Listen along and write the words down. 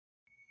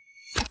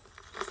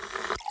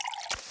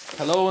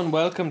Hello and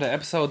welcome to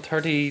episode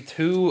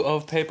 32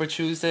 of Paper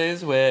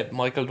Tuesdays with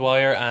Michael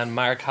Dwyer and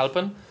Mark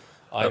Halpin.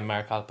 I'm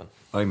Mark Halpin.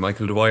 I'm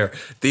Michael Dwyer.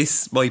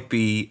 This might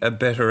be a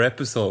better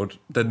episode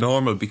than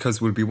normal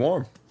because we'll be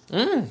warm.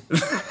 We're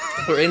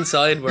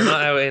inside, we're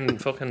not out in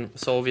fucking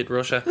Soviet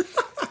Russia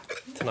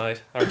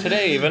tonight. Or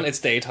today even, it's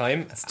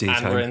daytime. It's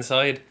daytime. And we're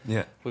inside.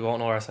 Yeah. We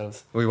won't know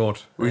ourselves. We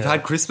won't. We've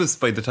had Christmas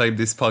by the time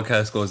this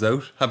podcast goes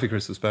out. Happy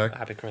Christmas, Mark.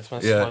 Happy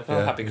Christmas, Yeah, Michael.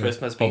 yeah, Happy yeah.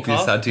 Christmas, Hope Michael.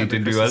 you Santi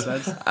did do well.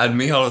 Lads. And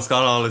Michal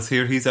O'Sconnell is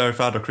here. He's our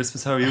Father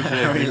Christmas. How are you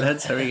today? How are you,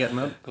 lads? How are you getting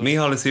on?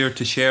 Michal is here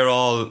to share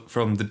all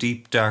from the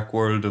deep, dark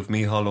world of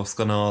Michal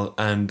O'Sconnell.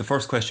 And the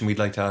first question we'd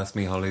like to ask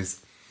Michal is,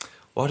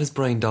 what is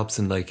Brian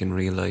Dobson like in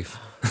real life?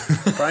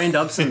 Brian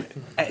Dobson.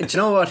 Do you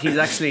know what? He's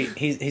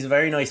a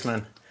very nice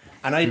man,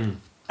 and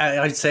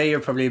I'd say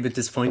you're probably a bit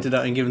disappointed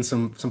that I'm giving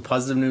some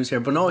positive news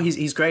here, but no,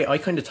 he's great. I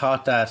kind of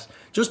thought that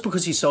just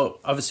because he's so,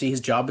 obviously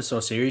his job is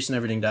so serious and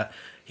everything, that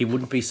he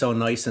wouldn't be so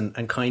nice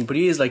and kind, but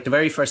he is. Like the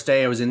very first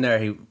day I was in there,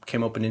 he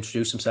came up and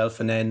introduced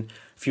himself, and then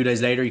a few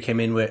days later he came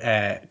in with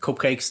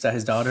cupcakes that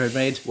his daughter had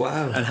made.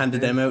 Wow. And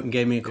handed them out and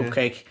gave me a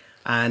cupcake.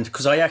 And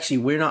because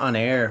we're not on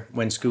air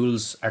when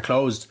schools are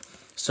closed,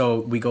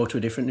 so we go to a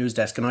different news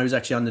desk, and I was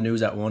actually on the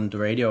News at One, the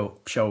radio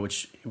show,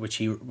 which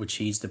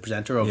he's the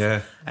presenter of.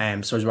 Yeah.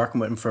 So I was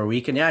working with him for a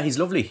week, and yeah, he's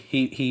lovely.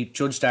 He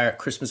judged our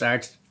Christmas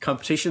art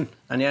competition,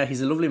 and yeah, he's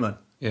a lovely man.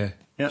 Yeah,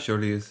 Yeah.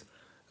 surely is.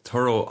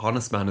 Thorough,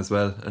 honest man as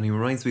well. And he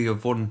reminds me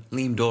of one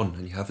Liam Dunn,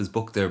 and you have his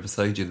book there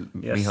beside you,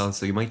 Yes. Michal,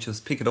 so you might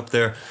just pick it up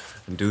there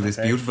and do this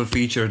Okay. beautiful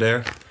feature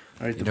there.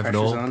 Right, You the never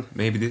pressure's know. on.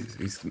 Maybe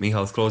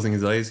Michal's closing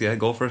his eyes. Yeah,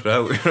 go for it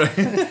out.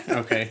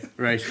 Okay,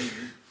 right.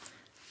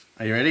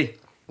 Are you ready?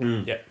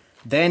 Yeah.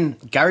 Then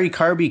Gary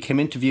Kirby came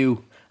into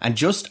view, and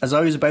just as I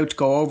was about to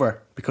go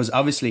over, because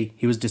obviously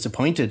he was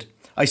disappointed,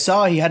 I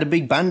saw he had a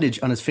big bandage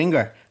on his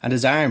finger and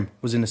his arm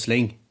was in a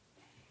sling.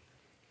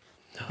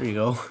 There you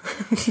go.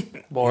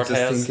 More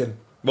tales.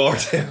 More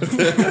tales.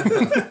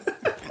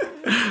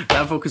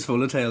 That book is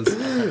full of tales.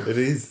 It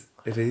is.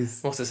 It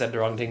is. Must have said the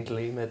wrong thing to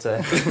Liam. It's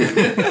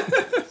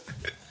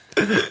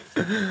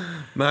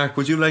Mark,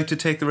 would you like to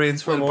take the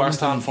reins for a moment?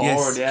 burst on forward.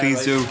 Yes, Yeah, please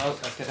right. do. Well,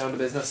 let's get down to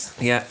business.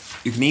 Yeah,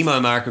 you can email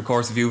Mark, of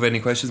course, if you have any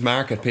questions.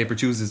 Mark at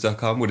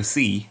papertuesdays.com with a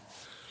C.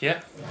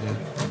 Yeah.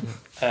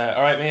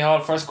 Alright, Michal,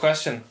 first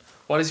question.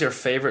 What is your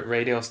favourite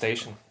radio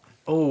station?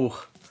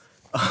 Oh.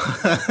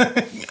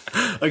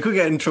 I could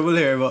get in trouble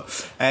here,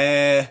 but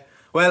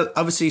well,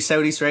 obviously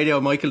Southeast Radio,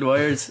 Michael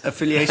Dwyer's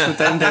affiliation with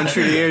them down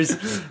through the years.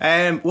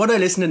 What I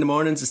listen in the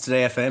mornings is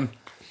Today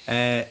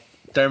FM.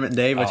 Dermot and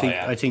Dave,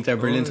 I think they're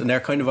brilliant, and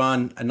they're kind of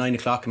on at 9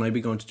 o'clock, and I'd be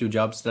going to do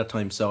jobs at that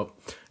time. So,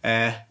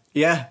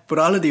 yeah, but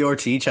all of the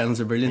RTE channels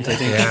are brilliant, I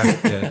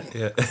think.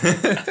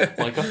 Yeah.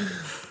 Michael?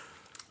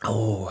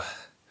 Oh.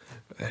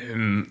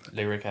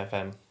 Lyric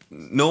FM.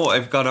 No,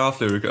 I've gone off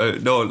lyric.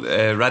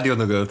 Radio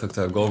na Gaeltacht,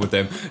 I'll go with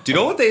them. Do you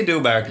know what they do,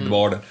 Mark, in the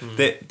morning?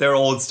 They're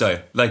old style.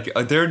 Like,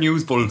 their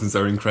news bulletins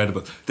are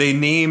incredible. They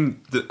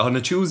name, on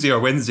a Tuesday or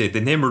Wednesday,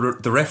 they name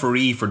the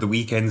referee for the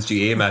weekend's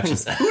GA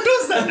matches. Who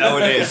does that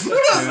nowadays? Who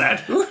does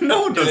that?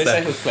 No one Do does they say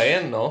that. who's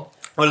playing? No.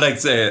 Well, like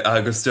say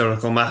Agus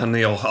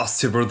Mahani or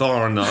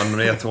Ostiberdorn on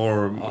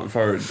Rator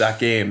for that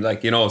game,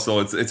 like, you know,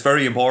 so it's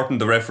very important,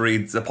 the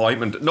referee's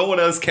appointment. No one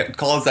else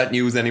calls that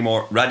news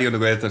anymore. Radio na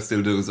Gaeltacht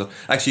still do. So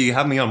actually, you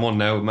have me on one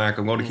now, Mark.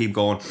 I'm going to keep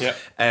going. Yeah.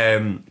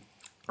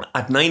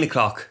 At 9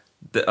 o'clock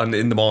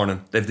in the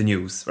morning, they have the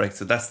news, right?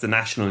 So that's the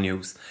national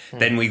news.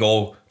 Then we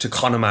go to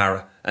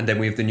Connemara, and then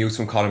we have the news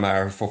from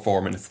Connemara for 4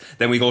 minutes.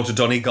 Then we go to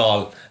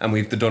Donegal, and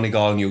we have the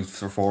Donegal news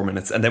for 4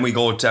 minutes. And then we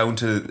go down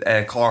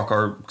to Cork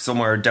or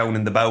somewhere down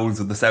in the bowels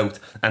of the south,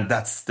 and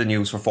that's the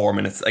news for 4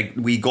 minutes. Like,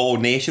 we go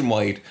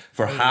nationwide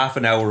for half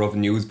an hour of a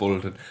news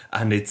bulletin,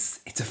 and it's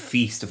a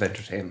feast of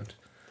entertainment.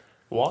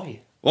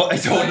 Why? Well, I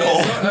don't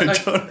know.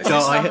 It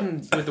just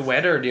happened with the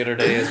weather the other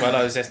day as well.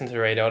 I was listening to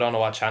the radio, I don't know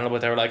what channel, but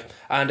they were like,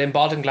 and in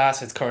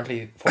Baltinglass it's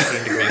currently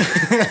 14 degrees.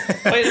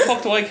 Why the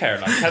fuck do I care?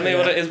 Like, tell me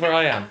what it is where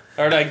I am.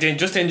 Or like,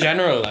 just in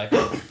general, like.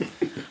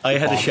 I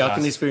had a Podcast.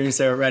 shocking experience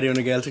there at Radio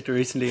na Gaeltacht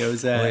recently. I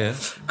was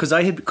because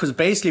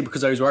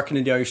I was working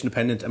in the Irish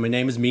Independent, and my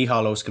name is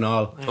Michal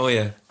O'Sconnell. Oh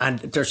yeah. And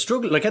they're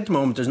struggling. Like at the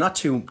moment, there's not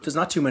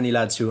too many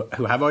lads who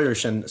have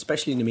Irish, and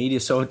especially in the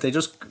media. So they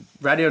just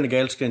Radio na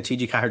Gaeltacht and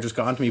TG Cahir just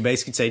got onto me,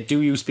 basically say, "Do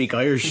you speak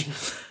Irish?"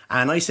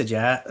 And I said,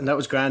 "Yeah," and that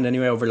was grand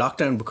anyway over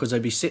lockdown, because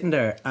I'd be sitting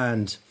there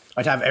and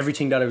I'd have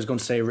everything that I was going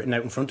to say written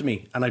out in front of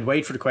me, and I'd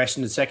wait for the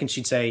question. The second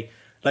she'd say,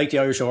 like the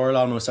Irish oral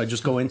almost, I'd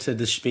just go into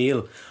the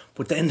spiel.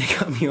 But then they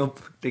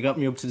got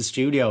me up to the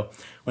studio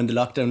when the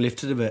lockdown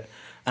lifted a bit,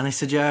 and I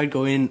said, yeah, I'd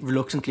go in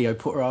reluctantly. I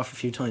put her off a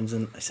few times,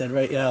 and I said,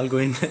 right, yeah, I'll go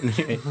in.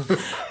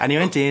 And he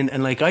went in,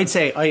 and like I'd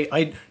say,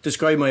 I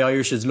describe my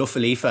Irish as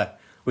Luffalifa,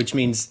 which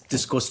means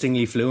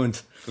disgustingly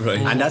fluent. Right.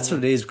 And that's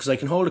what it is, because I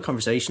can hold a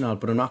conversation on,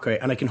 but I'm not great.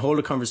 And I can hold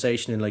a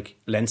conversation in like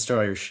Leinster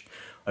Irish.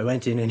 I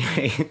went in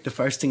anyway. The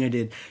first thing I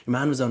did, your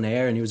man was on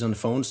air and he was on the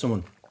phone to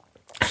someone.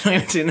 And I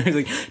went in and I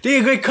was like, "Do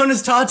you great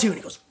cunners talk to you?" And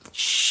he goes,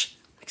 "Shh."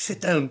 Like,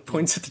 sit down,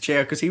 points at the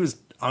chair, because he was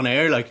on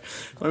air, like,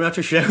 I'm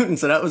after shouting.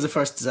 So that was the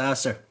first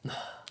disaster.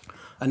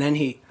 And then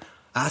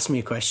asked me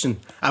a question.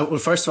 Well,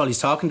 first of all, he's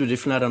talking to a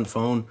different lad on the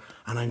phone,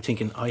 and I'm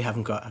thinking, I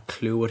haven't got a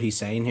clue what he's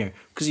saying here.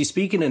 Because he's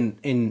speaking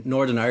in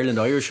Northern Ireland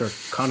Irish or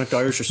Connacht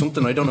Irish or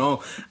something, I don't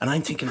know. And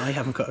I'm thinking, I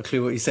haven't got a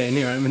clue what he's saying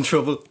here, I'm in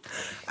trouble.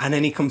 And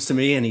then he comes to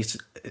me and he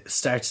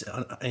starts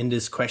in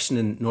this question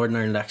in Northern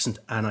Ireland accent,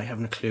 and I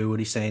haven't a clue what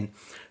he's saying.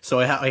 So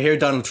I hear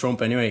Donald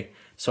Trump anyway.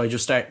 So I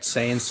just start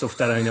saying stuff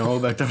that I know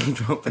about Donald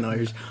Trump in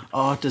Irish.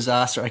 Oh,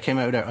 disaster. I came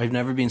out there. I've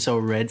never been so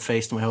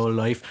red-faced in my whole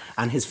life.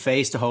 And his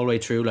face the whole way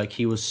through, like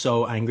he was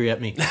so angry at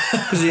me.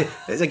 Because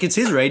it's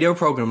his radio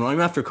programme, and I'm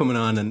after coming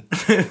on and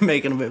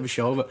making a bit of a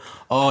show of it.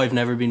 Oh, I've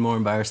never been more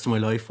embarrassed in my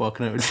life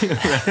walking out.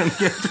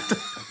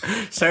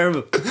 It's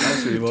terrible.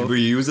 Absolutely. Were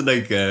you using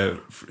like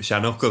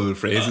Shanukal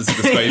phrases to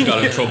describe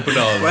Donald Trump and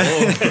all?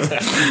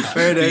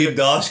 Being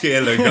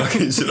Dashgale and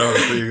knocking shit out.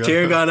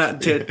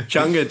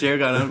 Tear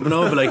gone.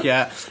 No, but like,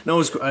 yeah.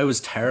 No, I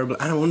was terrible.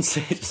 And I wouldn't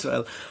say it as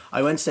well.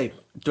 I went to say,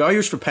 the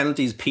Irish for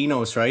penalties,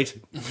 Pinos, right?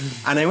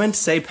 And I went to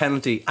say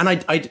penalty. And I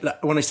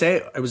when I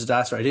say I was a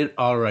disaster, I did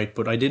all right,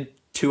 but I did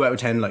 2 out of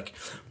 10, like.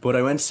 But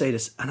I went to say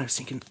this, and I was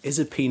thinking, is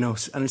it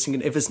Pinos? And I was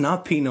thinking, if it's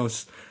not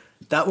Pinos,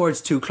 that word's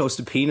too close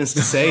to penis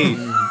to say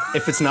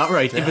if it's not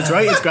right. If it's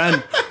right, it's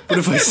grand. But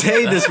if I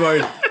say this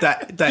word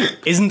that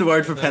isn't the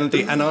word for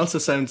penalty and also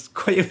sounds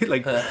quite a bit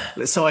like...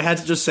 So I had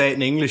to just say it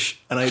in English.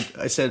 And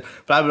I said,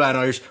 blah, blah, in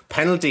Irish,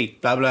 penalty,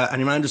 blah, blah. And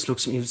your man just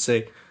looks at me and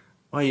say,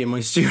 why are you in my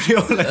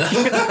studio?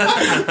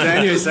 But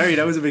anyway, sorry,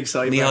 that was a big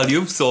sidebar. Micheál,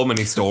 you have so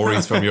many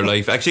stories from your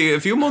life. Actually,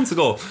 a few months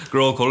ago,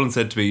 Gro Cullen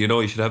said to me,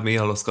 you should have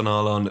Micheál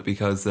O'Scannell on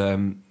because...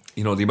 the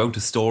amount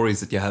of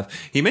stories that you have.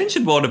 He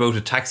mentioned one about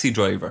a taxi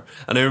driver,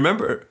 and I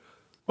remember.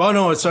 Oh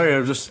no, sorry, I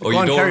was just. Oh,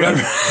 you don't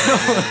remember?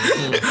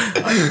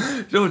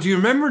 No, do you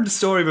remember the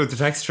story about the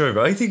taxi driver?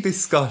 I think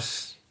this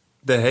got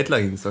the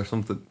headlines or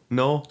something.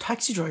 No,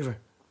 taxi driver.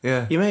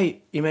 Yeah, you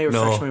may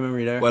refresh my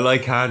memory there. Well, I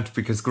can't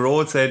because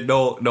Gro said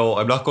no.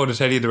 I'm not going to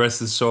tell you the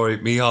rest of the story.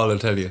 Micheál will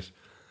tell you it.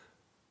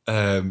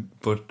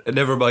 But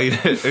never mind.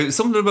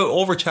 Something about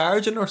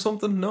overcharging or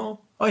something. No.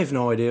 I have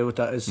no idea what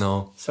that is.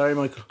 No. Sorry,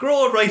 Michael.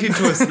 Grow right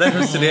into us.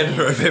 Letters to the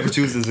editor of Paper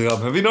Tuesdays.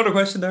 Have you another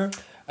question there?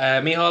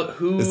 Micheál,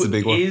 who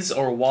is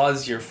or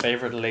was your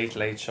favourite Late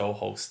Late Show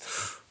host?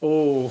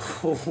 I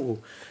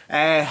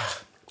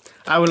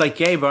would like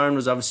Gay Byrne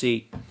was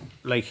obviously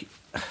like,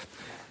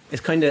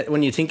 it's kind of,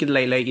 when you think of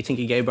Late Late, you think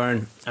of Gay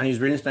Byrne, and he's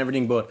brilliant and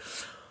everything, but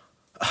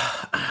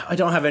I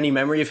don't have any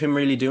memory of him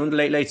really doing the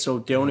Late Late, so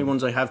the only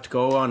ones I have to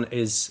go on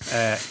is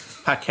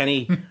Pat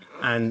Kenny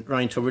and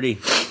Ryan Tubridy.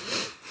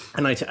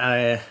 And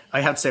I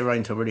have to say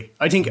Ryan Tubridy.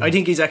 I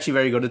think he's actually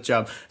very good at the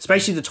job,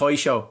 especially the toy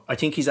show. I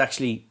think he's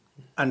actually,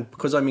 and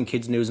because I'm in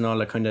kids news and all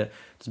that, kind of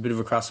there's a bit of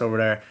a crossover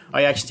there.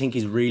 I actually think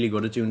he's really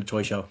good at doing the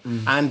toy show.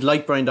 And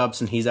like Brian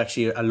Dobson, he's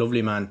actually a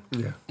lovely man.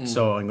 Yeah.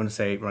 So I'm going to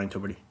say Ryan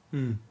Tubridy.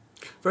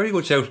 Very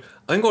good shout.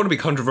 I'm going to be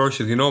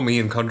controversial. You know me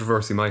and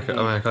controversy, Mike.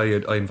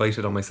 I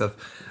invited on myself.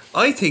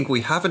 I think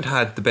we haven't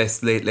had the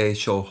best Late Late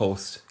Show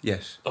host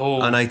yet.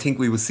 And I think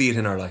we will see it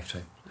in our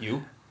lifetime.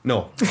 You?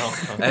 No.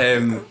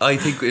 I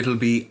think it'll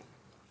be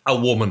a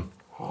woman.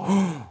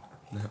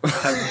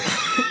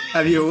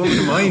 Have you a woman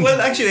in mind?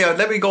 Well, actually,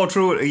 let me go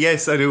through it.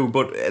 Yes, I do.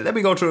 But let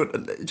me go through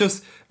it.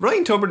 Just,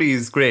 Ryan Tubridy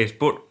is great,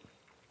 but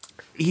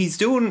he's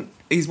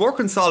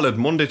working solid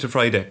Monday to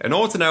Friday. I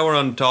know it's an hour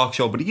on the talk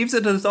show, but he gives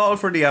it his all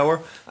for the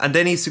hour, and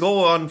then he's to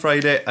go on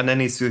Friday, and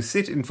then he's to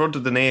sit in front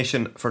of the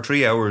nation for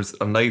 3 hours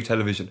on live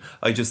television.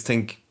 I just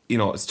think,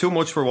 it's too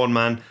much for one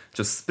man.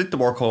 Just split the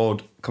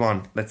workload. Come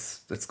on, let's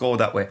go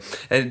that way.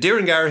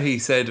 Darren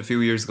Garrahy said a few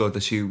years ago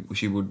that she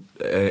would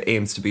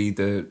aims to be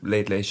the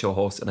Late Late Show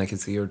host, and I can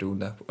see her doing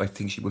that. I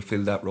think she would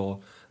fill that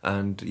role,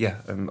 and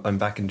yeah, I'm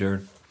backing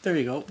Darren. There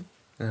you go.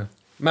 Yeah.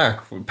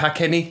 Mark, Pat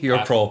Kenny,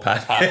 you're pro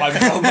Pat. I'm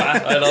pro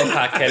Pat. I love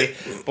Pat Kenny,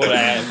 but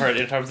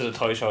in terms of the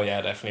toy show,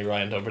 yeah, definitely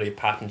Ryan Tubridy.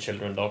 Pat and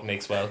children don't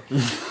mix well.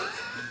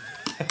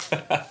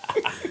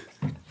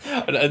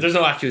 There's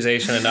no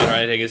accusation in that or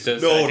anything. It's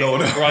just no.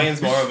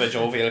 Ryan's more of a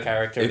jovial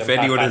character. If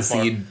anyone has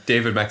seen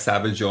David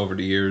McSavage over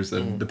the years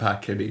and the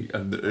Pat Kenny,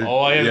 and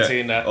I haven't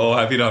seen that. Oh,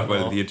 have you not?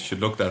 Well, you should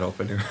look that up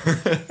anyway.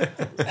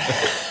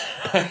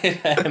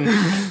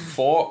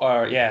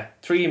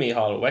 3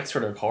 Micheál,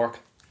 Wexford or Cork?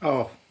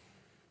 Oh,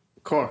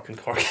 Cork.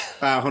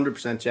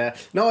 100%, yeah.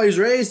 No, I was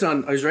raised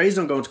on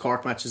going to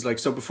Cork matches. Like,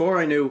 so before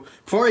I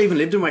even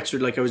lived in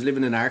Wexford, like I was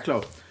living in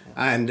Arklow,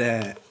 and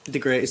the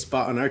greatest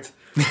spot on earth.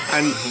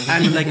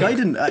 and like I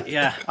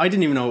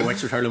didn't even know what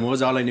Wexford hurling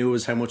was. All I knew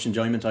was how much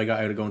enjoyment I got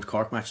out of going to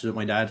Cork matches with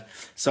my dad.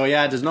 So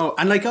yeah, there's no,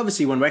 and like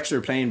obviously when Wexford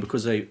are playing,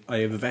 because I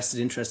have a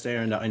vested interest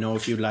there and I know a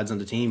few lads on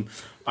the team,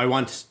 I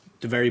want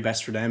the very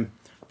best for them.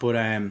 But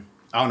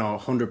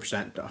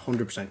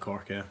 100%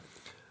 Cork, yeah.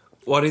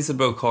 What is it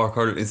about Cork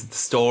hurling? Is it the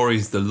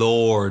stories, the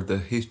lore, the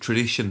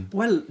tradition?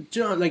 Well,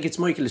 like it's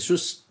Michael. It's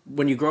just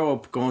when you grow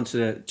up going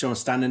to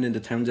standing in the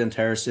Townsend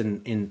Terrace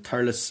in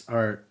Thurles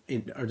or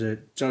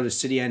the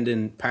city end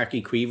in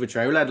Parky Queeve with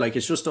your Owlad. Like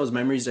it's just those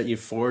memories that you've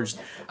forged.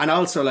 And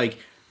also like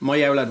my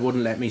Owlad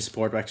wouldn't let me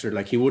support Wexford.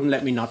 Like he wouldn't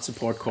let me not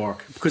support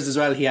Cork because as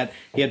well he had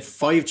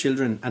 5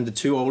 children and the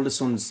 2 oldest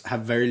sons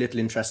have very little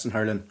interest in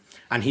hurling.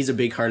 and he's a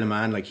big hurling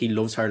man. Like, he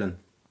loves hurling.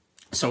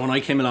 So when I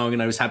came along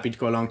and I was happy to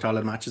go along to all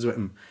the matches with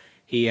him,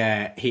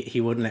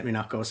 he wouldn't let me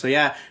not go. So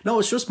yeah, no,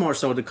 it's just more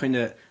so the kind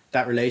of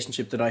that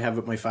relationship that I have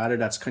with my father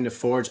that's kind of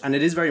forged, and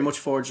it is very much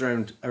forged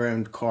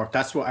around Cork.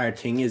 That's what our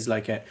thing is.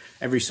 Like,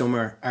 every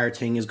summer our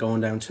thing is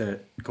going down to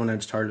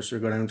Thurles or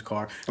go down to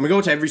Cork, and we go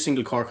to every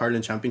single Cork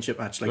hurling championship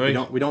match. Like,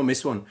 we don't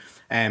miss one.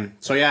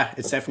 So yeah,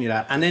 it's definitely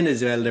that. And then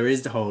as well, there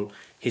is the whole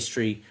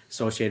history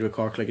associated with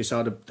Cork. Like, I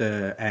saw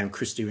the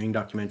Christy Ring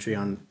documentary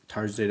on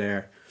Thursday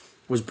there.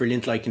 Was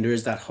brilliant, like, and there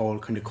is that whole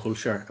kind of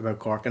culture about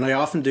Cork, and I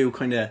often do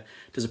kind of,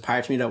 there's a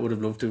part of me that would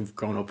have loved to have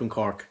grown up in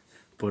Cork,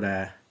 but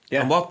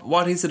yeah. And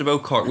what is it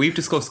about Cork? We've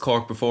discussed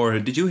Cork before.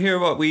 Did you hear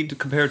what we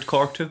compared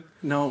Cork to?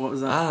 No, what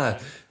was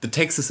that? The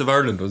Texas of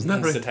Ireland, wasn't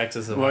that right? It's the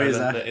Texas of Why Ireland. is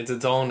that? It's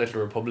its own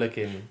little republic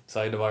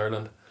inside of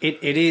Ireland.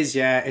 It is,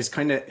 yeah. It's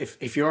kind of,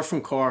 if you're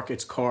from Cork,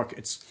 it's Cork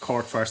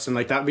first, and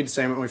like that'd be the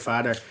same with my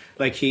father.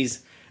 Like,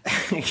 he's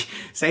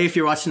say if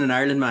you're watching an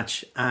Ireland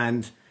match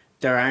and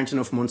there aren't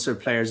enough Munster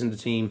players in the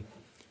team,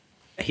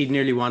 he'd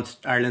nearly want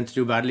Ireland to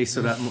do badly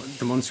so that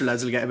the Munster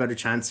lads will get a better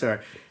chance.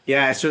 Or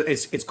yeah,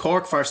 it's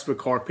Cork first with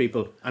Cork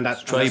people, and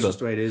that's just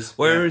the way it is.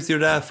 Where is your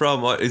dad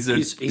from? What is it?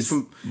 He's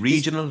from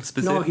regional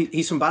specific. No,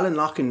 he's from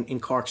Ballinlough in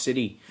Cork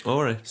City.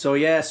 All right. So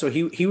yeah, so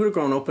he would have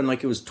grown up, and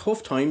like, it was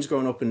tough times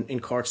growing up in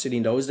Cork City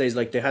in those days.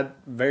 Like, they had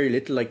very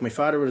little. Like, my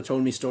father would have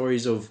told me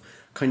stories of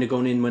kind of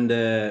going in when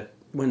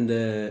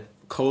the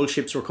coal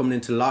ships were coming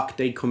into lock.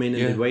 They'd come in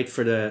and they'd wait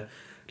for the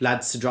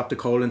lads to drop the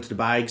coal into the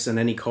bags, and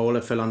any coal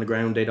that fell on the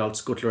ground, they'd all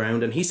scuttle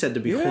around. And he said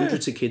there'd be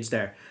hundreds of kids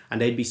there, and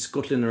they'd be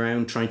scuttling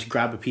around trying to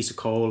grab a piece of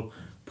coal,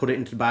 put it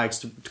into the bags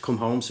to come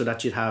home, so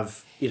that you'd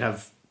have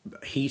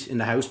heat in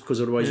the house,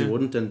 because otherwise you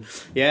wouldn't. And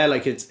yeah,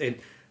 like, it's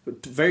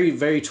very,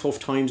 very tough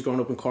times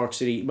growing up in Cork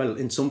City. Well,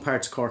 in some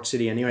parts of Cork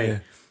City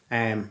anyway.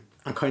 And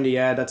kind of,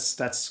 yeah,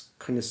 that's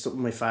kind of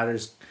something my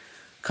father's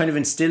kind of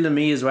instilled in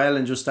me as well,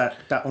 and just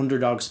that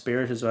underdog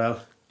spirit as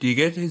well. Do you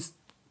get his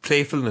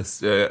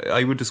playfulness?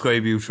 I would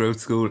describe you throughout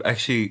school.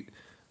 Actually,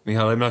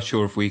 Michal, I'm not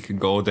sure if we can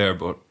go there,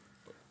 but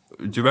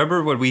do you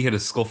remember when we had a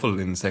scuffle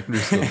in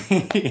secondary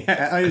school?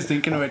 Yeah, I was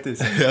thinking about this.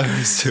 Yeah, I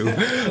was too.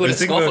 With a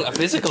scuffle, a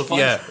physical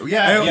fight?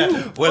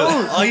 Yeah.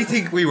 Well, I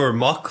think we were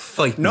mock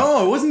fighting.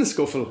 No, it wasn't a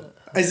scuffle.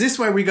 Is this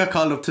where we got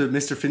called up to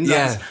Mr. Finn's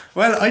office?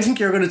 Well, I think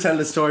you're going to tell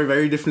the story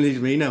very differently to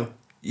me now.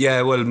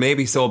 Yeah, well,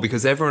 maybe so,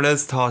 because everyone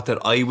else thought that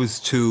I was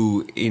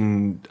too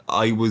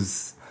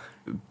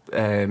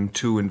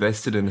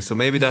invested in it, so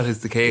maybe that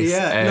is the case.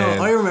 Yeah,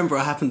 no, I remember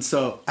what happened.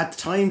 So at the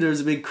time there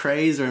was a big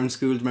craze around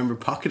school to remember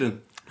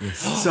pocketing.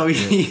 Yes. So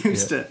he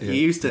used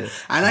to,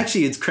 and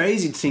actually it's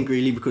crazy to think,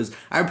 really, because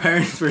our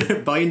parents were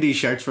buying these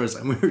shirts for us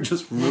and we were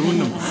just ruining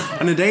them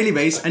on a daily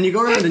basis, and you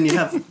go around and you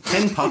have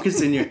 10 pockets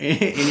in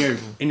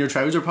your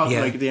trouser pocket,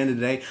 like, at the end of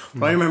the day.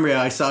 But I remember,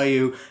 I saw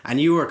you, and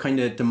you were kind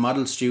of the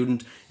model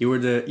student. You were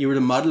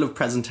the model of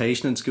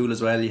presentation in school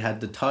as well. You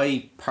had the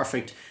tie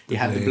perfect. You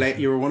had the blazer.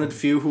 You were one of the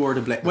few who wore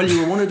the blazer. Well,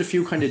 you were one of the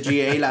few kind of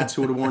GA lads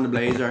who would have worn the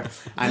blazer,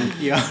 and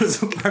you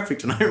always looked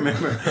perfect. And I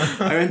remember,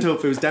 I went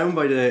up. It was down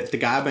by the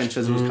GA bench,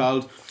 as it was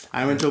called.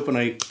 I went up and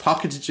I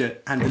pocketed you,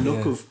 and the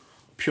look of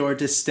pure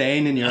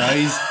disdain in your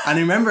eyes. And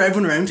I remember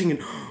everyone around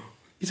thinking,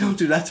 you don't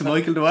do that to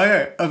Michael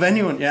Dwyer, of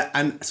anyone. Yeah.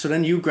 And so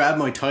then you grabbed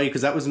my tie,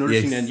 because that was another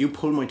thing. Then you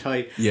pulled my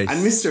tie, and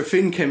Mr.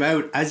 Finn came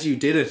out as you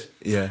did it,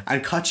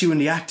 and caught you in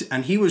the act,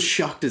 and he was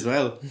shocked as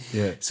well.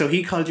 So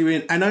he called you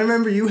in, and I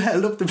remember you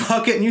held up the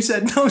pocket and you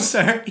said, "No,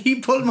 sir, he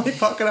pulled my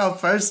pocket out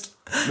first."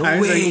 No way!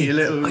 Like, you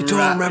little I don't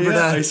rat. Remember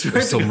that. I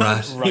swear some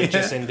rat.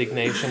 Righteous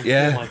indignation.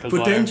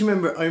 But then do you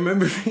remember? I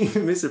remember being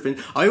Mr.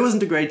 Finn. I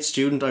wasn't a great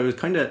student. I was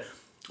kind of.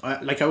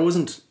 I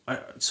wasn't.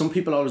 Some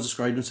people always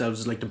describe themselves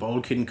as like the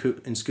bald kid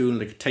in school, and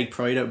like take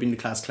pride out of being the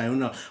class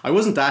clown. I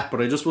wasn't that,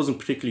 but I just wasn't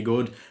particularly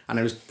good, and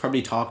I was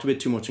probably talked a bit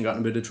too much and got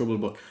in a bit of trouble.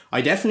 But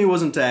I definitely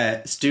wasn't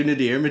student of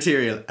the year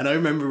material. And I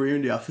remember we were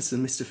in the office,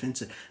 and Mr. Finn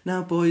said,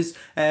 "Now, boys,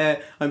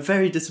 I'm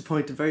very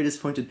disappointed. Very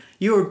disappointed.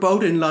 You were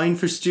both in line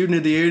for student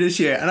of the year this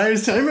year." And I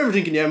remember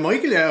thinking, "Yeah,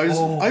 Michael,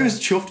 I was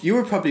chuffed. You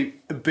were probably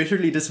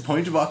bitterly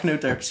disappointed walking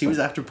out there, because he was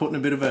after putting a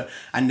bit of a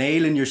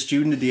nail in your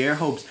student of the year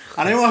hopes."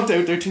 And I walked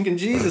out there thinking,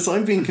 Jesus,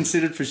 I'm being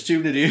considered for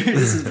student of the year.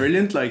 This is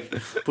brilliant. Like,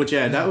 but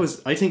yeah,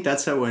 I think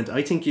that's how it went.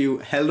 I think you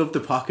held up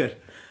the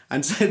pocket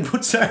and said,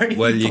 "But sorry."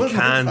 Well, you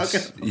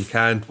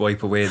can't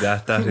wipe away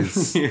that. That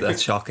is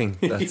that's shocking.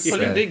 That's,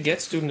 well, you did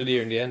get student of the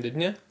year in the end,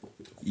 didn't you?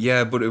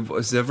 Yeah, but it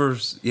was never.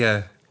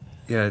 Yeah.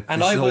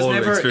 And I was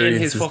never in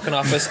his fucking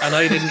office, and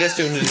I didn't get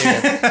student of the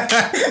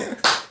year.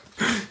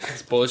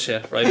 It's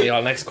bullshit. Right,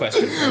 Neil, next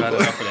question. I've had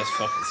enough of this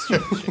fucking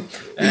stupid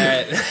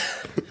shit.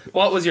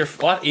 What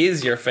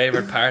is your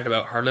favourite part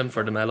about hurling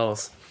for the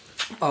Mellows?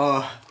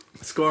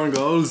 Scoring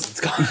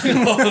goals.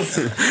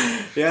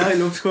 Yeah, I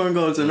love scoring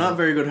goals. I'm not a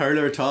very good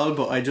hurler at all,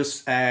 but I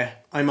just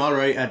I'm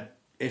alright at,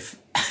 if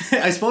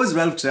I suppose as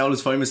well, because I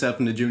always find myself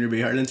in the junior B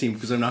hurling team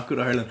because I'm not good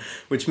at hurling,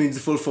 which means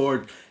the full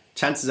forward,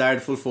 chances are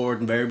the full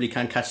forward invariably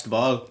can't catch the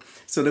ball,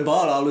 so the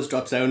ball always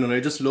drops down, and I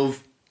just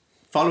love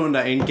following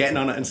that in, getting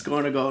on it and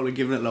scoring a goal and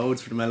giving it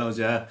loads for the Mellows,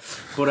 yeah.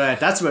 But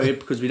that's about it,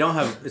 because we don't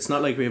have, it's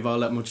not like we have all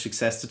that much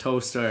success to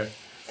toast or...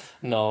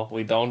 No,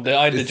 we don't. The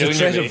It's the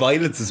threat of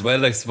violence as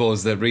well, I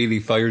suppose, that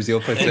really fires you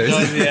up at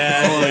this.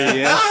 Yeah. Oh,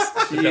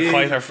 yes. The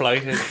fight or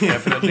flight is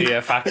definitely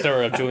a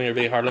factor of Junior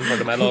B hurling for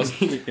the Mellows.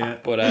 Yeah.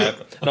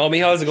 But no,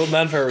 Michael's a good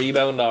man for a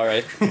rebound,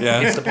 alright.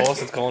 Yeah. Hits the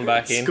post, it's going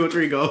back in. Scored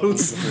 3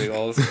 goals. 3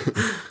 goals.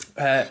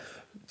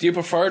 Do you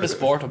prefer the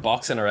sport of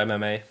boxing or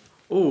MMA?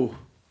 Oh,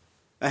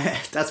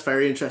 that's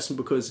very interesting,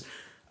 because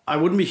I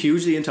wouldn't be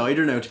hugely into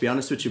either now, to be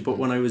honest with you. But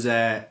when I was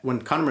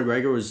when Conor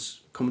McGregor was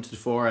coming to the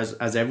fore,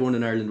 as everyone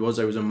in Ireland was,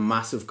 I was a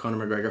massive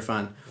Conor McGregor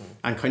fan,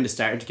 and kind of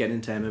started to get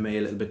into MMA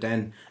a little bit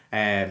then.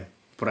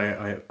 But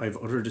I've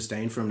utter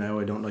disdain for him now.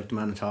 I don't like the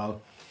man at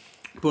all.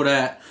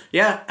 But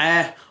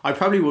I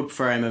probably would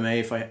prefer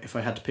MMA if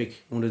I had to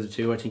pick one of the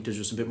two. I think there's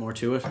just a bit more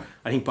to it.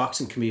 I think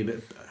boxing can be a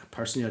bit,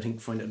 personally, I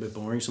think find it a bit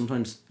boring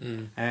sometimes.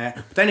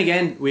 But then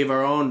again, we have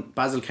our own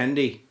Basil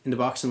Kennedy in the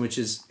boxing, which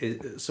is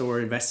so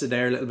we're invested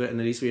there a little bit, and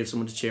at least we have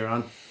someone to cheer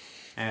on.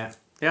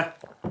 Yeah,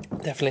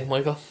 Definitely,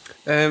 Michael.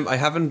 I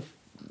haven't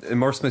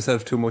immersed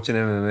myself too much in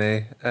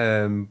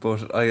MMA,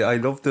 but I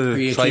love the are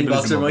you a clean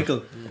boxer, tribalism.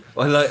 Michael?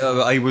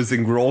 Well, I was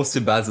engrossed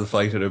in Basil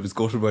fight, and I was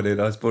gutted by it.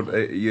 But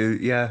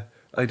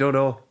I don't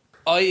know.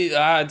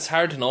 It's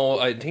hard to know.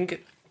 I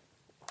think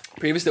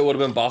previously it would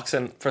have been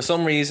boxing. For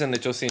some reason,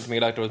 it just seemed to me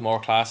like there was more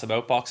class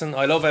about boxing.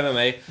 I love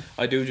MMA.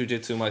 I do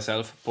jiu-jitsu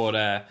myself,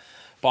 but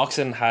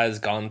boxing has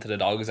gone to the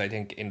dogs, I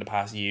think, in the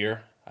past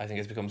year. I think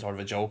it's become sort of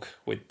a joke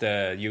with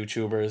the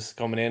YouTubers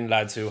coming in,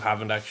 lads who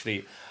haven't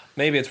actually...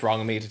 Maybe it's wrong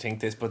of me to think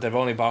this, but they've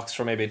only boxed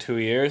for maybe 2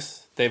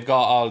 years. They've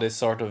got all this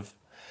sort of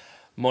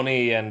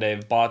money, and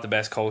they've bought the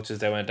best coaches.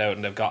 They went out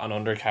and they've gotten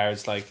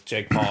undercards like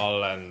Jake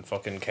Paul and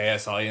fucking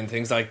KSI and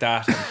things like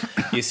that.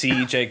 And you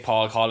see Jake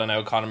Paul calling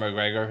out Conor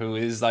McGregor, who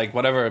is like,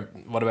 what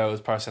about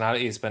his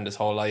personality? He spent his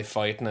whole life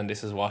fighting, and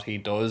this is what he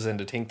does. And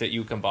to think that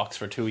you can box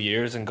for 2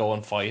 years and go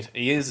and fight,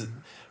 he is...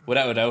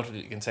 Without a doubt,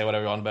 you can say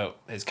whatever you want about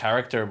his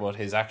character, but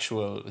his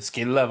actual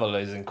skill level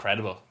is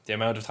incredible. The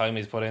amount of time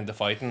he's put into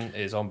fighting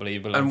is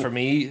unbelievable. And for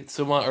me,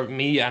 someone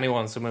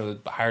who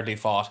hardly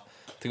fought,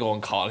 to go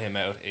and call him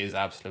out is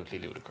absolutely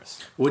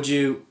ludicrous. Would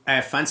you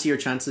fancy your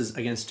chances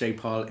against Jake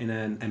Paul in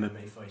an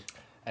MMA fight?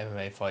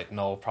 MMA fight?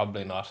 No,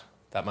 probably not.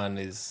 That man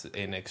is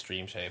in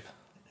extreme shape.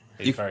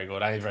 He's very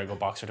good. And he's a very good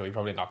boxer too. He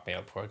probably knocked me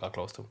out before I got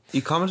close to him.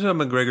 You commented on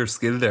McGregor's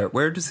skill there.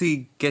 Where does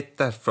he get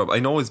that from? I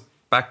know his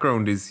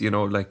background is,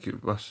 like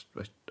what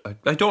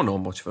I don't know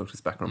much about his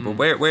background,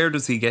 but where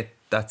does he get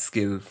that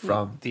skill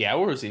from? The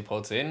hours he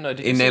puts in. In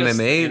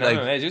MMA,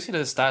 did you see the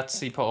stats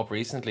he put up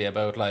recently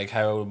about like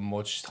how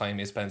much time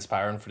he spent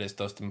sparring for this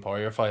Dustin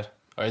Poirier fight?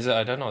 Or is it?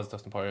 I don't know. It's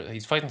Dustin Poirier.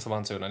 He's fighting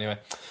someone soon anyway.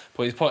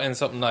 But he's put in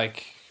something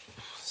like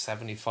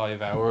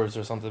 75 hours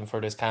or something for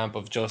this camp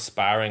of just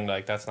sparring.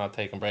 Like, that's not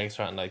taking breaks,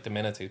 right? And like the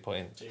minutes he's put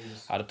in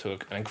added to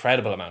an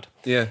incredible amount.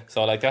 Yeah.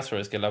 So like that's where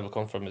his skill level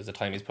comes from, is the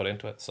time he's put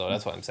into it. So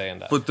that's what I'm saying.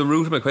 That. But the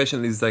root of my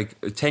question is, like,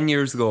 10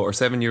 years ago or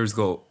 7 years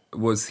ago,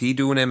 was he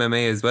doing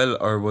MMA as well,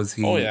 or was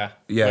he? Oh yeah.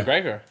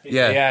 McGregor.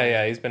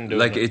 Yeah. He's been doing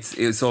like it.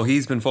 So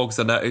he's been focused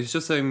on that. It's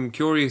just, I'm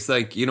curious,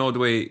 like, the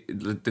way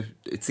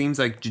it seems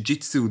like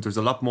jiu-jitsu, there's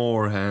a lot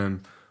more.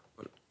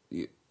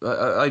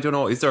 I don't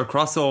know, is there a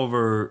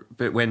crossover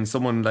bit when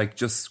someone like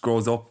just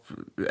grows up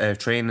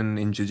training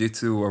in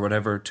jiu-jitsu or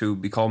whatever to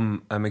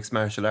become a mixed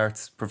martial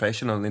arts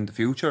professional in the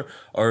future,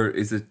 or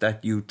is it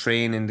that you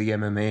train in the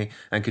MMA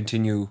and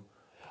continue?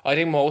 I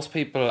think most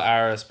people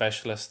are a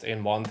specialist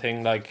in one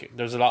thing. Like,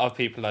 there's a lot of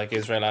people like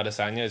Israel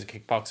Adesanya is a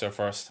kickboxer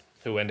first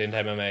who went into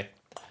MMA,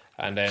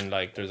 and then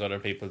like there's other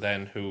people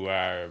then who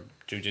are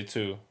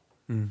jiu-jitsu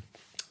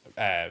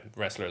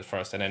wrestlers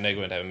first, and then they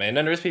go into MMA, and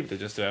then there's people who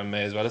just do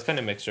MMA as well. It's kind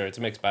of a mixture, it's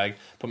a mixed bag.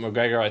 But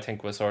McGregor, I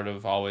think, was sort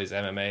of always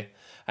MMA,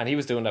 and he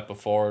was doing that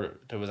before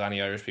there was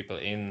any Irish people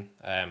in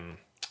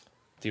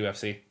the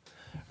UFC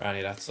or any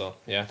of that. So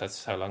yeah,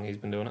 that's how long he's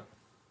been doing it.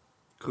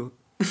 Cool.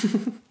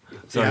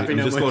 Sorry, I'm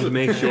just going to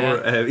make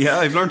sure.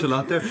 I've learned a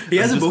lot there. He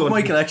has a book,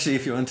 Michael, actually,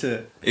 if you want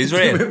to.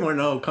 Israel. A bit more,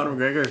 no, Conor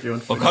McGregor, if you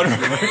want to. Conor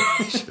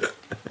McGregor.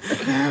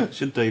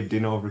 Should dive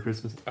dinner over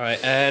Christmas.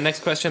 Alright,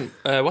 next question.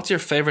 What's your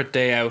favourite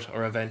day out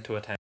or event to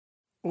attend?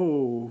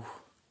 Oh,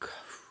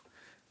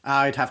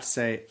 I'd have to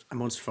say a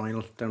Munster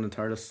final down in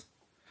Thurles.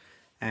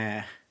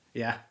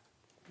 Yeah.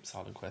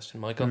 Solid question,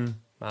 Michael.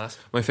 Mask.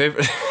 My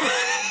favourite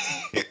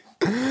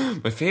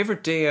My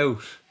favourite day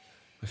out.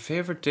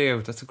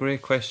 That's a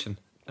great question.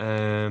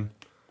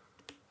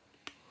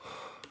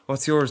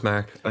 What's yours,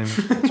 Mark?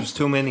 There's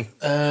too many.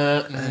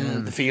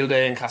 The field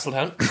day in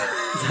Castletown.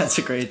 That's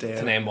a great day.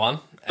 To name one.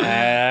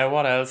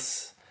 What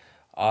else?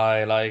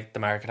 I like the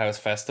Market House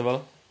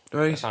Festival.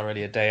 Right. It's not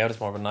really a day out, it's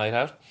more of a night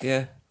out.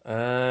 Yeah.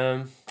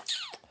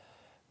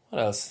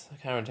 What else? I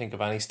can't really think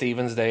of any.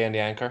 Stephen's Day in the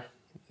Anchor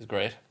is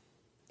great.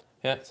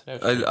 Yeah.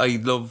 I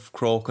love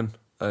Croken.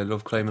 I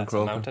love climbing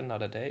Croken. That's a mountain,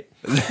 not a day.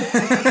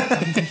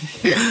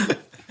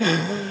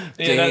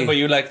 But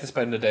you like to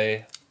spend a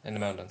day in the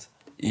mountains.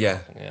 Yeah.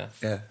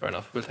 Fair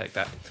enough. We'll take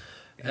that.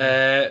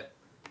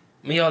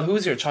 Mial,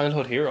 who's your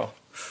childhood hero?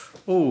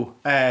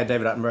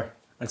 David Attenborough,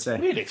 I'd say.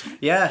 Really?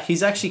 Yeah,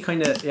 he's actually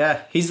kind of,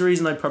 he's the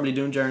reason I'm probably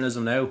doing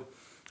journalism now.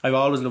 I've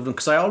always loved him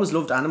because I always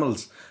loved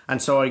animals, and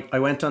so I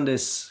went on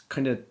this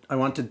kind of, I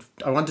wanted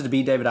to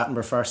be David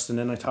Attenborough first, and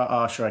then I thought,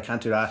 oh sure, I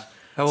can't do that.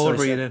 How old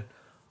were you then?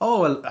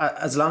 Oh well,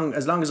 as long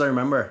as I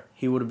remember,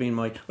 he would have been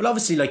my. Well,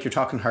 obviously, like you're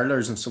talking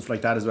hurlers and stuff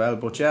like that as well.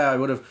 But yeah, I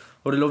would have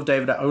loved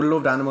David. I would have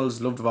loved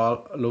animals,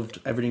 loved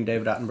everything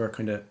David Attenborough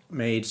kind of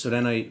made. So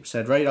then I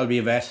said, right, I'll be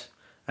a vet,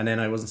 and then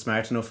I wasn't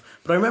smart enough.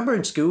 But I remember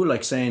in school,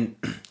 like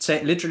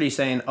literally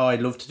saying, oh,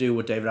 I'd love to do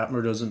what David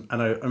Attenborough does, and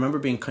I remember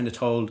being kind of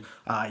told,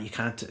 you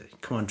can't.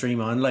 Come on,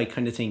 dream on, like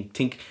kind of thing.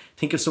 Think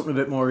of something a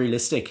bit more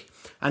realistic.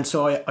 And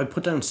so I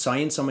put down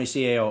science on my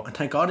CAO, and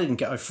thank God I didn't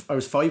get. I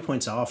was 5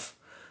 points off,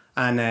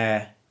 and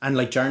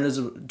like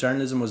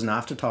journalism was an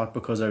afterthought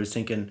because I was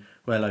thinking,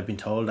 well, I've been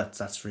told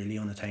that's really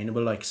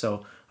unattainable, like,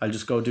 so I'll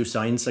just go do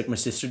science like my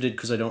sister did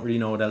because I don't really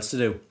know what else to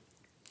do.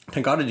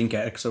 Thank God I didn't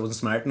get it because I wasn't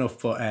smart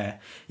enough. But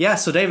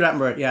so David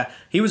Attenborough,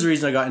 he was the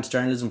reason I got into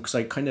journalism because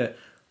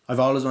I've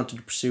always wanted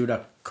to pursue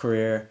that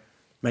career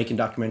making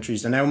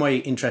documentaries, and now my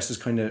interest has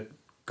kind of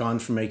gone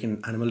from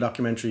making animal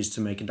documentaries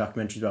to making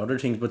documentaries about other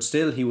things, but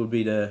still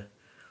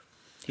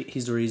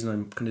he's the reason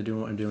I'm kind of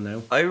doing what I'm doing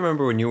now. I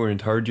remember when you were in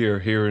third year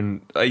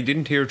hearing, I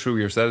didn't hear through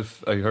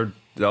yourself, I heard,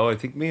 I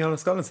think Micheál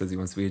Scotland says he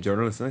wants to be a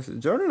journalist, and I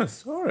said,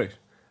 journalist, alright.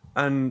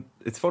 And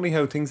it's funny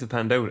how things have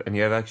panned out and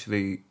you have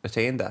actually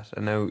attained that,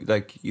 and now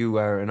like you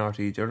are an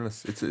RTE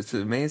journalist. It's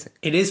amazing.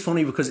 It is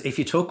funny because if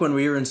you took when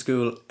we were in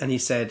school and he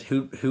said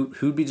who'd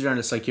be the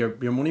journalist, like your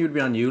money would be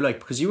on you, like,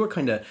 because you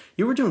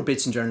were doing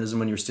bits in journalism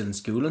when you were still in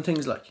school and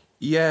things like.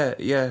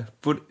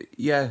 But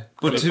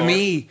to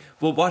me,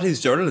 well, what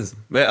is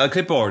journalism? Well, a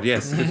clipboard,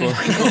 yes, clipboard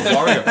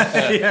warrior,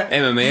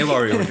 MMA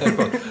warrior,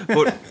 clipboard.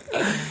 But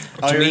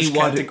to me,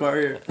 what Celtic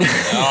warrior.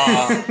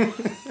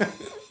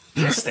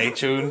 Stay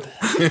tuned.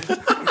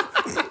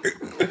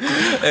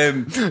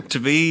 To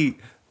me,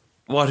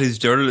 what is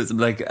journalism?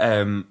 Like,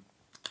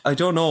 I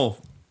don't know.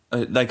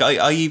 Like,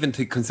 I even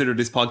consider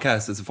this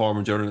podcast as a form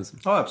of journalism.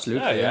 Oh,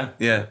 absolutely,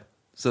 yeah.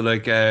 So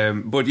like,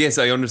 but yes,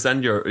 I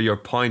understand your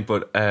point.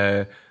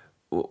 But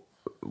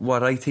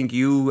what I think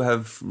you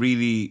have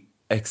really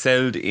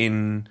excelled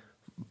in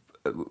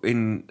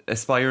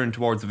aspiring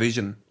towards a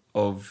vision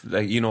of,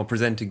 like, you know,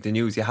 presenting the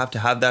news. You have to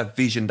have that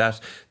vision,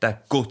 that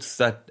guts,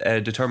 that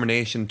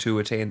determination to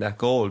attain that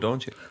goal,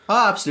 don't you?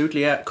 Oh,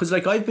 absolutely, yeah. Because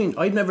like I've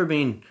never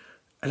been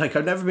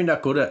that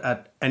good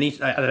at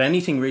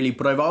anything really.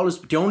 But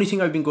the only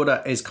thing I've been good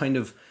at is kind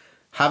of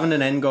having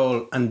an end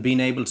goal and being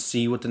able to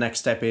see what the next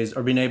step is,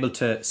 or being able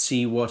to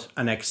see what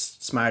a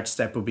next smart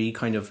step would be,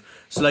 kind of.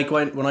 So like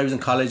when I was in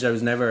college, I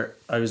wasn't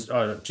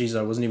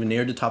even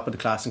near the top of the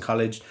class in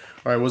college,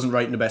 or I wasn't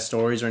writing the best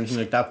stories or anything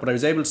like that. But I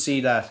was able to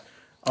see that,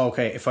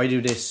 okay, if I do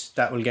this,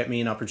 that will get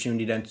me an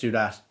opportunity then to do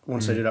that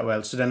once I do that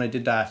well. So then I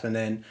did that, and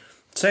then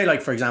say,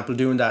 like, for example,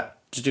 doing that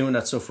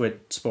stuff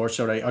with Sports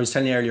Show. I was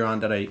telling you earlier on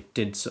that I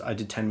did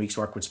 10 weeks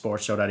work with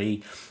Sports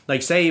Show.ie.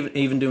 Like, say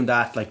even doing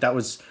that, like, that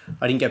was,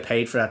 I didn't get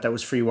paid for that. That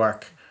was free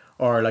work.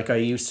 Or like I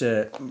used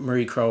to,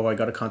 Marie Crowe, I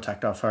got a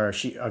contact off her.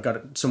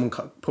 Someone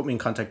put me in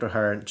contact with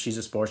her, and she's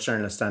a sports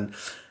journalist, and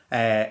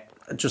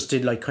just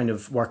did like kind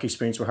of work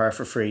experience with her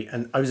for free.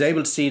 And I was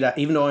able to see that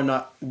even though I'm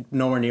not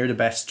nowhere near the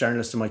best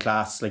journalist in my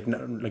class, like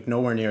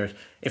nowhere near it,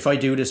 if I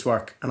do this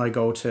work and I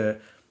go to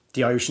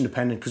the Irish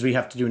Independent, because we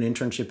have to do an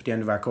internship at the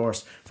end of our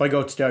course, if I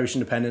go to the Irish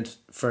Independent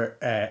for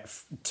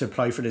to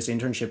apply for this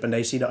internship, and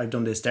they see that I've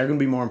done this, they're going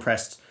to be more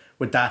impressed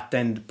with that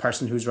than the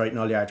person who's writing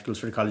all the articles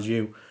for the College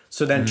View.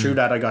 So then through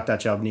that I got that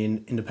job in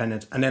the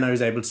Independent, and then I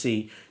was able to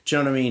see, do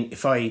you know what I mean,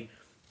 if I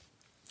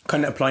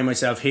kind of apply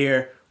myself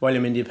here while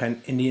I'm in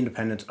the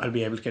Independent, I'll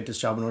be able to get this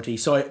job in RTE.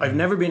 So I've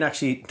never been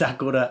actually that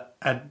good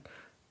at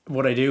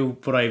what I do,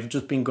 but I've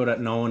just been good at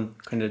knowing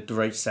kind of the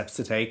right steps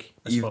to take,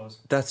 I suppose.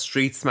 That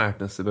street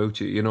smartness about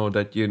you, you know,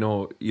 that, you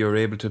know, you're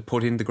able to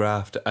put in the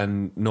graft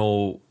and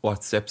know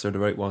what steps are the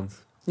right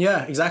ones.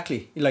 Yeah,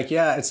 exactly. Like,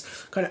 yeah,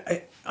 it's kind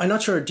of, I'm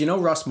not sure, do you know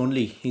Ross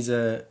Mundley? He's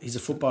a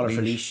footballer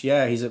for Laois.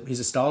 Yeah, he's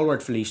a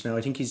stalwart for Laois now.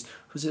 I think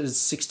was it his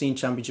 16th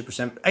championship or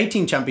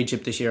 18th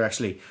championship this year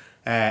actually.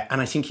 And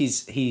I think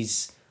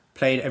he's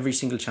played every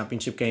single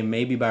championship game,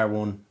 maybe bar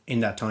one, in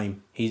that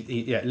time.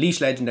 He Laois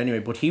legend anyway.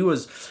 But he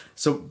was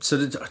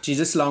geez,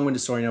 this is a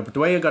long-winded story now. But the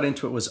way I got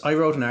into it was I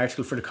wrote an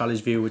article for the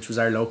College View, which was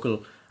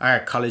our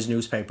college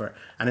newspaper,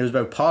 and it was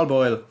about Paul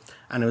Boyle,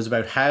 and it was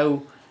about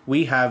how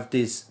we have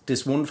this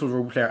wonderful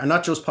rugby player, and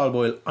not just Paul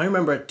Boyle. I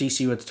remember at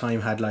DCU at the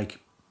time had, like,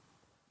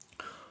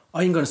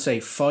 I'm going to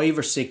say 5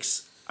 or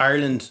 6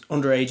 Ireland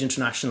underage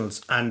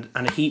internationals and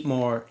a heap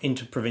more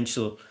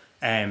interprovincial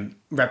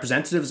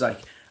representatives, like,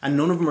 and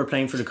none of them were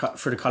playing for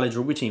the college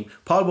rugby team.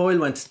 Paul Boyle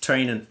went to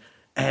training.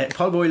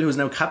 Paul Boyle, who is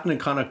now captain in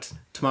Connacht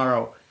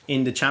tomorrow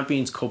in the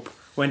Champions Cup,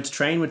 went to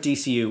train with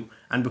DCU,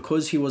 and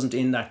because he wasn't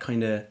in that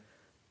kind of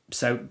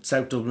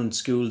South Dublin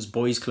Schools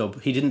boys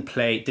club, he didn't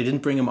play. They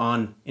didn't bring him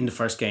on in the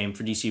first game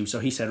for DCU, so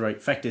he said,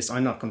 right, feck this,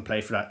 I'm not going to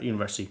play for that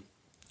university.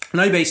 And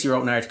I basically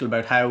wrote an article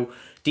about how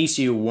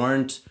DCU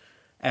weren't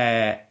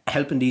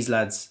helping these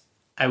lads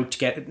out to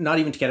get, not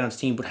even to get onto the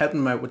team, but helping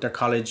them out with their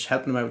college,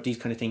 helping them out with these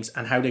kind of things,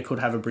 and how they could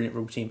have a brilliant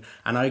rugby team.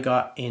 And I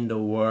got in the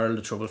world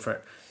of trouble for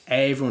it.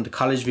 Everyone, the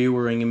College View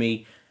were ringing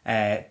me,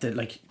 the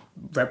like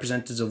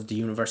representatives of the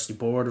university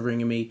board were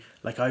ringing me.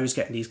 Like, I was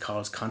getting these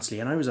calls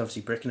constantly, and I was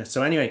obviously bricking it.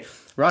 So anyway,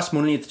 Ross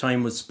Munnelly at the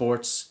time was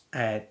sports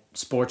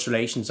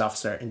relations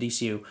officer in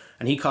DCU,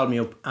 and he called me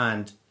up,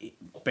 and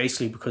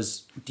basically,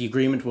 because the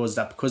agreement was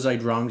that because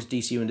I'd wronged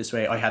DCU in this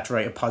way, I had to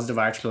write a positive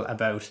article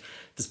about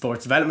the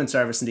sports development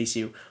service in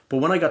DCU. But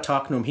when I got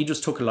talking to him, he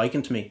just took a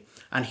liking to me,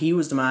 and he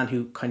was the man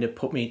who kind of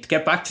put me, to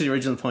get back to the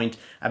original point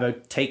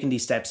about taking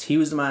these steps, he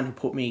was the man who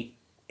put me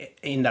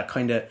in that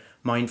kind of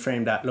mind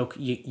frame that, look,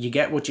 you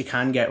get what you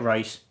can get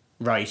right,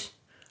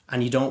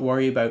 and you don't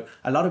worry about,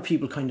 a lot of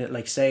people kind of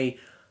like say,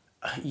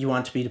 you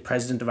want to be the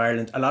president of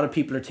Ireland. A lot of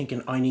people are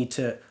thinking, I need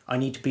to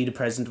be the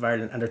president of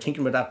Ireland, and they're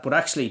thinking about that. But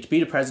actually, to be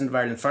the president of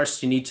Ireland,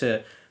 first you need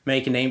to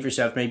make a name for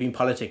yourself, maybe in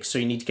politics. So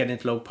you need to get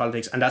into local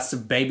politics, and that's the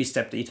baby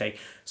step that you take.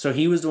 So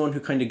he was the one who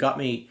kind of got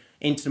me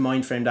into the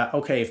mind frame that,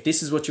 okay, if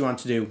this is what you want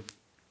to do,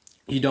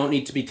 you don't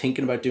need to be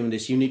thinking about doing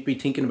this. You need to be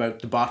thinking about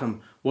the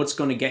bottom. What's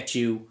going to get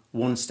you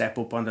one step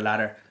up on the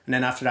ladder, and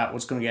then after that,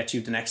 what's going to get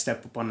you the next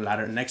step up on the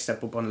ladder, the next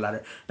step up on the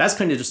ladder. That's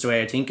kind of just the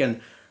way I think. And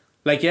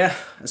like, yeah,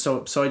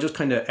 so I just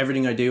kind of,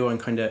 everything I do, I'm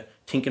kind of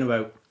thinking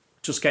about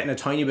just getting a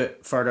tiny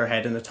bit further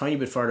ahead and a tiny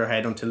bit further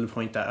ahead until the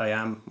point that I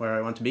am where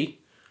I want to be.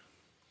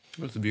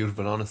 That's a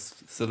beautiful,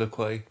 honest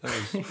soliloquy.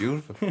 That was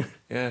beautiful.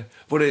 Yeah,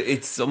 but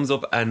it sums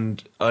up,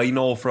 and I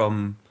know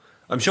from,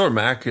 I'm sure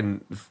Mark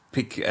can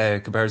pick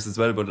comparisons as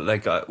well, but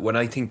like when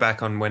I think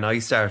back on when I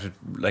started,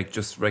 like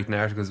just writing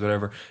articles,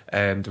 whatever,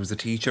 there was a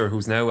teacher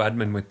who's now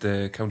admin with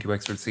the County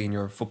Wexford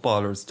senior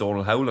footballers,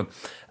 Donal Howland,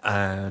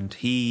 and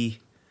he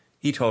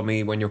told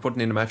me, when you're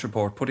putting in a match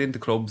report, put in the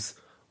clubs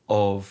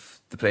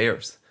of the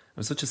players. It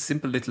was such a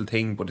simple little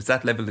thing, but it's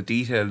that level of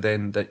detail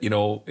then that, you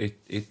know,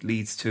 it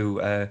leads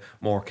to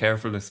more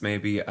carefulness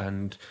maybe,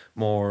 and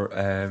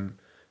more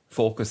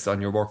focus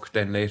on your work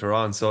then later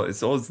on. So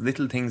it's those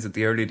little things at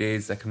the early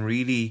days that can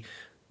really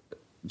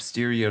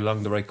steer you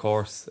along the right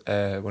course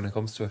when it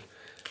comes to it.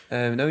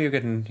 Now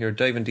you're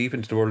diving deep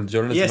into the world of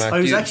journalism. Yes, Mark. I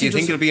was do you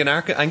think you'll be an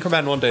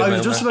anchorman one day? I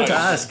was just about to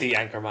ask. The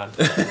anchorman.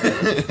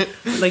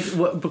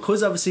 Like,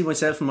 because obviously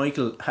myself and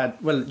Michael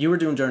you were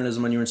doing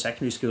journalism when you were in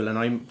secondary school, and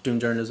I'm doing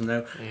journalism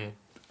now.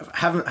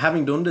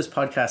 Having done this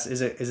podcast,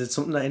 is it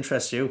something that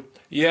interests you?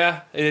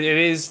 Yeah, it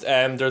is.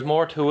 There's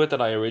more to it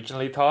than I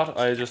originally thought.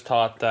 I just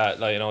thought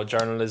that, like, you know,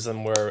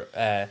 journalism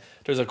where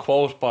there's a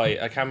quote by,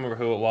 I can't remember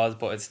who it was,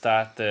 but it's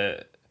that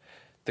the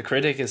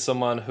critic is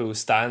someone who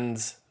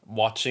stands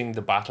watching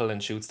the battle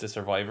and shoots the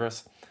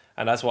survivors,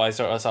 and that's why I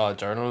sort of saw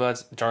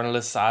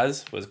journalists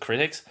as was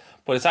critics.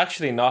 But it's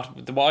actually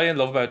not. What I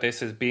love about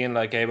this is being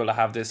like able to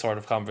have this sort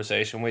of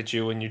conversation with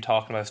you, and you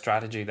talking about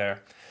strategy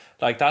there.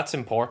 Like, that's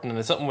important, and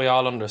it's something we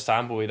all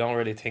understand, but we don't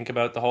really think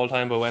about the whole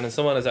time. But when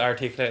someone is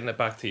articulating it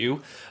back to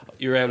you,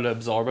 you're able to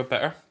absorb it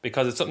better,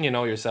 because it's something you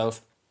know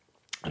yourself.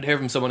 And to hear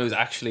from someone who's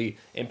actually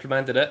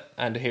implemented it,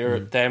 and to hear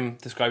them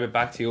describe it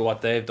back to you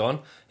what they've done,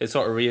 it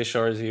sort of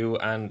reassures you,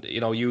 and you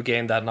know, you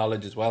gain that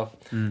knowledge as well.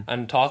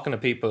 And talking to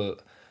people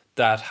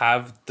that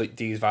have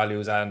these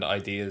values and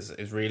ideas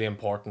is really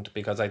important,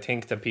 because I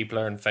think that people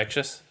are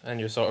infectious, and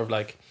you're sort of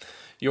like,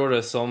 you're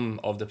the sum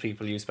of the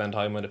people you spend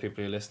time with, the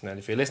people you listen to. And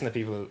if you listen to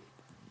people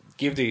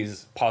give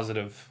these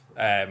positive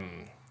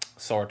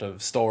sort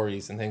of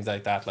stories and things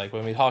like that, like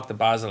when we talk to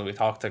Basil, we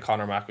talk to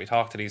Conor Mack, we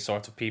talk to these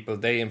sorts of people,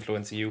 they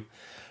influence you,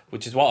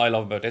 which is what I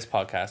love about this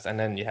podcast. And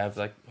then you have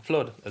like a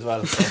flood as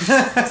well, so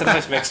it's a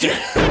nice mixture.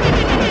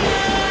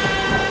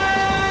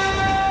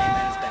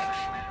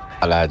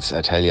 Lads,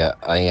 I tell you,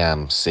 I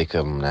am sick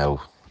of him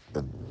now.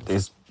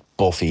 This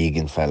Buff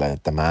Egan fella,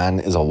 the man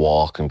is a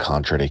walking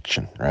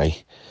contradiction,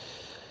 right?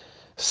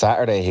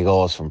 Saturday he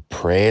goes from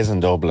praising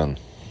Dublin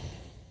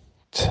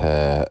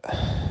to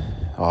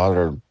all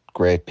their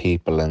great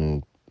people,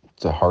 and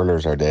the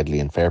hurlers are deadly,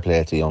 and fair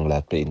play to the young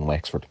lad beating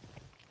Wexford.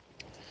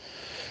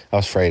 That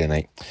was Friday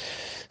night.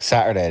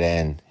 Saturday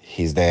then,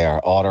 he's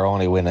there. Oh, they're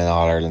only winning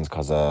All Ireland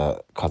because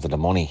of the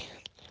money.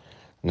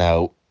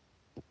 Now,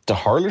 the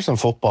hurlers and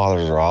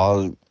footballers are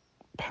all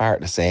part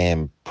of the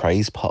same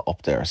prize pot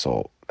up there,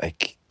 so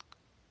like,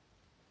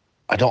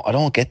 I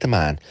don't get the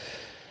man.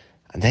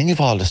 And then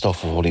you've all the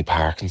stuff with Willie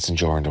Parkinson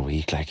during the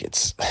week. Like,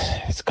 it's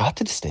got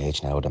to the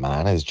stage now, the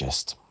man is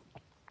just,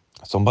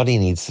 somebody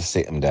needs to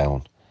sit him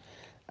down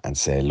and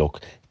say,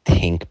 look,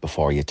 think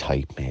before you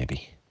type,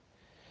 maybe.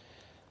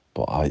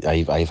 But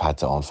I've had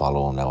to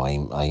unfollow him now.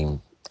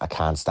 I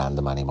can't stand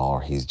him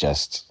anymore. He's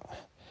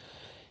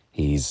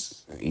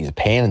a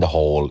pain in the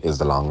hole, is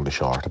the long and the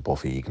short of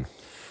Buff Egan.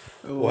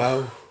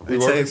 Wow, we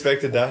weren't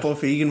expecting that.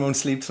 Buff Egan won't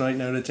sleep tonight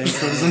now that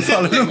James doesn't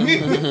follow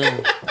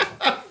him.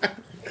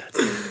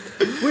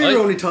 We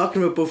were only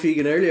talking about Buff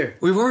Egan earlier.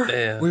 We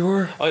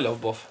were. I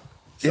love Buff.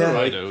 Yeah,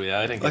 I do. Yeah,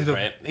 I think he's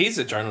great. He's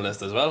a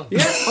journalist as well.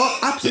 Yeah, oh,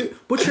 absolutely.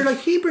 But you're like,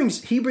 he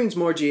brings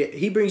more GA,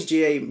 he brings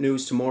GA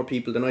news to more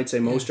people than I'd say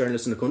most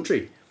journalists in the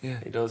country. Yeah,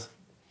 he does.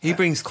 He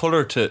brings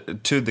colour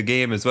to the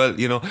game as well.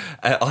 You know,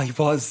 I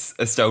was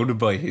astounded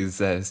by his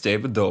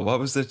statement though. What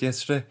was it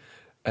yesterday?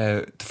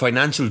 The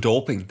financial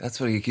doping. That's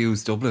what he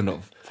accused Dublin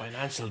of.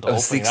 Financial doping.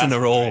 6 in a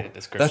row.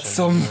 That's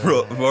some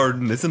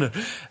burden, isn't it?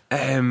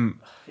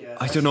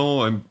 I don't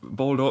know. I'm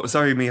bowled.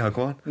 Sorry, Miha,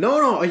 go on.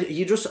 No. I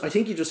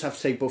think you just have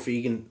to take Buff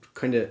Egan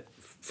kind of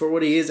for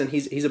what he is, and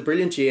he's a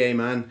brilliant GA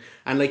man.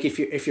 And like if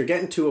you're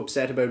getting too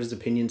upset about his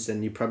opinions,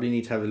 then you probably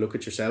need to have a look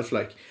at yourself.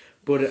 Like,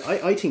 but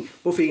I think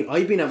Buff Egan.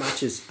 I've been at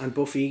matches, and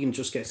Buff Egan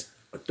just gets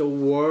the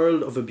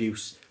world of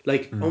abuse.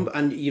 Like,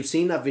 and you've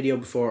seen that video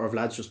before of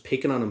lads just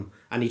picking on him,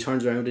 and he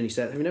turns around and he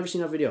said, "Have you never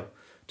seen that video?"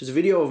 There's a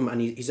video of him,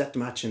 and he's at the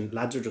match, and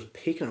lads are just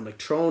picking him,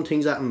 like throwing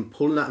things at him,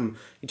 pulling at him.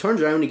 He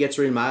turns around, he gets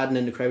real mad, and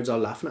then the crowd's all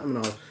laughing at him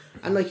and all.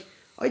 And like,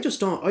 I just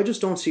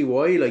don't see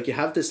why. Like, you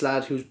have this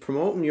lad who's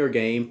promoting your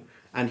game,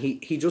 and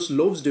he just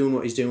loves doing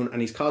what he's doing, and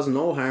he's causing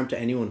no harm to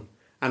anyone.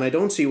 And I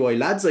don't see why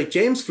lads like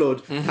James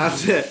Flood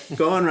have to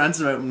go on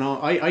ranting about him.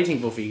 No, I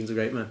think Buff Egan's a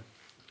great man.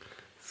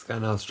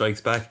 Scannell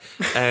strikes back.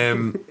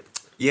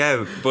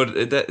 Yeah,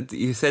 but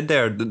you said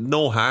there,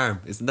 no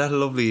harm. Isn't that a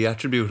lovely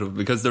attribute of him?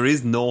 Because there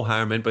is no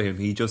harm meant by him.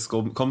 He just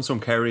comes from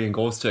Kerry and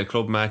goes to a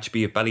club match,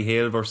 be it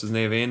Ballyhale versus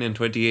Navan in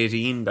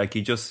 2018. Like,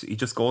 he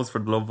just goes for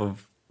the love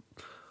of,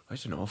 I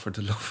don't know, for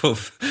the love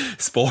of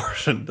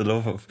sport and the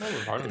love of...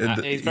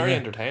 He's very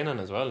entertaining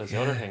as well, is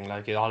the other thing.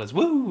 Like, all his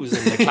woos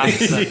and the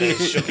claps and the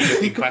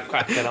shucky quack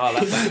quack and all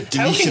that.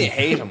 How can you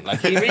hate him?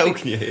 Like, he really, how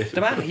can you hate him?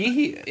 The man,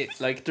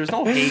 like, there's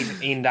no hate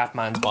in that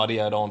man's body,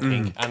 I don't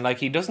think. And like,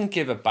 he doesn't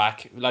give it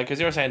back. Like,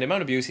 as you were saying, the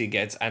amount of abuse he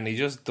gets, and he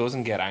just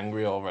doesn't get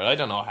angry over it. I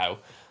don't know how.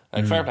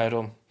 Like, fair play to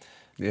him.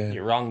 Yeah.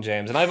 You're wrong,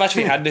 James. And I've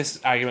actually had this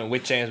argument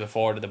with James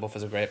before, that the Buff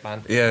is a great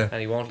man. Yeah.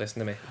 And he won't listen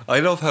to me. I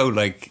love how,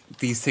 like,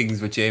 these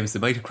things with James, they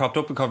might have cropped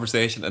up in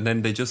conversation and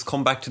then they just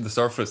come back to the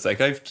surface.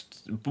 Like, I've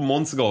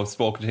months ago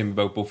spoken to him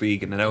about Buff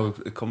Egan, and now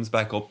it comes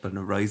back up and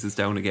it rises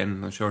down again,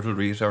 and I'm sure it'll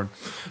return.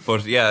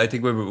 But yeah, I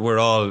think we're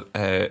all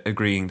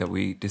agreeing that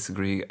we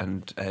disagree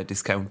and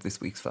discount this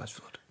week's Flash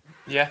Flood.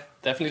 Yeah,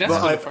 definitely.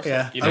 That's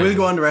I will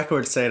go on the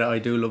record to say that I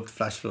do love the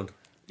Flash Flood.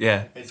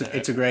 Yeah,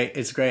 it's a great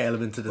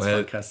element to this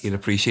podcast. He'll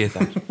appreciate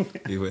that.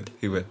 He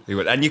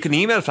will. And you can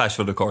email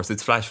Flashflood, of course.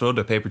 It's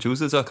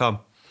flashflood@papertuesdays.com.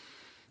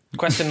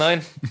 Question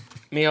 9,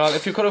 Micheál,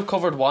 if you could have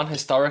covered one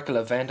historical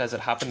event as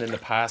it happened in the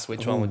past,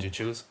 which one would you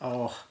choose?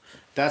 Oh,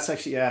 that's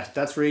actually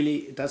that's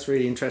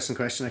really interesting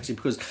question, actually,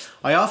 because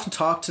I often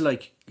talk to,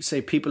 like, say,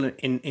 people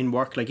in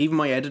work. Like, even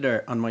my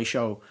editor on my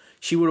show,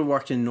 she would have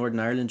worked in Northern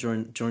Ireland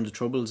during the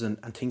Troubles and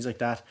things like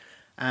that,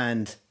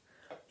 and.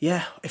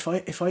 Yeah, if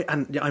I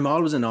and I'm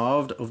always in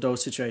awe of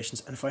those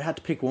situations, and if I had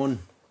to pick one,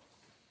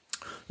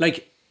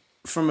 like,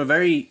 from a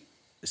very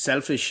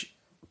selfish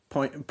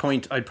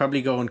point, I'd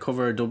probably go and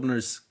cover a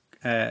Dubliners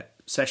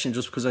session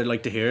just because I'd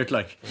like to hear it,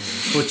 like.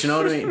 But you know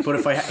what I mean. But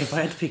if I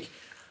had to pick,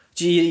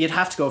 you'd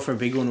have to go for a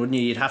big one, wouldn't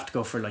you? You'd have to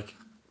go for, like,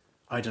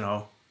 I don't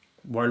know,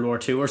 World War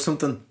II or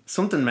something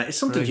right.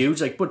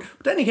 Huge, like. But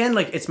then again,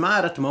 like, it's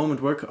mad at the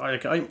moment.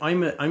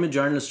 I'm a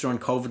journalist during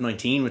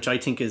COVID-19, which I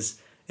think is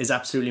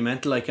absolutely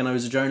mental, like, and I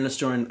was a journalist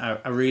during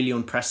a really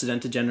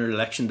unprecedented general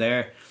election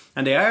there,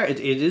 and it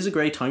is a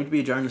great time to be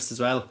a journalist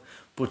as well.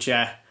 But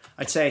yeah,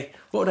 I'd say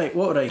what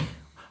would I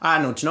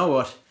no, do you know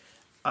what,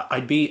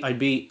 I'd be in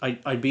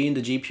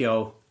the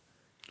GPO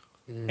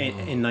in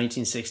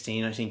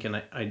 1916, I think, and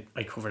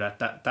I cover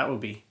that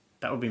would be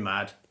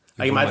mad.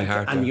 I imagine,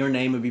 and your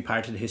name would be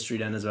part of the history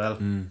then as well.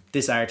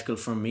 This article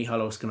from Micheál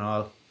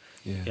O'Scannell,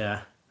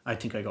 yeah, I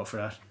think I go for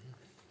that.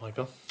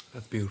 Michael,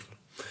 that's beautiful.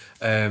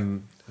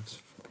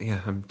 Yeah,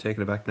 I'm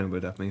taking it back now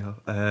about that, Micheál.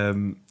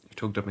 You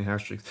tugged at my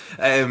heartstrings.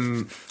 I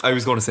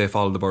was going to say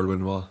Follow the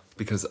Berwyn Wall,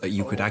 because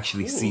you could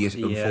actually see it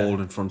unfold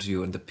in front of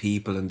you, and the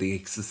people and the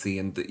ecstasy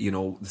and the,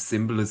 the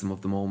symbolism of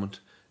the moment.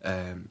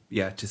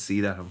 To see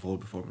that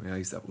unfold before my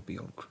eyes, that would be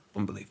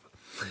unbelievable.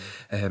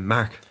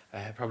 Mark?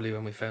 Probably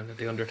when we found that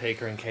The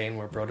Undertaker and Kane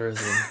were brothers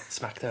in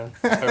SmackDown.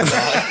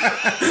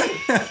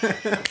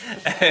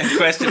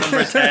 Question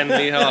number 10,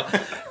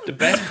 Micheál. The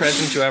best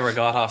present you ever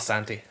got off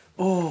Santi?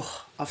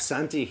 Oh, off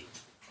Santi.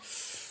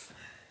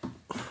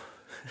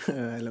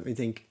 Let me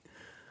think.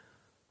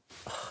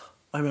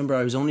 I remember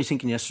I was only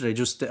thinking yesterday,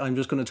 I'm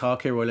just going to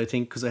talk here while I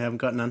think, because I haven't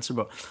got an answer,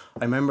 but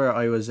I remember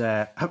I was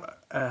have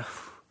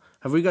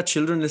we got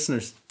children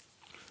listeners?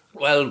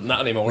 Well,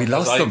 not anymore. We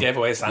lost them. I gave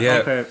away Santi. Yeah.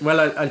 Okay. Well,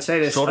 I'll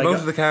say this. Throw them out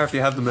of the car if you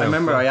have them now. I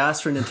remember I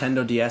asked for a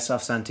Nintendo DS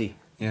off Santi.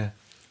 Yeah.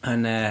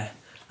 And I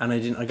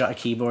didn't. I got a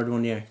keyboard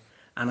one year,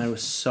 and I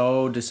was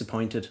so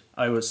disappointed.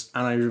 I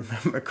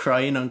remember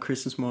crying on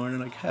Christmas morning,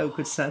 like, how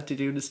could Santi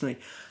do this to me?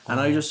 And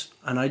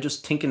I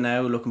just thinking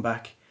now, looking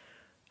back,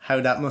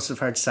 how that must have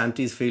hurt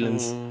Santi's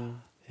feelings.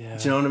 Yeah.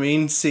 Do you know what I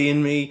mean?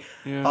 Seeing me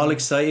all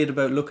excited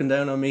about looking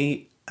down on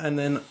me, and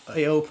then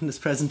I open this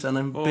present and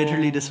I'm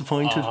bitterly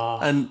disappointed.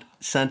 And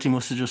Santi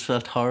must have just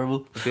felt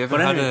horrible. Have you ever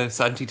had a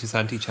Santi to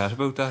Santi chat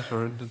about that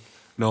or anything?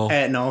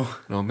 No.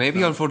 No.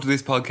 Maybe on front of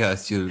this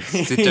podcast you'll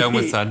sit down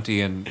with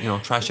Santi and,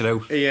 trash it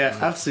out. Yeah,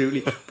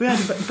 absolutely. But yeah,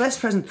 the best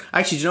present.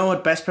 Actually, do you know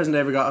what best present I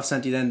ever got of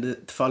Santi? Then the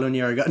following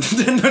year I got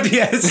Nintendo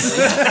DS,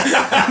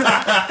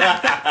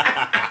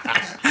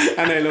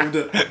 and I loved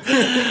it.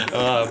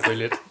 Oh,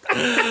 brilliant.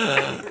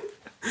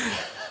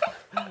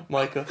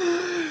 Michael.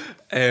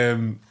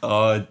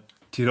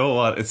 Do you know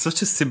what? It's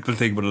such a simple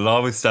thing, but it'll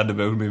always stand out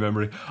in my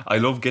memory. I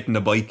love getting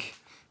a bike.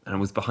 And I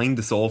was behind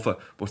the sofa,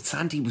 but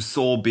Santi was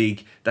so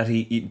big that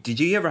he did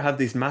you ever have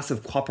this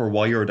massive copper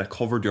wire that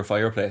covered your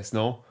fireplace?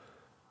 No,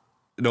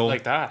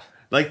 Like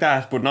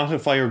that, but not a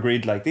fire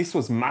grid. Like, this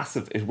was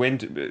massive. It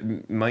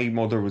went. My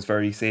mother was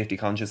very safety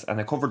conscious, and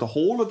I covered the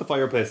whole of the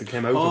fireplace. It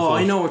came out. Oh,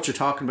 I know what you're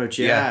talking about.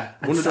 Yeah.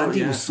 And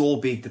Santi was so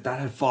big that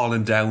had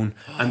fallen down,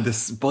 and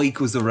this bike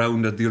was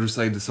around at the other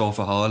side of the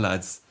sofa hall,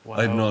 lads. Wow.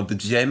 I don't know, the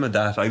gem of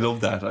that. I love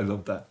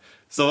that.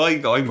 So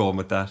I'm going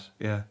with that.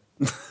 Yeah.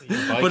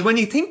 But when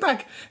you think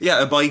back,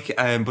 a bike,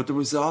 but there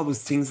was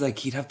always things like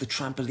he'd have the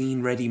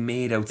trampoline ready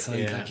made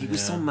outside. Like, he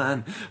was some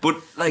man. But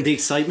like the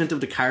excitement of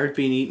the carrot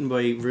being eaten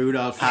by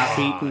Rudolph, half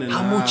eaten, and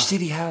how much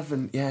did he have?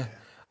 And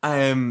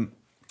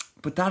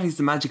but that is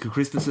the magic of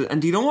Christmas.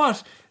 And do you know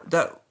what?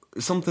 That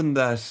something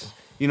that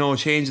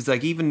changes.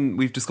 Like, even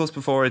we've discussed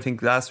before, I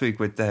think last week,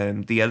 with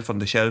the elf on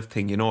the shelf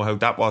thing. How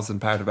that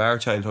wasn't part of our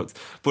childhoods,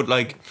 but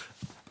like,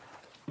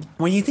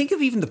 when you think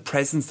of even the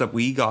presents that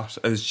we got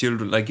as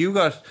children, like you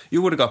would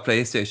have got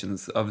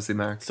PlayStations, obviously,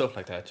 Mark. stuff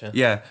like that, yeah.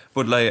 Yeah,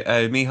 but like,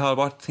 Michal,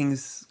 what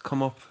things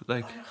come up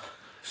like?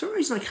 For some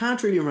reason, I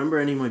can't really remember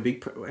any of my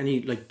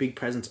big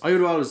presents. I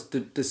would always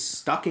the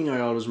stocking.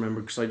 I always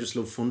remember because I just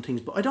love fun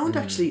things. But I don't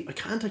actually. I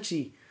can't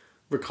actually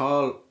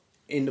recall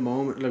in the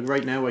moment. Like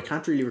right now, I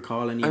can't really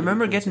recall any. I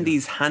remember getting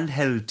these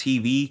handheld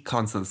TV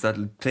consoles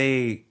that'll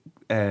play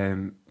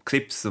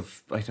clips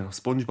of, I don't know,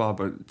 SpongeBob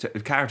or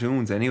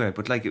cartoons anyway,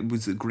 but like, it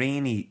was a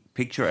grainy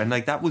picture, and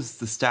like, that was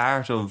the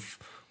start of,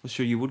 well,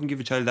 sure, you wouldn't give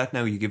a child that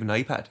now, you give an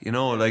iPad,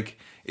 like,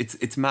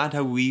 it's mad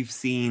how we've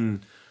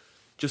seen,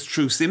 just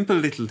through simple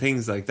little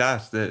things like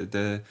that,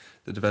 the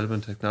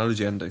development of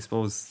technology, and I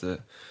suppose the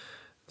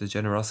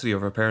generosity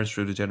of our parents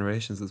through the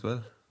generations as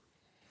well.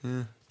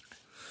 Yeah.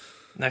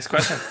 Next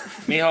question.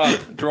 Michal,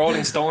 the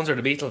Rolling Stones or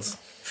the Beatles?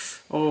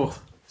 Oh,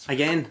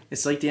 again,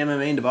 it's like the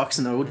MMA and the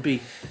boxing. I would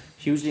be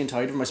hugely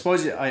entitled to them. I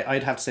suppose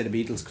I'd have to say the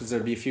Beatles, because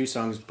there'd be a few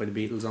songs by the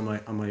Beatles on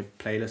my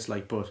playlist.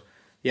 Like, but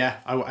yeah,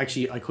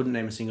 I couldn't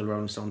name a single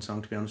Rolling Stone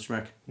song, to be honest,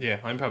 Mark. Yeah,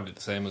 I'm probably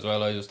the same as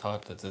well. I just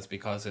thought that it's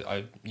because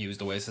I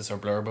used Oasis or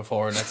Blur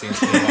before, and that seems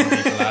to be what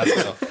people ask.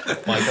 So,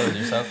 Michael, and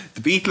yourself?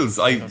 The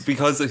Beatles.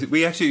 Because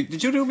we actually,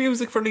 did you do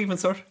music for Leaving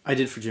Cert? I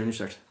did for Junior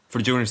Cert. For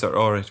Junior Cert,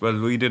 alright. Well,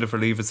 we did it for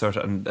Leaving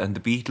Cert, and the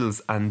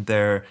Beatles and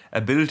their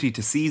ability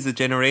to seize a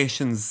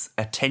generation's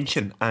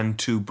attention and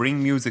to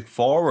bring music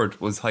forward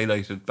was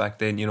highlighted back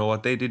then. You know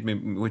what they did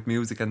with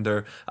music and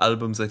their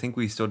albums. I think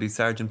we studied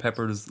Sgt.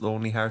 Pepper's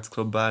Lonely Hearts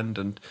Club Band,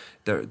 and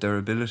their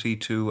ability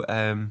to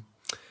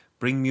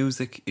bring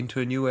music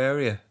into a new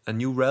area, a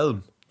new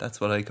realm.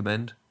 That's what I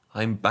commend.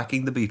 I'm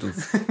backing the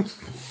Beatles.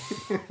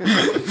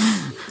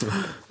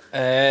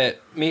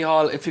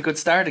 Michal, if you could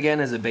start again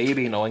as a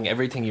baby knowing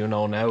everything you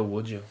know now,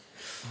 would you?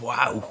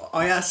 Wow.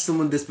 I asked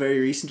someone this very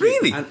recently.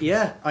 Really? And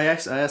yeah, I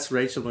asked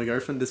Rachel, my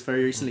girlfriend, this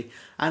very recently.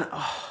 And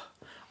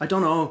I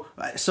don't know.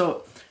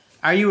 So,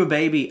 are you a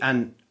baby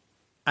and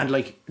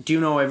like, do you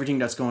know everything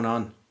that's going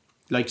on?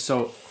 Like,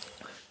 so,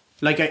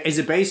 like, is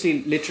it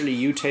basically literally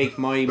you take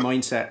my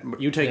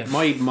mindset, you take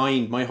my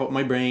mind,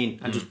 my brain,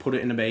 and just put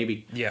it in a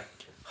baby? Yeah.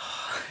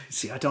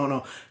 See, I don't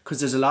know,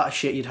 because there's a lot of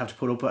shit you'd have to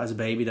put up with as a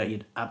baby that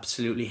you'd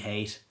absolutely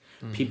hate.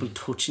 People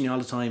touching you all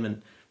the time,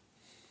 and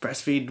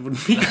breastfeed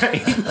wouldn't be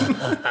great.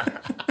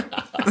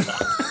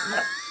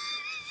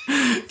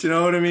 Do you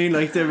know what I mean?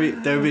 Like,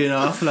 there'd be an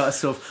awful lot of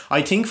stuff.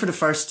 I think for the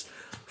first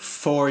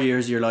 4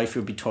 years of your life it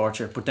would be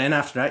torture, but then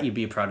after that you'd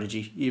be a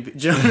prodigy. Do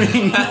you know what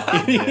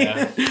I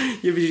mean?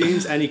 You'd be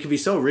genius, and you could be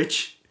so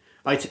rich.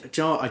 I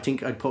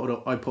think I'd put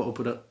up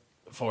with it.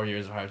 4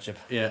 years of hardship.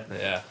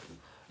 Yeah.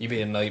 You'd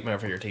be a nightmare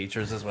for your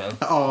teachers as well.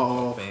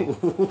 Oh.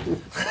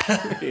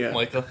 Yeah.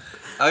 Michael?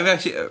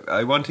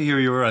 I want to hear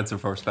your answer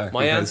first, back.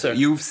 My answer?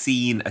 You've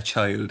seen a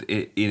child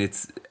in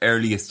its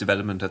earliest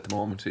development at the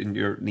moment in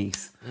your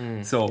niece.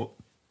 So,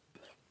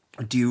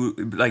 do you,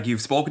 like,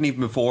 you've spoken even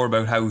before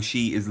about how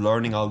she is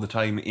learning all the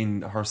time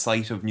in her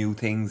sight of new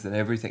things and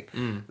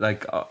everything.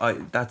 Like,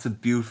 that's a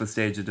beautiful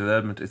stage of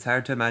development. It's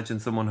hard to imagine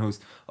someone who's,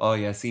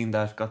 seen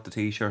that, got the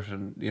t-shirt,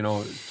 and,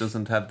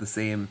 doesn't have the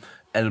same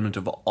element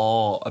of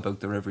awe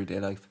about their everyday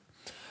life.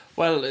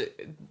 Well,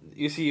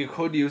 you see, you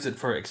could use it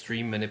for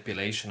extreme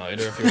manipulation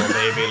either if you were a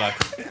baby,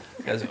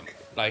 because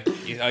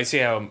I see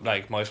how,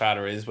 like, my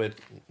father is with,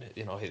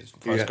 his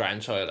first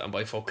grandchild, and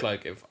by fuck,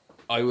 like, if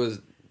I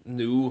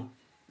knew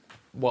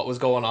what was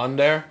going on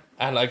there,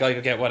 and like I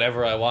could get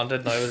whatever I wanted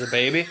and I was a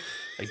baby,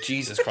 like,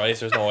 Jesus Christ,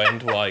 there's no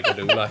end to what I could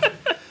do, like.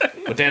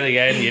 But then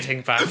again, you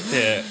think back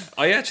to,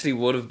 I actually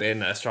would have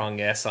been a strong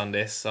yes on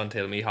this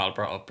until Michal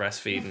brought up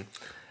breastfeeding.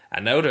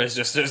 And now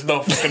there's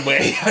no fucking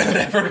way I'll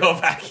never go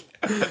back.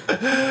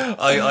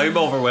 I'm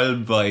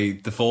overwhelmed by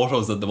the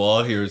photos on the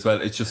wall here as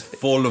well. It's just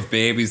full of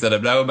babies that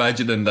I'm now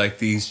imagining like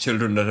these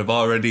children that have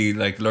already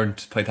like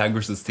learnt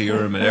Pythagoras'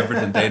 theorem and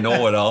everything. They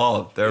know it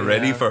all. They're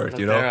ready for it,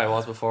 you know. There I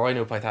was before I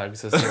knew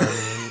Pythagoras'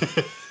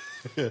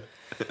 theorem.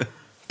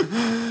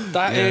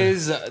 That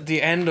is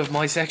the end of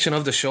my section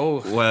of the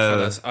show. Well,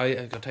 fellas. I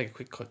gotta take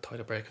a quick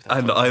toilet break.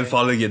 And I'll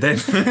follow you then.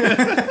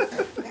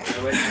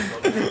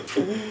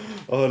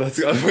 Oh, that's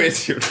gone way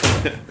too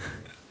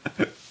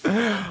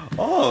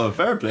Oh,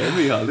 fair play,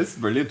 Michal. This is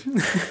brilliant.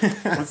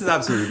 This is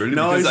absolutely brilliant.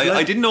 No, because I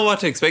I didn't know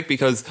what to expect,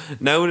 because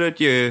now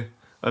that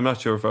I'm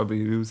not sure if I'll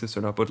use this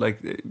or not, but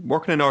like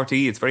working in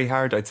RTE, it's very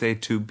hard, I'd say,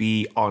 to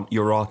be on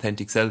your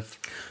authentic self.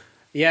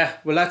 Yeah,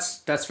 well,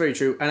 that's very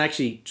true. And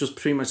actually, just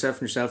between myself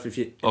and yourself, if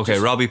you... Okay,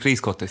 just, Robbie,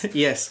 please cut this.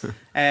 Yes.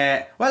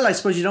 Well, I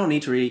suppose you don't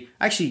need to really...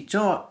 Actually, do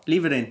you know what?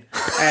 Leave it in.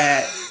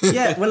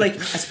 Yeah, well, like,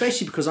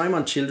 especially because I'm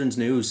on children's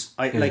news,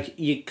 like,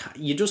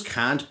 you just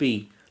can't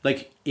be...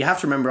 Like, you have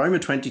to remember, I'm a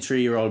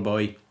 23-year-old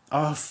boy.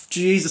 Oh,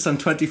 Jesus, I'm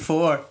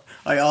 24.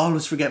 I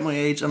always forget my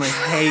age, and I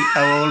hate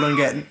how old I'm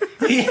getting.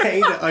 I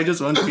hate it. I just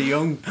want to be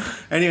young.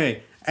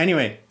 Anyway.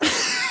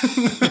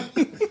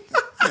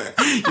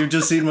 You've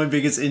just seen my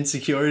biggest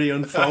insecurity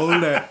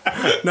unfold there.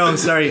 No,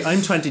 sorry,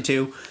 I'm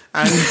 22,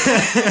 and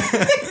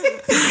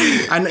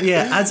and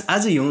yeah,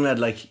 as a young lad,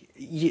 like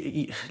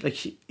you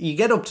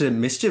get up to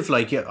mischief.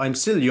 Like I'm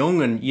still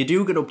young, and you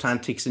do get up to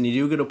antics, and you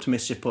do get up to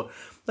mischief, but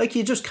like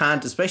you just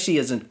can't, especially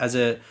as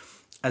a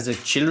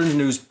children's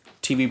news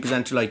TV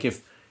presenter. Like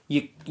if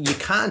you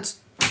can't.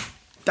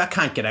 That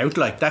can't get out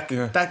like that.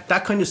 Yeah.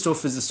 That kind of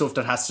stuff is the stuff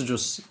that has to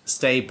just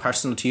stay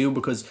personal to you,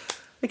 because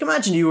like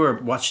imagine you were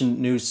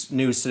watching news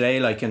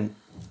today, like, and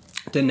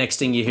the next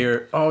thing you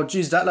hear, oh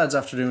geez, that lad's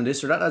after doing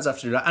this or that lad's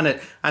after doing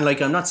that, and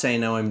like I'm not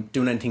saying now I'm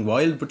doing anything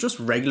wild, but just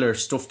regular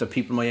stuff that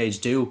people my age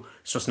do,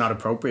 it's just not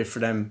appropriate for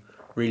them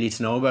really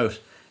to know about.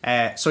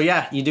 So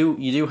yeah, you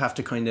do have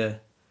to kind of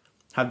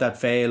have that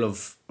veil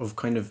of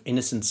kind of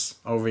innocence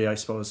over you, I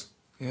suppose.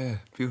 Yeah,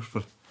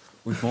 beautiful.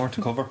 We've more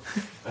to cover.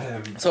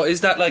 So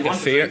is that like a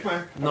fear?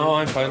 No,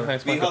 I'm fine,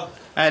 thanks, Michael.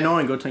 No,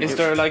 I'm good, thank you. Is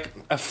there like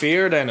a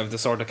fear then of the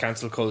sort of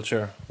cancel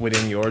culture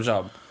within your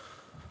job?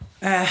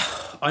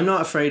 I'm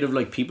not afraid of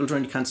like people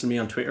trying to cancel me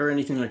on Twitter or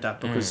anything like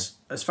that, because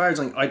as far as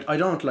like I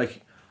don't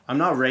like, I'm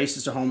not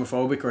racist or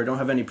homophobic, or I don't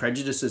have any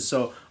prejudices,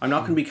 so I'm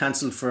not going to be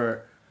cancelled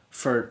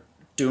for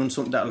doing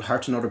something that'll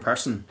hurt another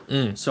person.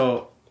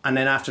 So, and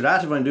then after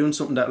that, if I'm doing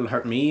something that'll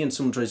hurt me and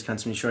someone tries to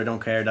cancel me, sure, I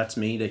don't care, that's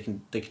me, they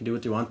can do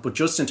what they want. But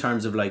just in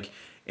terms of like,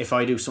 if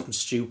I do something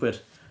stupid,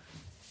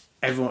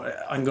 everyone,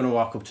 I'm going to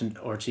walk up to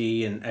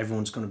RTE and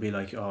everyone's going to be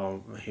like,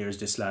 oh, here's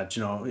this lad,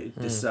 you know,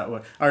 this, that,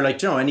 what, or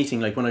like, you know,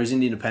 anything. Like when I was in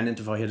the Independent,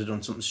 if I had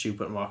done something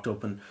stupid and walked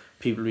up and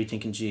people would be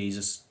thinking,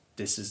 Jesus,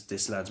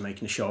 this lad's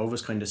making a show of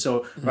us, kind of.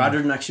 So rather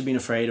than actually being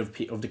afraid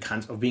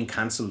of being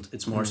cancelled,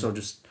 it's more so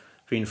just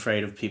being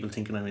afraid of people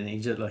thinking I'm an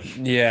idiot. Like,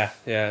 yeah,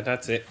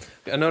 that's it.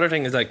 Another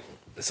thing is like,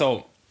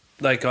 so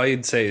like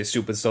I'd say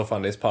stupid stuff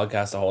on this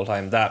podcast the whole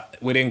time that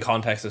within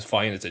context is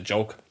fine, it's a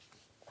joke.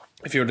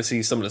 If you were to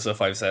see some of the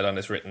stuff I've said on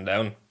this written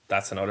down,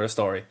 that's another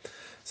story.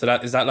 So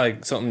that is that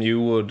like something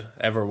you would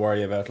ever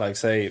worry about, like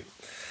say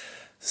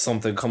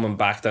something coming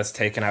back that's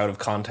taken out of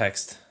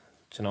context,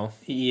 do you know?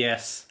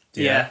 Yes.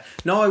 Yeah.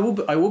 No,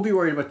 I would be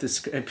worried about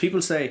this.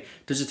 People say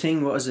there's a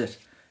thing, what is it?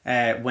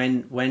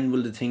 When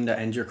will the thing that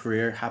ends your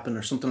career happen,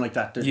 or something like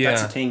that?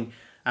 That's a thing.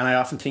 And I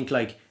often think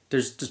like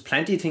there's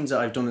plenty of things that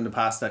I've done in the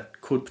past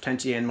that could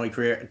potentially end my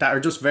career that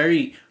are just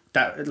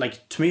that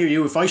like to me or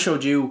you, if I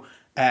showed you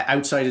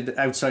outside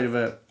of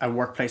a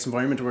workplace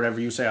environment or whatever,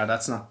 you say, oh,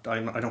 that's not,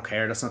 I don't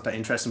care, that's not that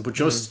interesting. But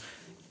just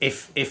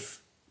if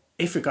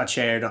it got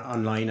shared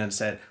online and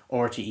said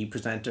RTE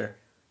presenter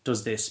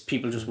does this,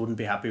 people just wouldn't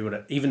be happy with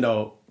it, even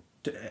though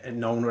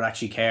no one would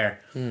actually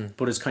care.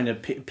 But it's kind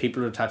of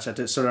people attach that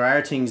to it. So there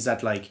are things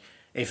that like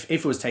if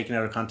it was taken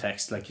out of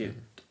context, like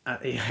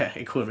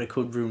it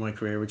could ruin my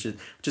career, which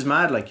is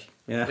mad. Like,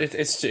 yeah,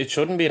 it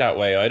shouldn't be that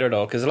way either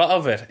though, because a lot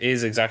of it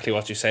is exactly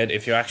what you said.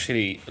 If you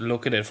actually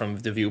look at it from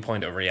the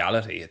viewpoint of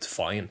reality, it's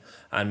fine.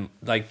 And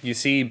like you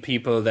see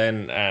people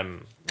then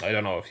I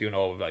don't know if you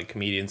know like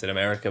comedians in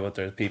America, but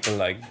there's people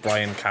like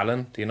Brian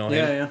Callen, do you know him?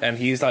 Yeah. And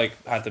he's like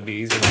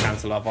he's been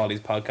cancelled off all these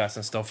podcasts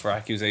and stuff for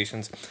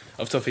accusations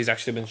of stuff he's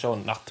actually been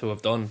shown not to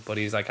have done, but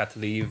he's like had to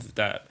leave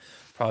that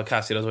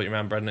podcast he does with your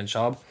man Brendan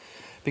Schaub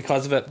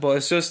because of it. But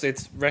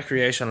it's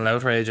recreational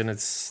outrage, and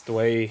it's the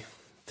way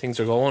things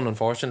are going.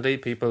 Unfortunately,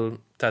 people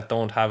that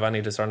don't have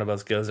any discernible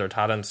skills or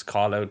talents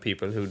call out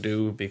people who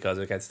do because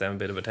it gets them a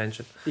bit of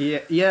attention. Yeah,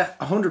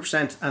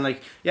 100%. And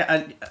like,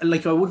 and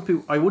like I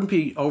wouldn't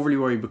be overly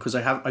worried because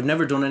I've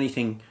never done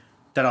anything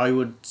that I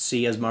would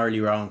see as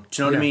morally wrong.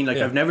 Do you know what I mean? Like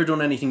I've never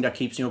done anything that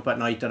keeps me up at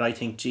night that I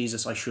think,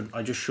 Jesus, I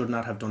just should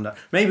not have done that.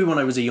 Maybe when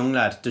I was a young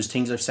lad, there's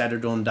things I've said or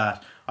done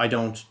that I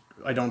don't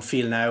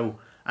feel now.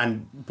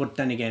 But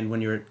then again,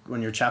 when you're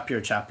a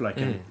chap, like,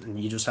 and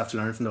you just have to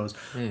learn from those.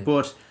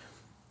 But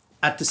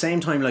at the same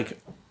time, like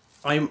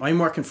I'm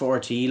working for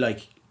RTE,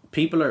 like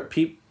people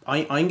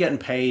I'm getting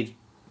paid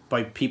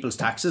by people's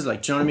taxes.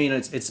 Like, do you know what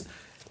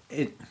I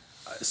mean?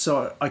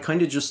 So I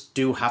kind of just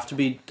do have to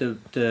be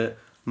the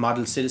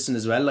model citizen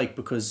as well, like,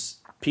 because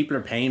people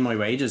are paying my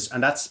wages,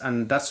 and that's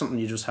something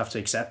you just have to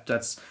accept.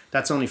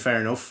 That's only fair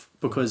enough,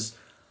 because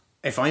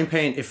if I'm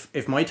paying,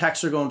 if my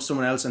taxes are going to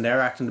someone else and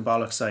they're acting the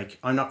bollocks, like,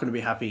 I'm not going to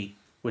be happy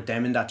with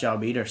them in that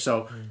job either.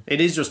 So it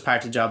is just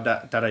part of the job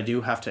that I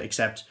do have to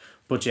accept.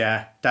 But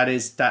yeah, that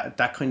is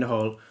that kind of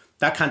whole,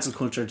 that cancel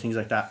culture, things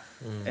like that.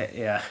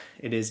 Yeah,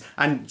 it is.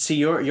 And see,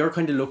 you're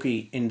kind of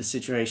lucky in the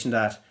situation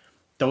that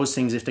those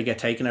things, if they get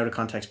taken out of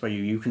context by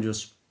you can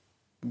just,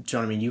 do you know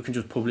what I mean? You can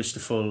just publish the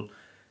full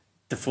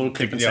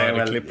clip and say,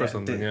 well,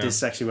 this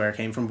is actually where it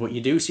came from. But you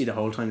do see the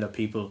whole time that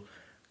people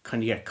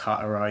kind of get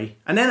caught awry.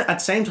 And then at the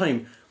same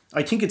time,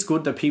 I think it's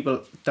good that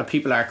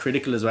people are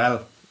critical as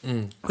well.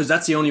 Because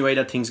that's the only way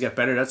that things get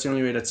better. That's the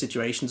only way that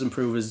situations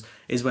improve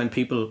is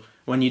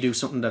when you do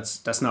something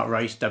that's not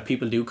right, that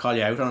people do call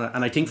you out on it.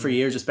 And I think for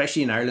years,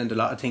 especially in Ireland, a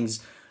lot of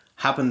things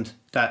happened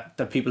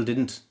that people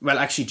didn't. Well,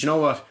 actually, do you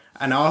know what?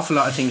 An awful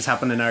lot of things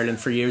happened in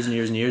Ireland for years and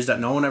years and years that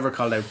no one ever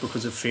called out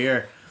because of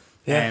fear.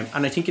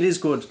 And I think it is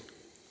good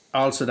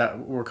also that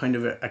we're kind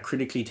of a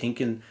critically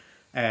thinking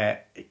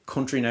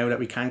country now, that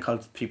we can call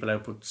people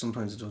out, but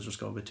sometimes it does just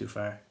go a bit too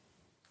far.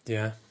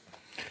 Yeah.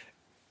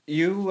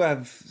 You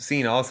have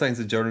seen all signs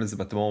of journalism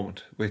at the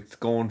moment, with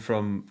going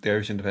from the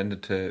Irish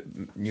Independent to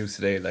News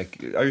Today.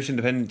 Like, Irish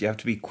Independent, you have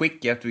to be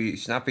quick, you have to be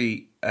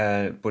snappy,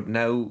 but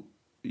now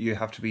you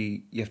have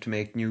to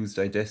make news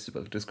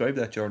digestible. Describe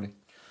that journey.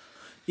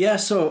 Yeah,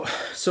 so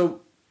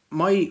when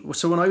I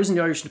was in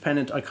the Irish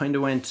Independent, I kind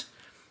of went,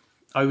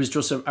 I was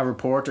just a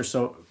reporter.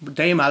 So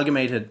they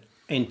amalgamated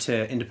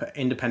into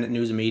independent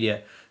news and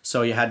media.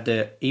 So you had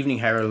the Evening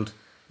Herald,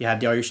 you had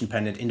the Irish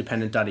Independent,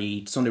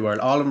 Independent.ie, Sunday World.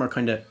 All of them are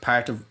kind of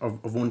part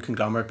of one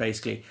conglomerate,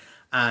 basically.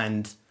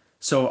 And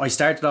so I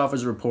started off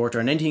as a reporter,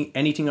 and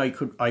anything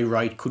I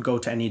write could go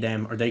to any of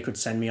them, or they could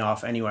send me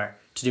off anywhere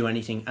to do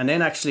anything. And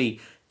then actually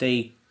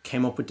they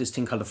came up with this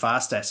thing called the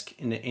Fast Desk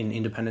in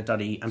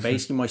Independent.ie. And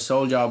basically my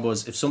sole job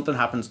was, if something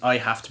happens, I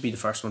have to be the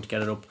first one to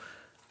get it up.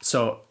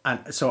 So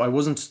I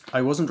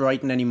wasn't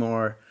writing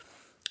anymore.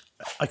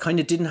 I kind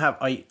of didn't have,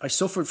 I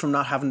suffered from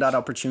not having that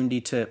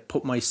opportunity to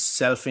put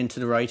myself into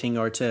the writing,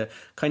 or to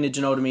kind of, do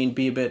you know what I mean,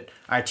 be a bit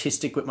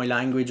artistic with my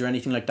language or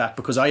anything like that,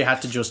 because I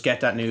had to just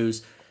get that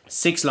news,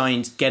 6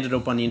 lines, get it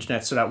up on the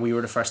internet so that we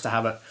were the first to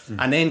have it.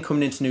 And then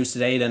coming into News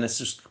Today, then it's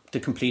just the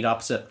complete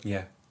opposite.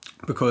 Yeah.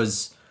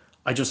 Because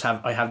I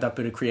have that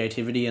bit of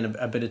creativity and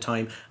a bit of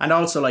time. And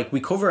also, like,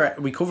 we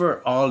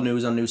cover all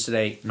news on News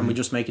Today, and we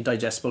just make it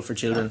digestible for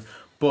children.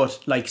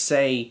 But like,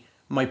 say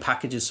my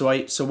packages,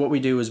 so what we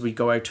do is we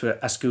go out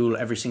to a school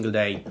every single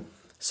day.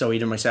 So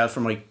either myself or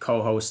my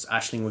co-host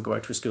Aisling would go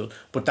out to a school.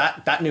 But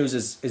that news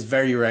is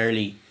very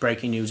rarely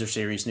breaking news or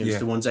serious news,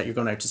 the ones that you're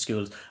going out to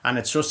schools. And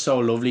it's just so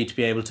lovely to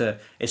be able to,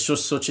 it's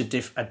just such a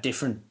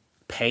different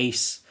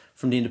pace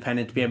from the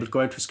Independent to be able to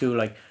go out to a school.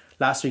 Like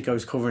last week I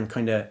was covering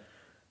kind of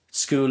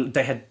school,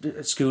 they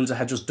had schools that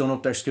had just done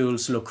up their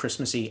schools to look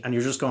Christmassy, and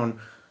you're just going,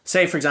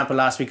 say for example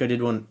last week I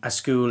did a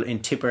school in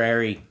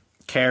Tipperary,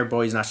 Care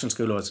Boys National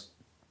School was,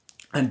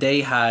 and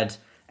they had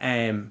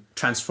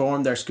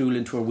transformed their school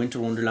into a winter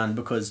wonderland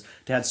because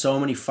they had so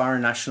many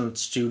foreign national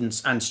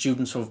students and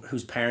students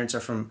whose parents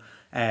are from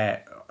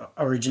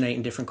originate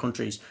in different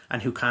countries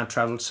and who can't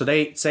travel. So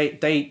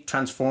they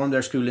transformed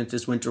their school into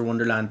this winter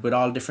wonderland with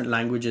all different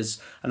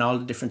languages and all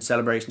the different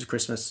celebrations of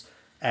Christmas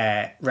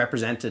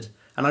represented.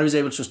 And I was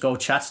able to just go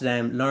chat to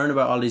them, learn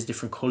about all these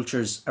different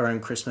cultures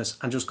around Christmas,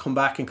 and just come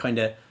back and kind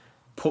of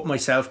put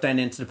myself then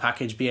into the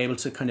package, be able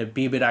to kind of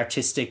be a bit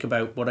artistic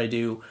about what I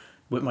do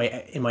with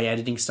my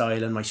editing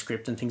style and my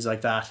script and things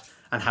like that,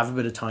 and have a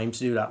bit of time to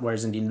do that.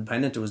 Whereas in the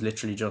Independent, it was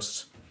literally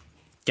just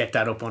get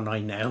that up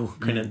online now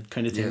kind of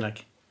thing.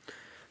 Like,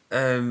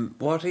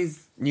 what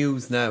is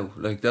news now?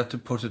 Like, not to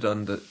put you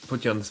on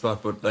the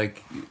spot, but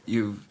like,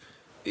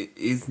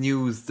 is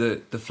news the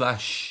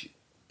flash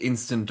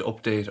instant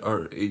update,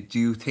 or do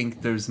you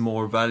think there's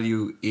more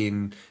value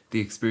in the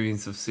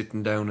experience of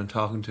sitting down and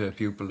talking to a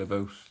pupil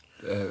about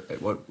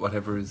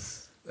whatever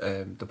is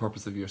the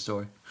purpose of your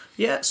story?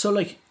 Yeah, so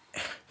like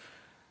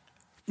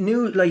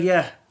news, like,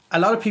 yeah, a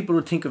lot of people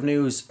would think of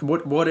news,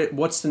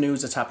 what's the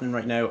news that's happening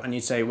right now, and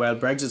you'd say, well,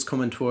 Brexit's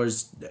coming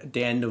towards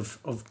the end of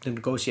the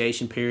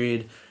negotiation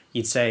period.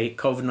 You'd say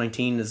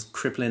COVID-19 is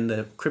crippling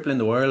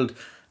the world,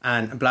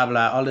 and blah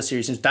blah, all the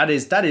serious news. That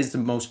is the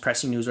most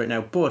pressing news right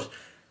now. But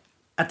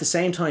at the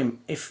same time,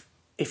 if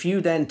you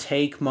then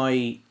take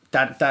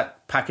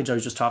that package I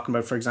was just talking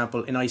about, for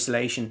example, in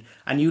isolation,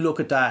 and you look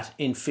at that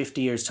in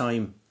 50 years'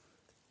 time,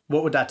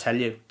 what would that tell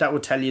you? That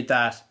would tell you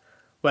that,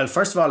 well,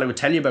 first of all, it would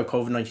tell you about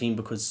COVID-19,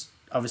 because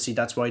obviously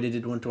that's why they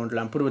did Winter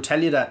Wonderland, but it would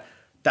tell you that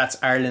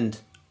that's Ireland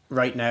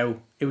right now.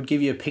 It would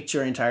give you a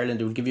picture into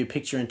Ireland. It would give you a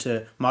picture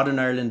into modern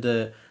Ireland,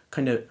 the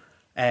kind of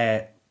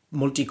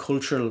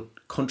multicultural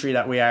country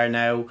that we are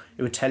now.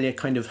 It would tell you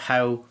kind of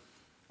how,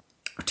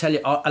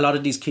 a lot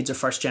of these kids are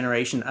first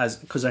generation, as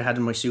because I had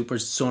in my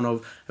supers son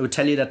of, it would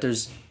tell you that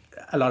there's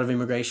a lot of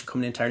immigration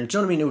coming into Ireland. Do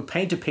you know what I mean? It would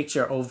paint a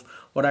picture of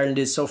what Ireland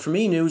is. So for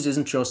me, news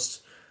isn't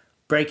just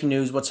breaking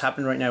news, what's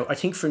happening right now. I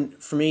think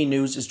for me,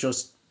 news is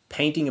just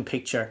painting a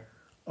picture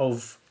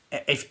of,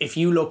 if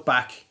you look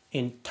back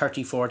in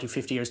 30, 40,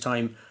 50 years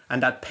time,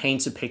 and that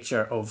paints a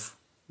picture of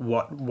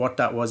what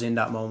that was in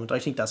that moment. I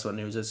think that's what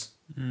news is.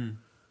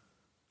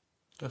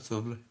 That's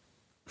lovely.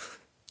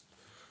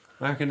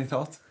 Mark, any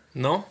thoughts?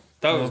 No,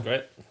 that was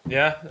great.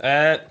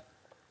 Yeah.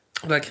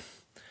 Like,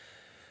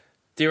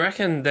 do you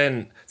reckon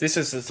then, this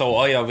is, so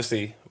I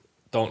obviously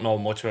don't know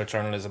much about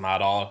journalism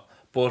at all,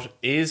 but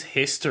is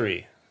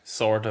history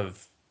sort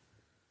of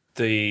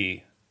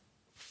the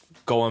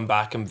going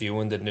back and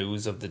viewing the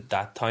news of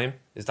that time?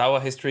 Is that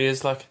what history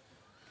is like?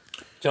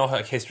 Do you know,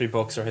 like history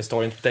books or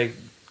historians, they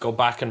go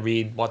back and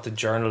read what the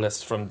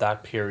journalists from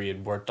that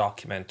period were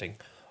documenting?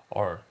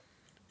 Or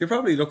you're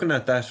probably looking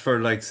at that for,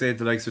 like, say,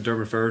 the likes of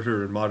Dermot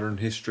Ferter in modern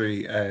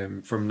history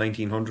from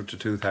 1900 to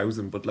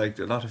 2000, but like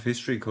a lot of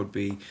history could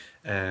be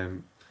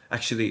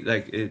actually,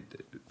 like, it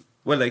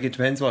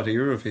depends what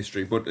era of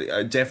history, but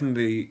I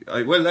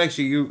I'll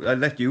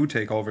let you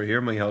take over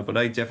here, Michael, but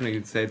I definitely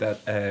would say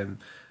that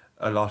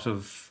a lot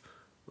of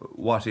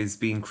what is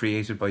being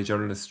created by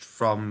journalists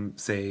from,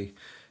 say,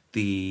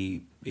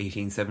 the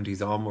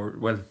 1870s onward,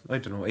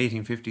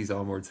 1850s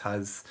onwards,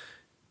 has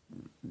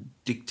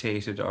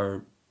dictated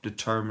or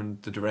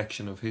determined the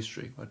direction of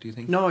history. What do you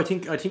think? No, I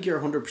think you're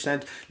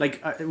 100%.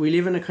 Like, we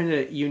live in a kind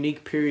of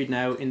unique period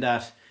now in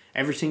that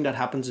everything that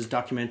happens is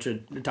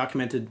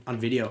documented on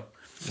video.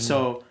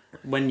 So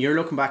when you're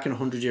looking back in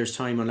 100 years'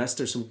 time, unless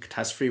there's some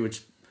catastrophe,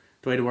 which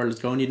the way the world is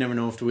going, you never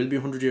know if there will be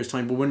 100 years'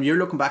 time. But when you're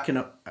looking back in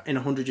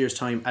 100 years'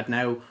 time at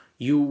now,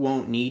 you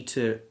won't need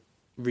to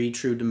read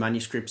through the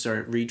manuscripts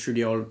or read through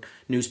the old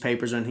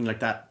newspapers or anything like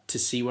that to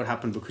see what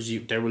happened, because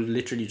there will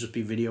literally just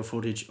be video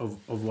footage of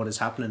what is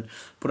happening.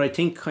 But I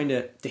think kind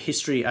of the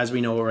history as we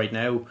know it right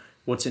now,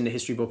 what's in the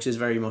history books, is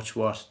very much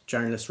what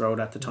journalists wrote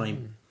at the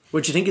time,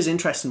 which I think is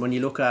interesting when you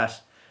look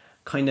at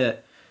kind of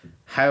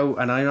how,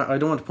 and I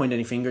don't want to point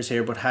any fingers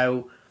here, but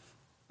how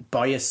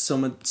biased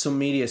some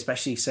media,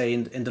 especially say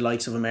in the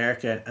likes of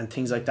America and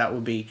things like that,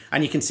 would be.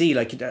 And you can see,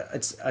 like,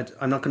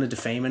 I'm not going to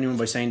defame anyone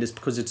by saying this,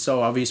 because it's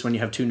so obvious when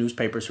you have two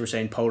newspapers who are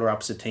saying polar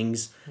opposite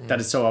things that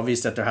it's so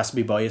obvious that there has to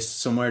be bias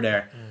somewhere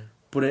there.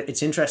 But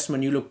it's interesting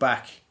when you look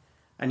back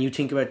and you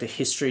think about the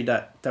history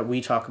that we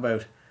talk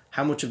about,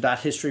 how much of that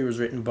history was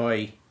written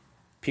by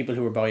people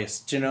who were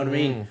biased. Do you know what I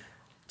mean?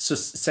 So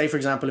say, for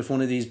example, if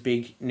one of these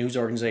big news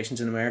organizations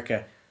in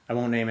America, I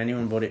won't name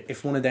anyone, but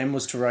if one of them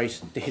was to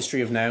write the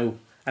history of now,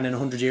 and in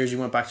 100 years you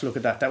went back to look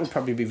at that would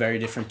probably be very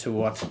different to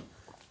what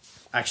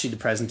actually the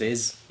present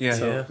is.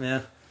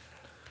 Yeah.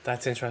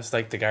 That's interesting,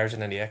 like the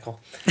Guardian and the Echo.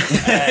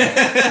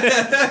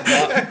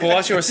 But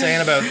what you were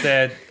saying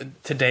about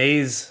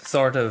today's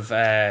sort of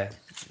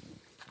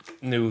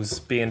news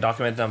being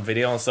documented on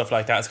video and stuff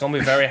like that, it's going to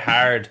be very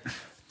hard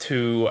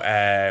to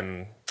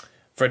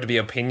for it to be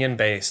opinion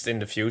based in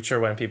the future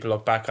when people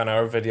look back on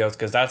our videos,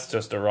 because that's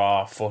just the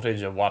raw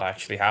footage of what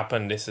actually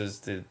happened. This is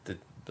the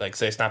like,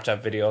 say,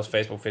 Snapchat videos,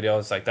 Facebook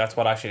videos, like, that's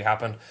what actually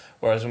happened.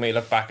 Whereas when we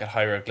look back at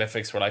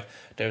hieroglyphics, we're like,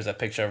 there's a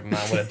picture of a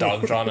man with a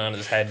dog drawn on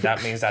his head,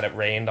 that means that it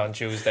rained on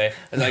Tuesday.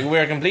 It's like,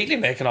 we're completely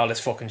making all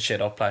this fucking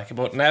shit up, like.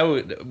 But now,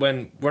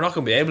 when we're not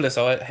going to be able to,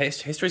 so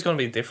history's going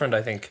to be different,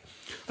 I think.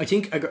 I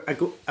think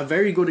a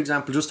very good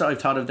example, just that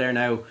I've thought of there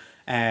now,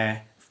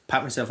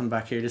 pat myself on the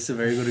back here, this is a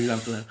very good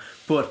example now,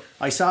 but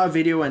I saw a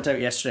video went out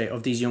yesterday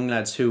of these young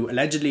lads who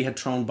allegedly had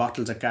thrown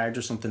bottles at guards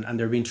or something, and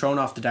they're being thrown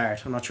off the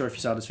dart. I'm not sure if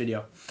you saw this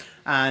video,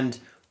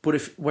 but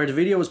where the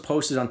video was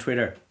posted on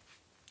Twitter,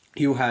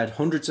 you had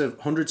hundreds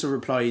of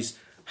replies.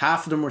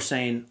 Half of them were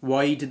saying,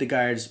 why did the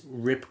guards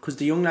rip, because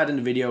the young lad in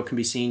the video can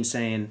be seen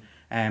saying,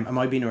 am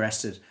I being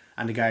arrested?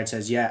 And the guard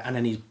says yeah, and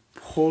then he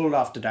pulled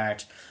off the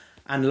dart,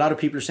 and a lot of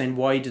people are saying,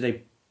 why did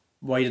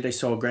they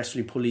so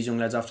aggressively pull these young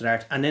lads off the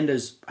dart? And then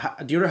there's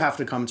the other half of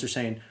the comments are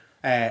saying,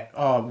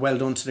 oh, well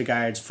done to the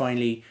guards,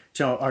 finally,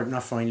 or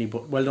not finally,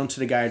 but well done to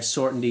the guards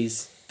sorting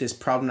this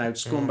problem out.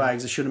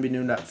 Scumbags, they shouldn't be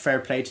doing that. Fair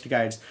play to the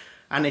guards.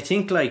 And I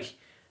think like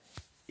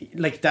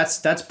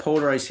that's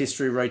polarized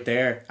history right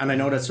there. And I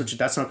know that's not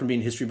going to be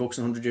in history books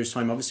in 100 years'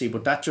 time, obviously,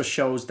 but that just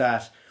shows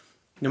that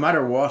no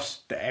matter what,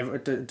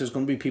 there's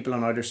going to be people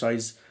on either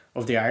sides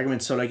of the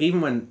argument. So like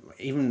even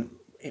when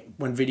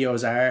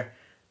videos are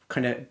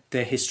kind of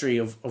the history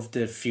of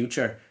the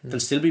future, there'll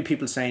still be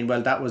people saying,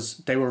 well,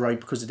 they were right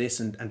because of this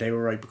and they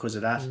were right because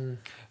of that.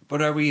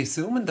 But are we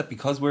assuming that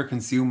because we're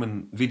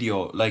consuming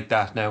video like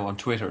that now on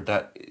Twitter,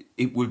 that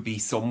it will be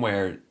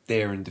somewhere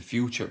there in the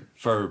future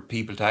for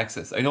people to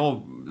access? I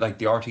know, like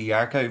the RTE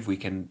archive, we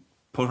can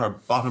put our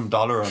bottom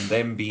dollar on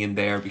them being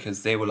there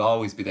because they will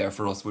always be there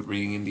for us with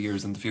ringing in the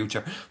ears in the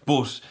future.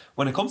 But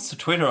when it comes to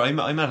Twitter, I'm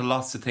at a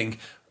loss to think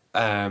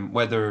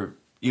whether,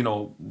 you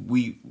know,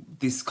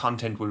 this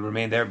content will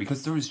remain there,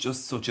 because there is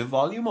just such a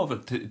volume of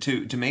it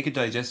to make it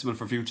digestible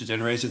for future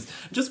generations.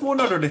 Just one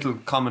other little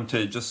comment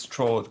to just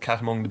throw the cat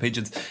among the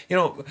pigeons. You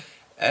know,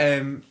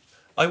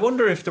 I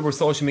wonder if there were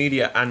social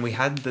media and we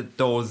had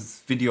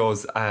those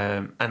videos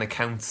and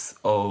accounts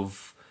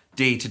of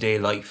day-to-day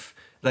life,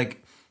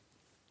 like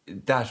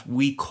that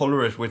we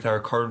colour it with our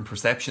current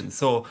perceptions.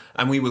 So,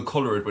 and we will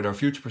colour it with our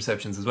future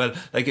perceptions as well.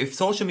 Like if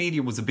social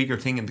media was a bigger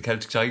thing in the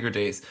Celtic Tiger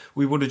days,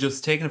 we would have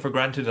just taken it for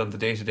granted on the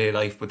day-to-day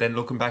life, but then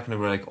looking back and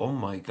we're like, oh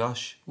my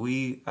gosh,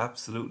 we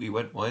absolutely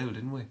went wild,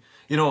 didn't we?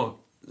 You know,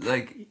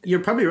 like... You're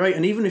probably right.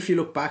 And even if you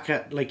look back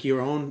at like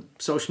your own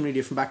social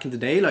media from back in the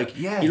day, like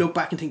you look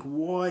back and think,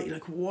 why,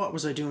 like what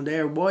was I doing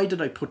there? Why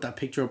did I put that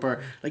picture up?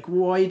 Or like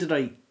why did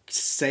I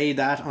say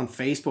that on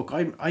Facebook?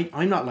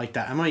 I'm not like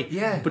that, am I?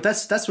 Yeah. But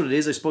that's what it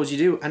is, I suppose. You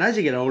do, and as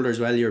you get older as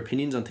well, your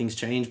opinions on things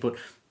change. But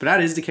that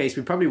is the case.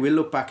 We probably will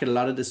look back at a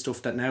lot of the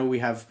stuff that now we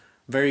have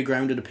very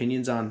grounded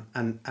opinions on,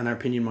 and our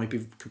opinion might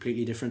be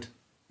completely different.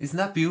 Isn't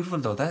that beautiful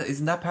though?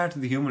 Isn't that part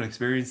of the human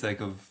experience, like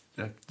of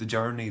like the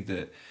journey,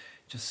 that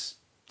just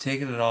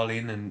taking it all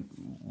in and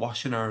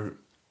washing our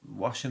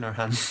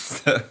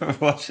hands,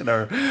 washing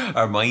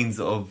our minds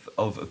of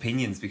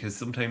opinions, because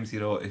sometimes, you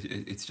know,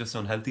 it's just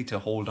unhealthy to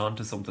hold on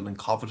to something and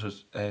covet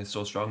it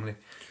so strongly.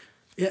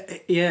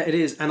 Yeah, it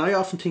is. And I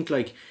often think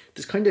like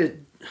there's kind of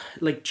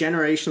like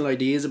generational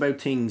ideas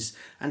about things,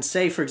 and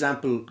say for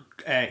example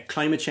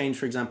climate change,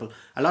 for example,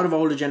 a lot of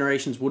older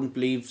generations wouldn't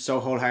believe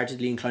so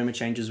wholeheartedly in climate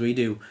change as we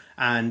do.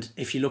 And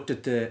if you looked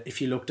at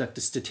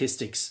the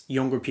statistics,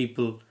 younger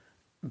people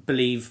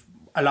believe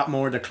a lot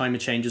more that climate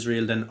change is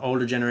real than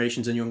older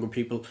generations, and younger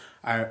people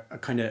are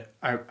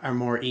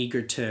more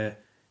eager to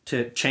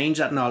change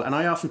that and all. And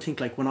I often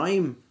think like when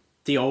I'm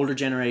the older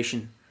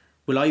generation,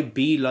 will I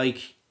be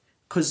like,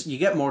 because you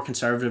get more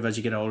conservative as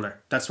you get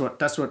older. That's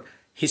what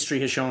history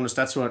has shown us.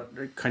 That's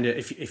what kind of,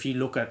 if you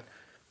look at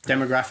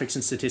demographics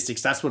and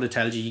statistics, that's what it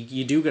tells you.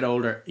 You do get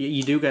older,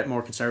 you do get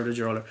more conservative as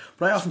you're older.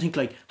 But I often think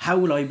like, how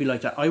will I be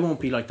like that? I won't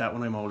be like that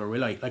when I'm older,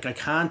 will I? Like I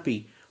can't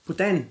be. But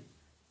then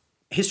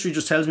history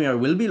just tells me I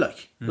will be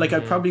like. Like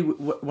I probably,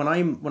 when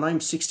I'm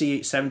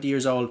 60, 70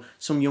 years old,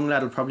 some young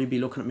lad will probably be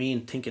looking at me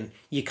and thinking,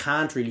 you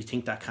can't really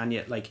think that, can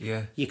you? Like,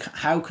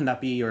 how can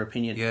that be your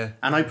opinion? Yeah.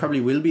 And I probably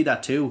will be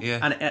that too. Yeah.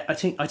 And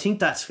I think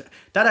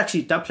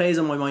that plays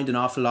on my mind an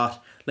awful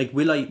lot. Like,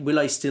 will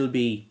I still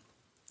be,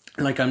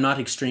 like, I'm not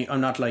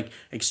like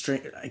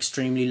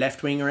extremely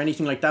left wing or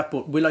anything like that,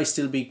 but will I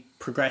still be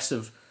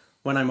progressive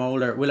when I'm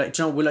older? Will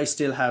I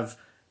still have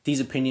these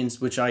opinions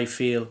which I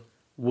feel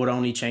would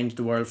only change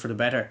the world for the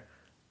better?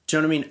 Do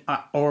you know what I mean?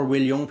 Or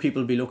will young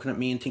people be looking at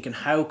me and thinking,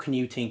 how can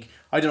you think,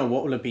 I don't know,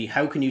 what will it be?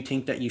 How can you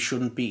think that you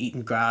shouldn't be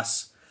eating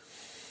grass,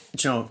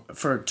 you know,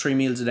 for 3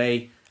 meals a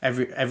day,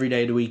 every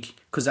day of the week,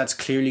 because that's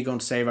clearly going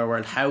to save our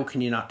world? How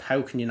can you not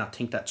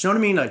think that? Do you know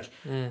what I mean? Like,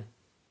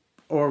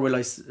 or will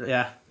I?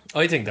 Yeah,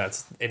 I think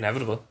that's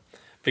inevitable.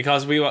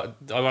 Because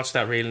I watched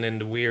that Reeling in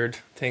the Weird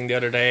thing the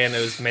other day, and it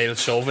was male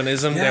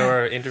chauvinism. Yeah. They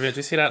were interviewed. Did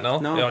you see that? No.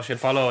 You should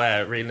follow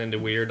Reeling in the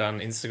Weird on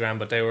Instagram.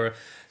 But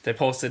they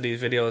posted these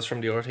videos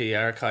from the RTE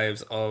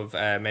archives of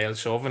male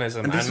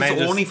chauvinism. And this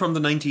was only from the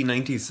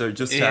 1990s, so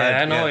just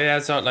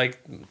it's not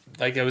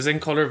like it was in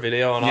colour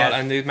video and all,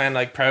 and these men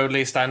like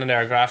proudly standing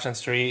there at Grafton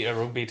Street, a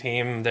rugby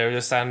team, they were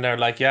just standing there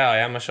like, I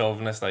am a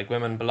chauvinist, like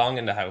women belong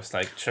in the house,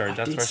 like sure,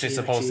 that's where she's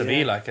supposed to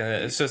be, like,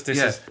 it's just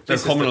they're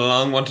coming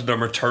along, wanting their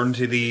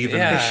maternity leave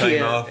and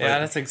sign off. Yeah,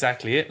 that's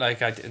exactly it. Like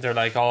they're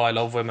like, oh, I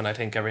love women, I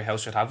think every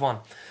house should have one.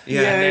 And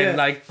then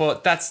like,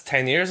 but that's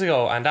 10 years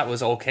ago, and that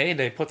was okay.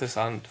 They put this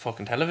on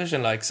fucking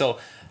television, like, so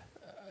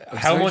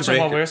how much of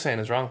what we're saying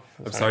is wrong?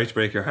 I'm sorry to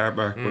break your heart,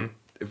 Mark, but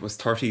it was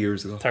 30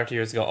 years ago. 30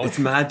 years ago. Oh. It's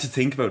mad to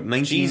think about.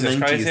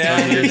 1990 is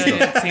 10 years ago.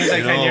 It seems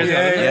like 10 years ago.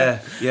 Yeah.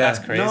 That's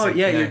crazy. No,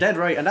 you're dead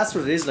right. And that's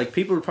what it is. Like,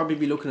 people will probably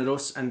be looking at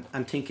us and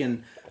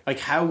thinking, like,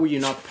 how were you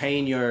not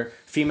paying your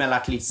female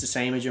athletes the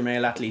same as your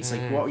male athletes?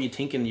 Like, what were you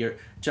thinking? You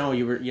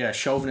were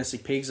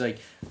chauvinistic pigs. Like,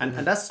 and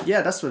that's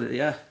what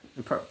it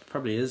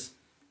probably is.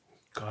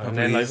 God, and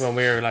then, like, when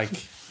we were, like,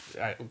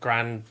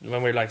 when we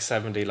were, like,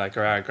 70, like,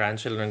 are our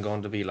grandchildren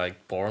going to be,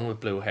 like, born with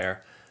blue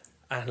hair?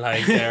 And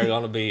like they're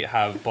gonna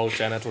have both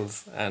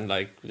genitals, and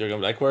like you're gonna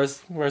be like,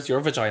 where's your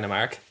vagina,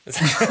 Mark?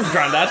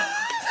 Granddad.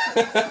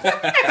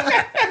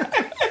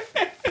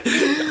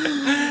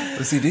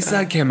 Well, see, this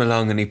lad came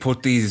along and he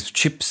put these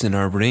chips in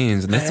our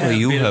brains, and that's why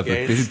you have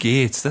it, Bill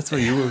Gates. That's why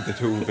you have the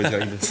 2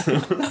 vaginas.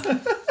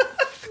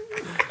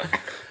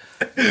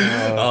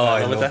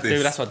 I love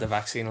this. That's what the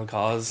vaccine will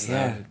cause.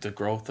 The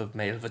growth of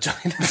male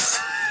vaginas.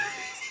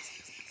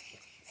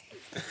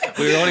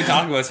 We were only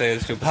talking about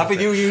saying stupid. Happy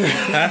New Year.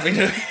 Happy New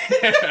Year.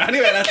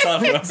 Anyway, that's all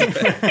for us.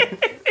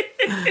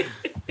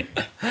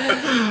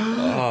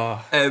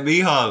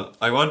 Micheál,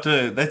 I want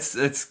to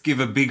let's give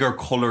a bigger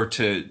colour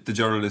to the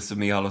journalist of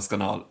Micheál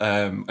O'Scannell.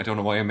 I don't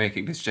know why I'm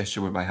making this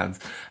gesture with my hands.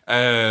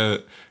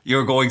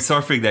 You're going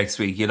surfing next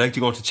week. You like to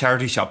go to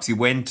charity shops. You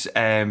went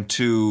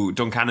to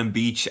Duncannon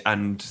Beach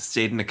and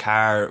stayed in a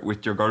car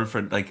with your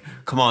girlfriend. Like,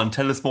 come on,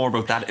 tell us more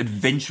about that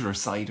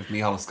adventurous side of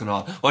Micheál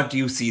O'Scannell. What do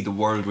you see the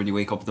world when you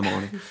wake up in the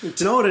morning? Do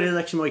you know what it is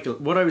actually, Michael?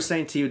 What I was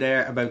saying to you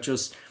there about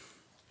just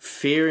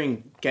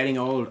fearing getting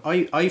old.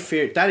 I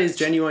fear, that is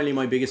genuinely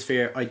my biggest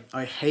fear.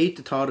 I hate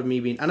the thought of me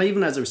being, and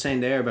even as I was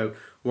saying there about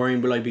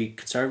worrying will I be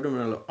conservative,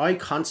 and I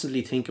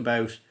constantly think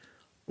about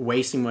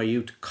wasting my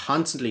youth.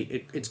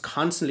 Constantly, it's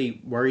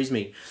constantly worries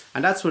me,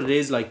 and that's what it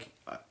is. Like,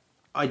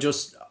 I'd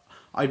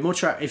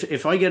much rather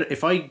if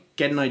I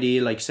get an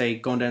idea, like say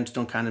going down to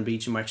Duncannon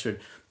Beach in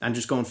Wexford and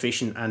just going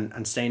fishing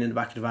and staying in the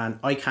back of the van,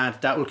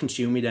 that will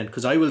consume me then,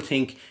 because I will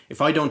think,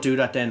 if I don't do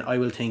that, then I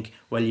will think,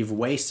 well, you've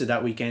wasted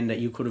that weekend that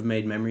you could have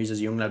made memories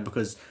as a young lad,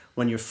 because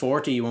when you're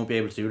 40 you won't be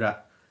able to do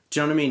that. Do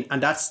you know what I mean?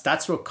 And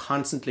that's what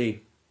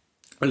constantly,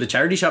 well, the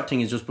charity shop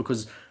thing is just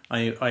because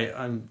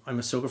I'm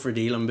a sucker for a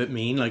deal. I'm a bit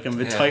mean, like I'm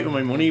a bit tight with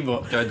my money,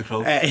 but join the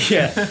club.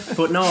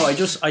 But no, I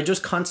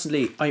just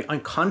constantly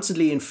I'm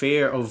constantly in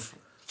fear of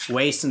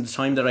wasting the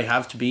time that I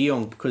have to be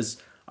young,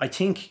 because I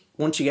think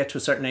once you get to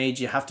a certain age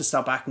you have to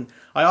stop acting.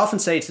 I often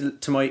say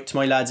to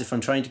my lads, if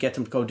I'm trying to get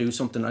them to go do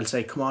something, I'll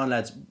say, come on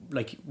lads,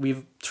 like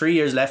we've 3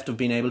 years left of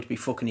being able to be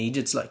fucking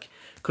idiots, like,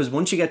 because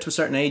once you get to a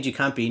certain age you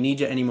can't be an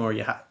idiot anymore.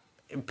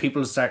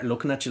 People start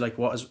looking at you like,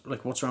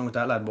 what's wrong with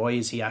that lad, why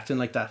is he acting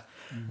like that?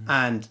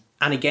 And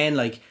again,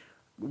 like,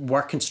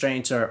 work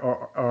constraints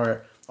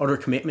or other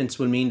commitments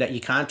will mean that you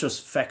can't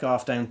just feck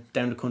off down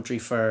the country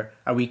for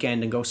a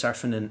weekend and go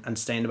surfing and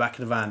stay in the back of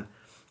the van.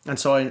 And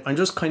so I'm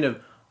just kind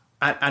of,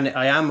 and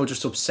I am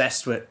just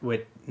obsessed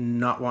with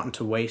not wanting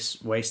to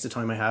waste the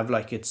time I have.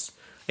 Like, it's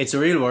a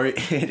real worry.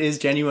 It is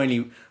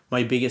genuinely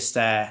my biggest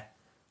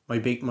my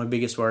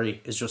biggest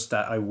worry is just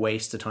that I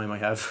waste the time I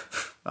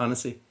have.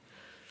 Honestly.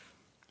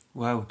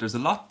 Wow, there's a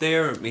lot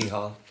there,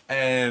 Michal.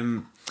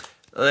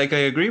 Like, I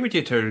agree with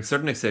you to a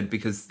certain extent,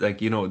 because,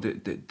 like, you know,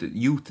 the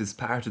youth is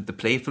part of the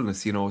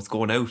playfulness, you know, it's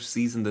going out,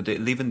 seizing the day,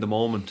 living the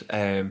moment.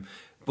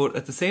 But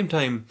at the same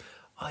time,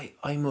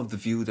 I'm of the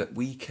view that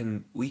we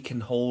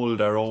can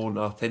hold our own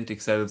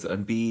authentic selves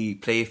and be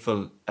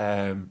playful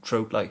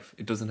throughout life.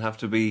 It doesn't have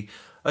to be,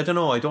 I don't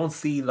know, I don't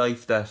see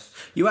life that...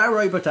 You are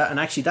right about that, and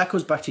actually that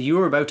goes back to, you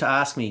were about to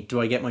ask me,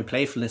 do I get my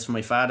playfulness from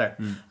my father?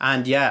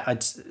 And yeah,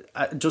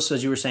 just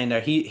as you were saying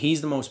there, he's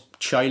the most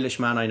childish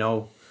man I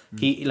know.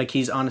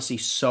 He's honestly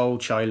so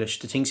childish.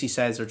 The things he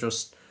says are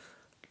just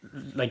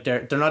like,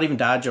 they're not even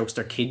dad jokes,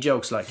 they're kid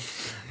jokes, like.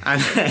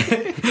 And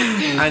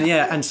and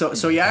yeah, and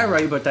so you are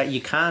right about that. You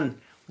can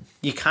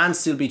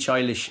still be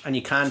childish, and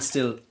you can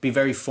still be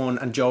very fun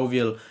and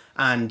jovial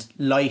and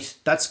light.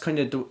 That's kind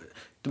of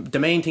the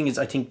main thing is,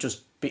 I think,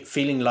 just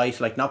feeling light,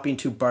 like not being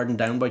too burdened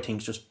down by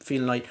things, just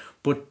feeling light.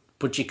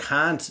 But you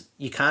can't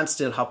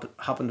still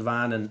hop in the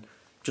van and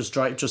just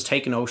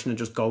take an ocean and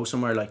just go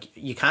somewhere. Like,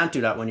 you can't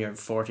do that when you're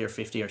 40 or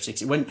 50 or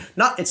 60.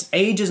 It's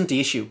age isn't the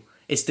issue.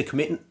 It's the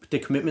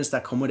commitments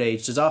that come with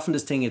age. There's often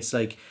this thing, it's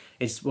like,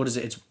 it's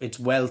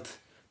wealth,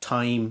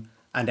 time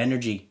and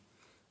energy.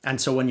 And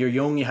so when you're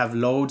young, you have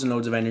loads and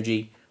loads of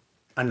energy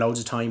and loads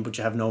of time, but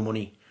you have no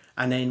money.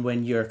 And then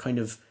when you're kind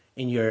of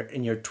in your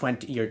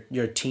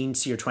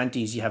teens to your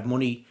 20s, you have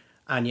money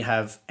and you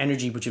have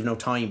energy, but you have no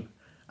time.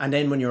 And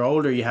then when you're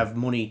older, you have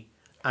money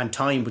and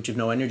time, but you have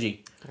no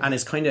energy. And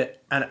it's kind of,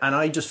 and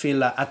I just feel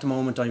that at the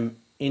moment I'm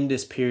in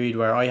this period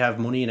where I have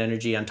money and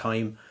energy and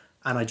time,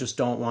 and I just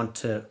don't want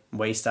to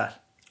waste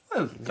that.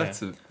 Well,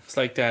 that's it's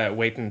like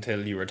waiting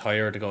until you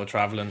retire to go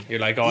travelling. You're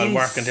like, I'll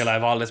work until I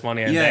have all this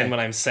money, and then when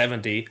I'm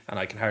 70 and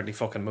I can hardly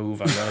fucking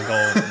move, I'm gonna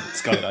go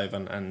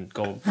skydiving and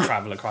go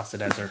travel across the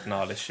desert and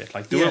all this shit.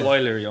 Like, do it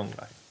while you're young,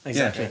 like.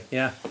 Exactly.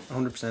 Yeah,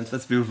 100%.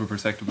 That's a beautiful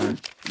perspective.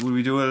 Will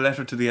we do a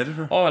letter to the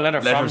editor? Oh,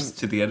 Letters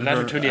to the editor.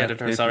 Letter to the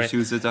editor, sorry.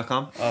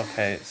 papertuesday.com.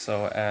 Okay,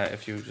 so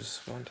if you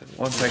just wanted...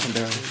 1 second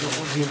there.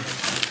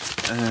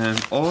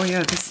 Oh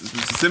yeah, this is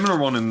a similar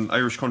one in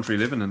Irish Country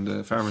Living in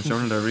the Farmers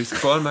Journal there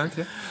recently. Go on, Mark,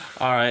 yeah.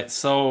 Alright,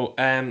 so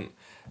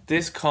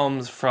this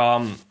comes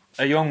from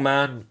a young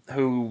man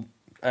who...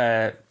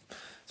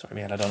 Sorry,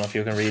 man, I don't know if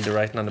you can read the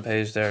writing on the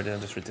page there. I'll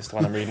just read this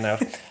one I'm reading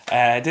out.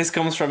 This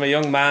comes from a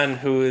young man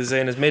who is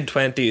in his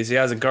mid-20s. He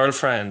has a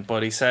girlfriend,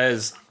 but he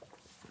says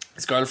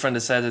his girlfriend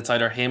has said it's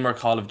either him or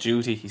Call of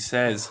Duty. He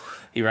says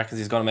he reckons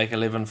he's going to make a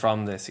living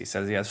from this. He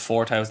says he has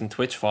 4,000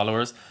 Twitch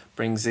followers,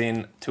 brings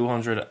in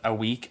 200 a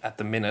week at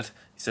the minute.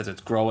 He says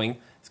it's growing.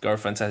 His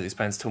girlfriend says he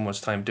spends too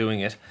much time doing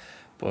it,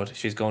 but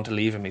she's going to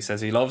leave him. He says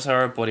he loves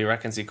her, but he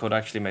reckons he could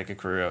actually make a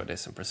career out of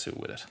this and pursue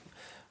with it.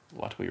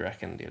 What we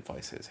reckon the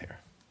advice is here.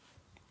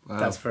 Wow.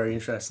 That's very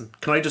interesting.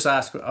 Can I just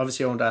ask,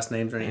 obviously I won't ask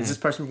names or anything, is this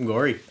person from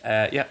Gorey?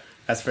 Yeah.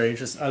 That's very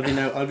interesting.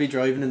 I'll be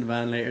driving in the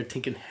van later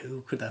thinking,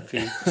 who could that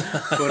be?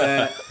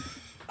 But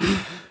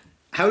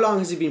how long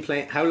has he been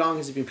playing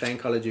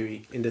Call of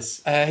Duty in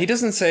this? He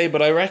doesn't say,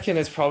 but I reckon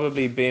it's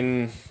probably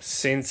been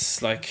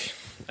since, like,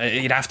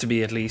 it'd have to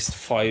be at least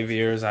 5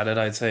 years at it,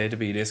 I'd say, to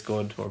be this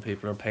good, where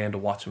people are paying to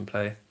watch him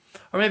play.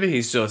 Or maybe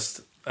he's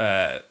just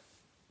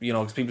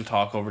because people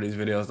talk over these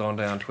videos, don't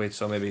they, on Twitch,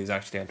 so maybe he's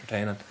actually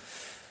entertaining.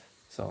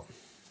 So,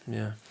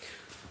 yeah.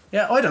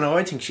 Yeah, I don't know.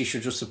 I think she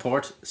should just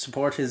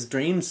support his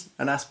dreams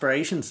and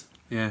aspirations.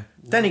 Yeah.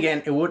 Then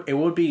again, it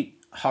would be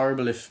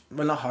horrible if,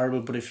 well, not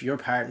horrible, but if your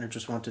partner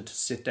just wanted to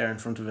sit there in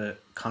front of a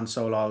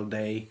console all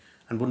day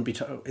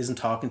and isn't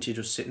talking to you,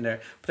 just sitting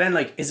there. But then,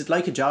 like, is it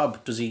like a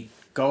job? Does he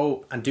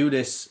go and do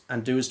this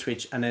and do his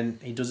Twitch, and then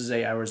he does his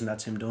 8 hours and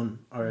that's him done,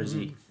 or is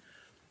he?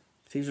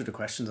 These are the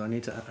questions I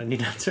need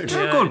answered.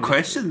 They're good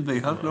questions,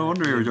 Michael. No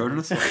wonder you're a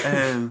journalist.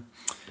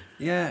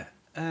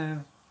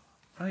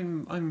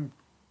 I'm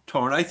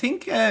torn. I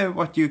think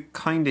what you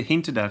kind of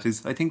hinted at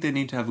is I think they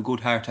need to have a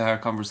good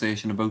heart-to-heart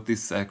conversation about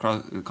this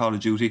Call of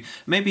Duty.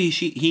 Maybe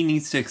he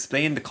needs to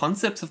explain the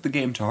concepts of the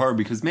game to her,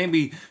 because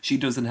maybe she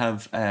doesn't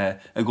have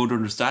a good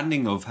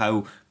understanding of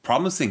how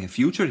promising a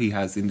future he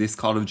has in this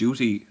Call of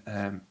Duty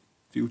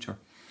future.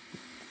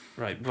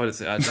 Right, but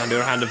it's, on the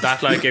other hand of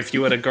that, like, if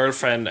you had a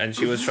girlfriend and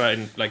she was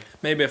trying, like,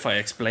 maybe if I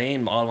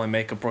explain all my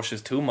makeup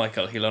brushes to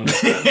Michael, he'll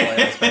understand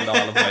why I spend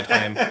all of my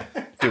time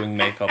doing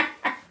makeup.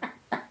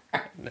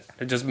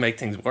 It just make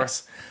things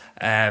worse.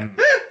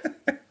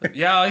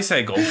 Yeah, I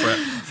say go for it.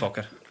 Fuck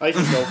it. I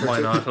think go for Why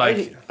it. not?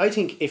 Like, I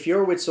think if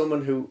you're with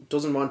someone who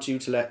doesn't want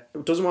to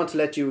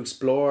let you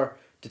explore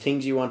the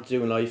things you want to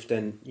do in life,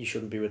 then you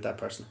shouldn't be with that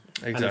person.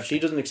 Exactly. And if she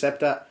doesn't accept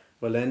that,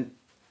 well then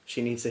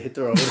she needs to hit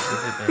the road.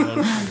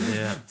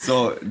 yeah.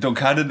 So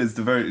Duncannon is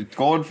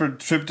going for a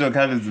trip to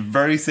Duncannon is the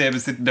very same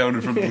as sitting down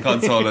in front of the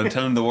console and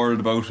telling the world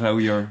about how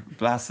you're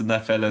blasting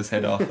that fella's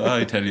head off.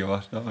 I tell you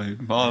what,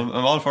 I'm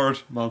all for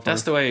it.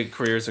 That's the way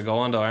careers are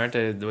going, though, aren't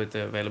they? With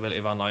the availability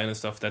of online and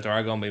stuff, that there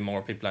are going to be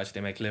more people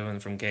actually make living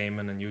from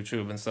gaming and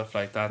YouTube and stuff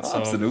like that. So,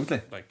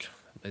 absolutely. Like,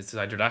 it's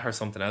either that or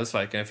something else.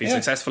 Like, and if he's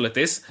successful at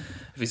this,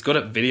 if he's good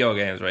at video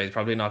games, right, he's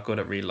probably not good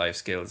at real life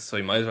skills. So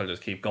he might as well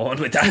just keep going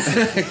with that.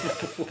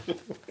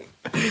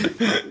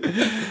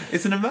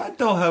 Isn't it mad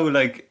though how,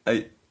 like,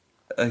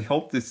 I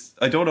hope this,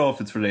 I don't know if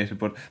it's related,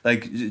 but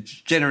like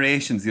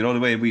generations, you know,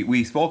 the way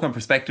we spoke on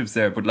perspectives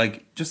there, but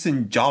like just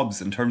in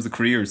jobs, in terms of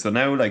careers. So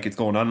now, like, it's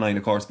going online,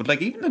 of course, but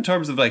like even in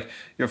terms of, like,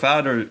 your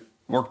father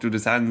worked with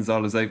his hands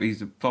all his life.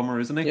 He's a plumber,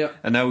 isn't he? Yeah.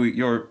 And now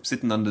you're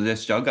sitting on the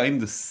desk job. I'm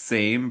the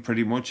same,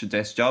 pretty much, a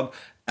desk job.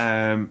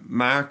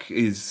 Mark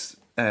is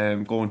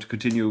going to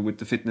continue with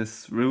the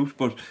fitness route,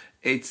 but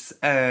it's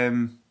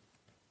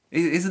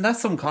isn't that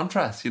some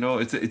contrast? You know,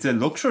 it's a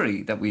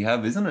luxury that we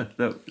have, isn't it?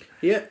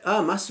 Yeah,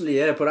 massively.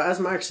 Yeah, but as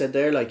Mark said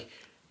there, like,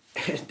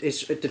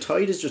 the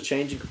tide is just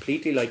changing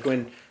completely. Like,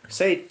 when,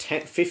 say,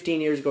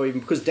 15 years ago, even,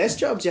 because desk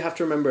jobs, you have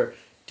to remember,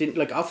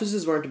 like,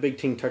 offices weren't a big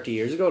thing 30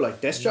 years ago.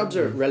 Like, desk jobs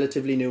are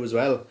relatively new as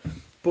well.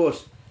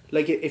 But,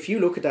 like, if you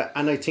look at that,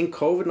 and I think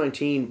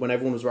COVID-19, when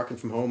everyone was working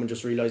from home and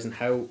just realising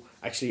how,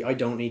 actually, I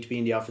don't need to be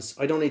in the office.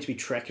 I don't need to be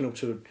trekking up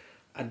to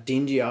a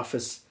dingy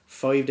office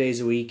 5 days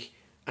a week.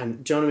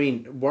 And, do you know what I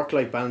mean?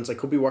 Work-life balance. I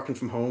could be working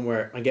from home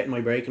where I'm getting my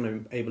break and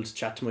I'm able to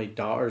chat to my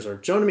daughters, or,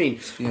 do you know what I mean?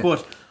 Yeah.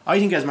 But I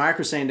think, as Mark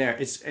was saying there,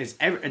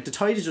 the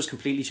tide is just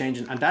completely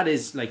changing, and that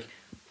is, like,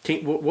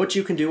 what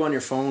you can do on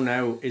your phone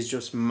now is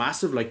just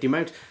massive. Like, the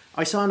amount,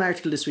 I saw an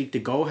article this week, the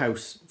Go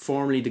House,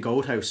 formerly the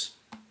Goat House,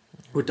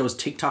 with those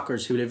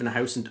TikTokers who live in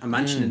a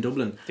mansion in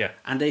Dublin. Yeah.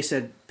 And they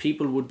said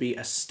people would be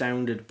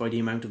astounded by the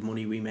amount of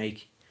money we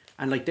make.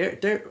 And, like,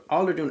 they're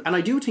all they're doing, and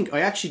I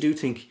actually do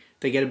think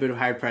they get a bit of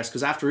hard press,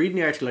 because after reading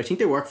the article, I think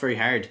they work very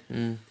hard.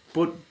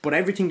 But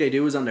everything they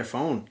do is on their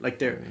phone. Like,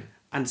 they're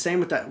and same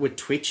with that with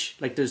Twitch.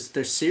 Like,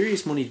 there's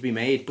serious money to be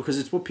made, because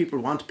it's what people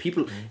want.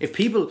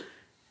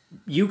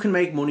 You can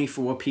make money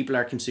for what people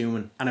are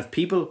consuming, and if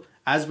people,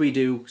 as we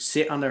do,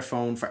 sit on their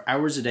phone for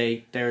hours a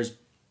day, there's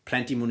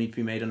plenty of money to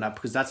be made on that,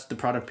 because that's the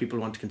product people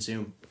want to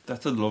consume.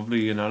 That's a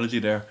lovely analogy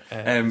there.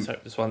 Sorry,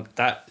 just one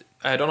that.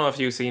 I don't know if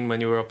you've seen, when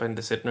you were up in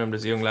the sitting room,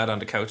 there's a young lad on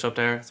the couch up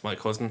there. It's my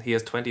cousin. He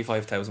has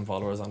 25,000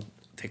 followers on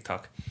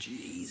TikTok.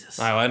 Jesus.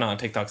 I'm not on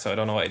TikTok, so I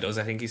don't know what he does.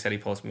 I think he said he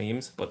posts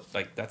memes, but,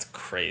 like, that's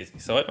crazy.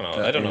 So I don't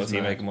know. I don't know if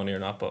he's making money or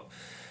not, but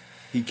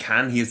he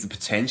has the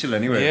potential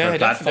anyway for a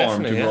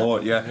platform to grow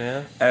it.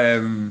 Yeah.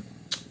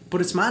 But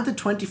it's mad that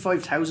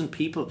 25,000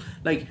 people,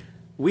 like,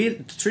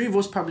 the three of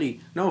us probably,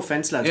 no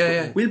offense, lads,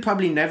 but we'll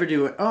probably never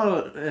do it.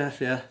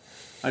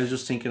 I was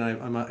just thinking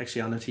I'm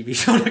actually on a TV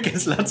show that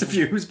gets lots of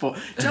views, but do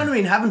you know what I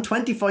mean? Having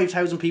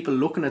 25,000 people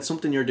looking at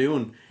something you're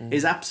doing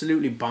is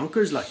absolutely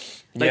bonkers. Like,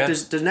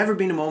 there's never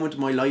been a moment in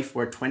my life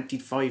where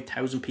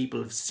 25,000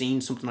 people have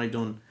seen something I've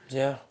done.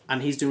 Yeah.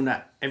 And he's doing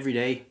that every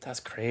day. That's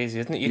crazy,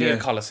 isn't it? You did a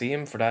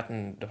Coliseum for that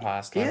in the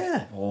past. Like.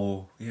 Yeah.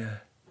 Oh, yeah.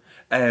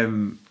 I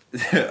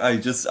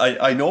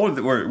know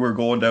that we're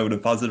going down a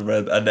positive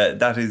road, and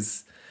that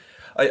is,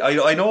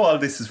 I know all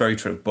this is very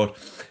true, but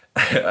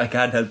I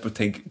can't help but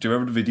think, do you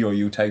remember the video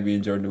you tagged me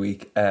in during the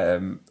week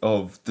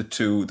of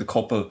the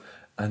couple,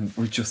 and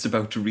we're just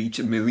about to reach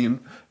 1 million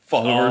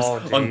followers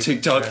on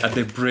TikTok, and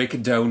they break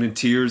it down in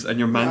tears, and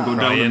your man going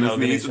down on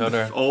his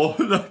knees. Oh,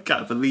 I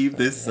can't believe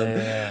this.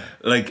 And,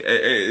 like,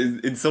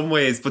 in some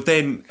ways, but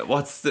then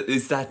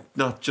is that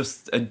not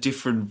just a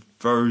different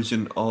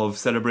version of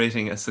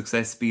celebrating a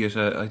success, be it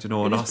an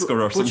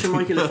Oscar or something?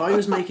 Michael, if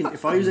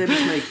I was able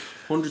to make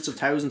hundreds of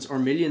thousands or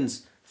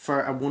millions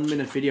for a 1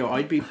 minute video,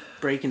 I'd be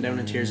breaking down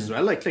in tears as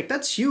well. Like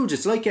that's huge.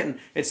 It's like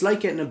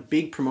getting a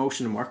big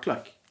promotion in work.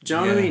 Like, do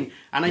you know what I mean?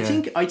 And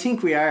I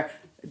think we are.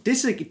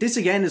 This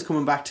again is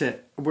coming back to,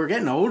 we're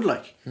getting old.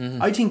 Like,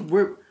 I think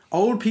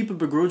old people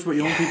begrudge what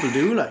young people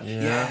do, like.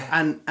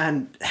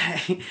 And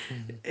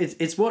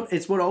it's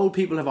what old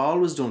people have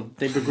always done.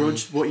 They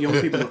begrudge what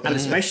young people, and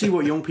especially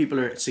what young people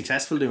are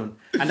successful doing.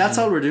 And that's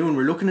all we're doing.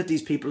 We're looking at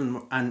these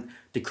people and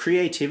the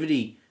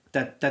creativity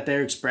that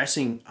they're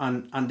expressing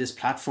on this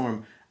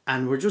platform.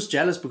 And we're just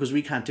jealous because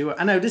we can't do it.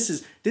 And now this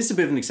is a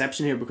bit of an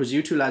exception here because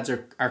you two lads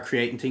are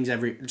creating things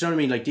every. Do you know what I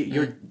mean? Like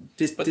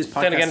this podcast.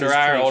 Then again, there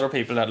are older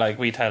people that like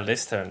we tell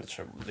this to,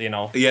 you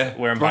know. Yeah,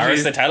 we're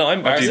embarrassed to tell them. I'm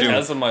embarrassed to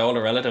tell some of my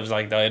older relatives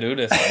like that I do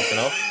this. Like, you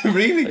know.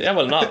 Really? Yeah,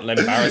 well, not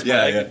embarrassed,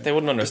 but like, they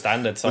wouldn't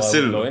understand it, so I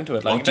wouldn't go into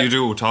it. Like, what do you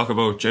do? Talk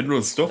about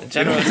general stuff.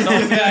 General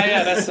stuff.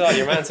 Yeah. That's what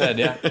your man said.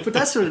 Yeah. But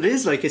that's what it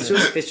is. Like it's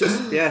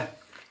just yeah.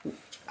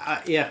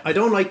 I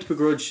don't like to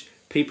begrudge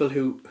people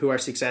who are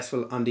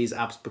successful on these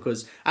apps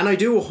because, and I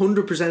do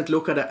 100%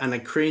 look at it and I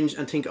cringe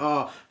and think,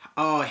 oh,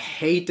 I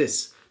hate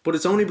this, but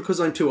it's only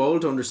because I'm too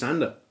old to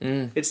understand it.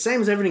 It's the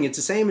same as everything. It's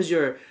the same as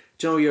your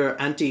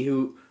auntie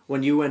who,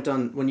 when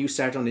you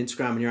started on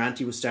Instagram and your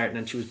auntie was starting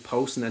and she was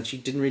posting and she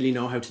didn't really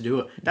know how to do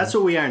it. That's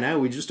what we are now.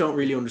 We just don't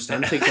really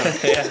understand TikTok.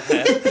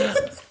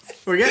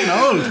 We're getting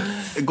old.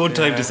 A good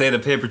time to say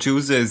that Paper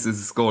Tuesdays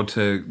is going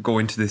to go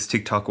into this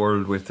TikTok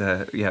world with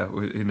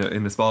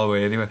in a small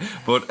way anyway.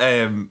 But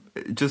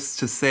just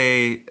to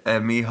say,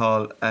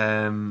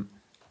 Micheál,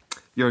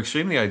 you're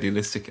extremely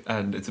idealistic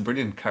and it's a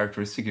brilliant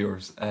characteristic of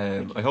yours.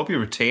 I hope you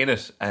retain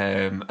it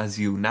as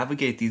you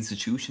navigate the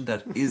institution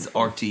that is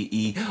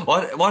RTE.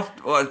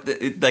 What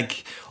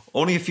like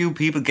only a few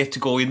people get to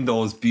go in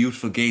those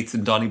beautiful gates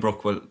in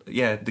Donnybrook. Well,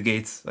 yeah, the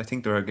gates. I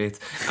think there are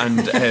gates, and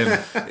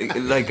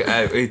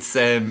it's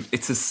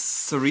a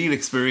surreal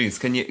experience.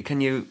 Can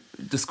you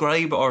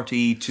describe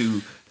RTE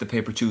to the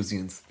Paper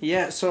Tuesdays?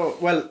 Yeah, so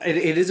well,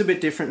 it is a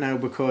bit different now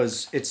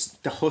because it's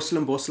the hustle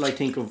and bustle, I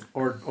think, of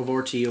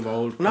RTE of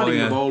old. Not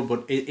of old,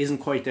 but it isn't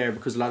quite there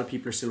because a lot of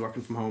people are still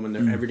working from home and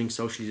everything's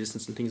socially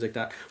distanced and things like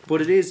that.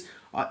 But it is,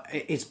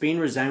 it's been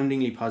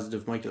resoundingly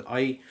positive, Michael.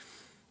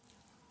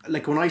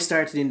 Like when I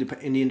started in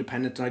the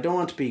Independent, and I don't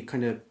want to be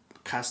kind of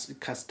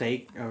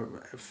castigate,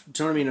 or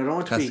do you know what I mean? I don't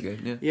want to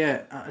be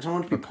I don't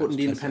want to be putting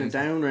the Independent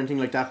down or anything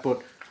like that.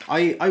 But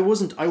I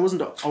wasn't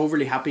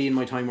overly happy in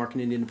my time working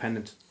in the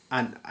Independent,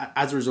 and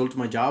as a result of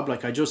my job,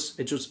 like it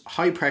just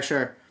high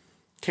pressure.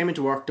 Came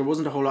into work, there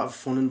wasn't a whole lot of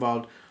fun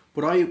involved,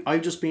 but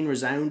I've just been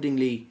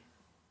resoundingly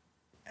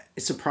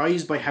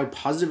surprised by how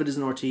positive it is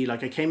in RTE.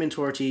 Like I came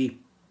into RTE,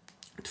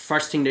 the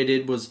first thing they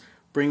did was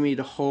bring me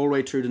the whole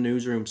way through the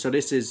newsroom. So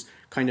this is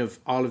kind of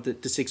all of the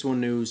 6-1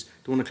 news,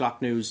 the 1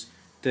 o'clock news,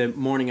 the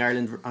Morning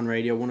Ireland on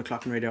radio, 1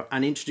 o'clock on radio,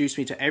 and introduced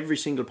me to every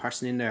single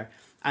person in there.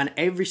 And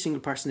every single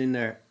person in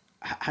there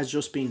has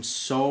just been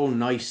so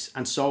nice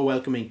and so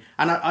welcoming.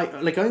 And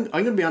I'm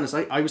going to be honest,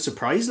 I was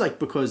surprised, like,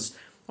 because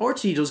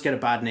RTE does get a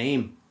bad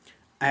name.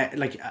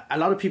 Like a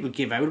lot of people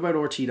give out about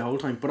RTE the whole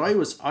time, but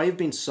I've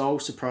been so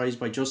surprised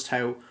by just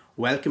how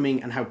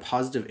welcoming and how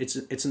positive.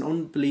 It's an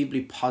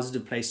unbelievably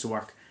positive place to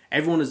work.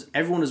 Everyone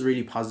is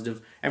really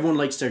positive. Everyone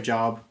likes their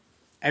job.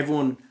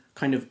 Everyone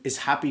kind of is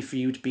happy for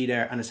you to be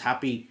there and is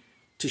happy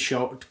to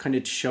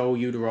show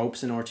you the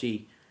ropes in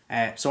RTE.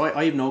 So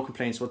I have no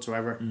complaints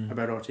whatsoever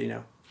about RTE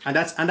now, and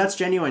that's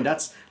genuine.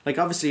 That's like,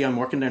 obviously I'm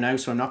working there now,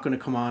 so I'm not going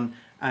to come on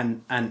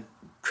and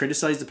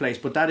criticize the place,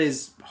 but that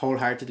is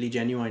wholeheartedly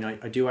genuine.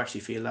 I do actually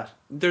feel that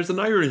there's an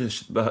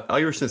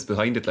Irishness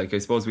behind it. Like, I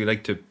suppose we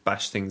like to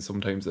bash things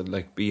sometimes, and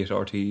like, be it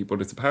RTE, but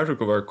it's a part of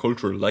our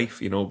cultural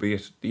life, you know. Be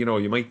it, you know,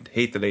 you might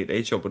hate the Late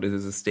Late Show, but it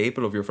is a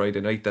staple of your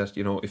Friday night that,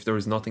 you know, if there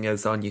was nothing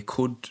else on, you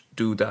could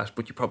do that,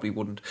 but you probably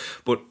wouldn't.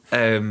 But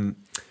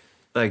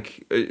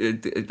like,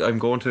 I'm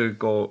going to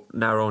go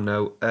narrow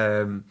now.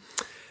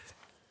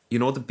 You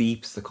know the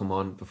beeps that come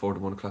on before the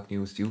 1 o'clock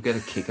news? Do you get a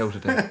kick out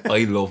of them?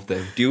 I love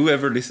them. Do you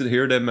ever listen to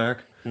hear them,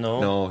 Mark?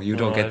 No, you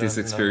don't get this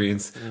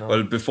experience. No.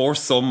 Well, before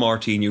some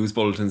RT news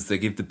bulletins, they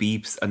give the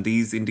beeps, and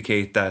these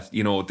indicate that,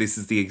 you know, this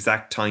is the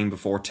exact time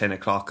before 10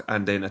 o'clock,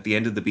 and then at the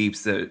end of the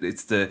beeps,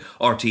 it's the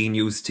RT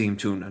news team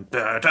tune, and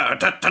da, da,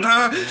 da, da,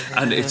 da,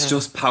 and it's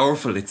just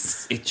powerful.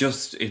 It's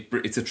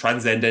a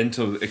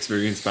transcendental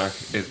experience, Mark.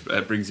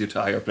 It brings you to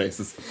higher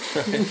places.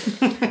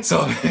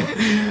 So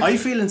I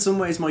feel in some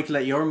ways, Michael,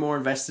 that you're more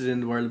invested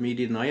in the world of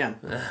media than I am.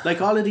 Like,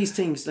 all of these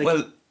things, like,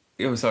 well,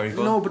 I'm sorry.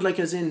 No, but like,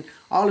 as in,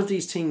 all of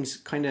these things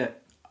kind of,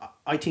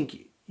 I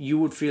think you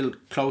would feel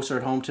closer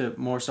at home to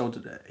more so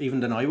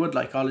even than I would.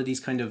 Like, all of these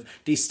kind of,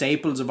 these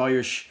staples of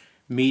Irish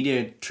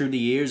media through the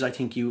years, I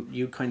think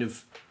you kind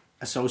of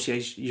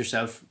associate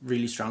yourself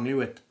really strongly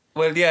with.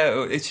 Well,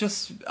 yeah, it's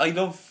just, I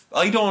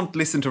don't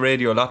listen to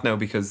radio a lot now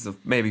because of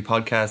maybe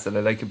podcasts, and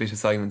I like a bit of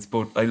silence,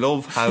 but I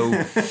love how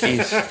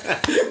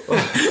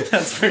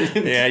That's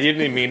brilliant. Yeah, you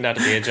didn't mean that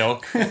to be a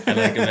joke. I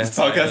like a bit of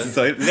podcast and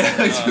silence. Yeah,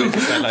 I do.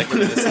 I like a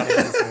bit of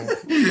silence.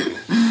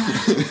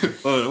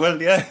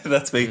 Well, yeah,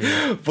 that's me.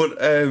 Yeah. But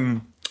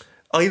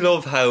I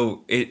love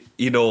how it,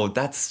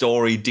 that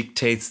story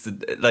dictates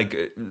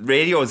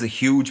radio is a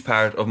huge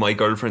part of my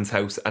girlfriend's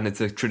house, and it's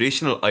a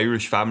traditional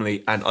Irish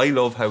family, and I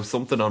love how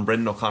something on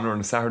Brendan O'Connor on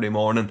a Saturday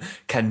morning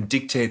can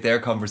dictate their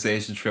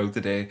conversation throughout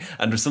the day,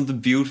 and there's something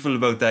beautiful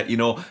about that,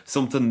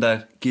 something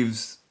that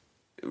gives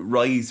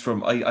rise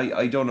from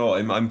I don't know,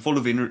 I'm full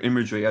of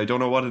imagery. I don't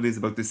know what it is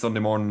about this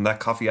Sunday morning, that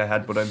coffee I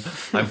had, but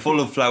I'm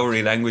full of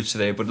flowery language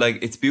today, but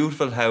it's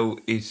beautiful how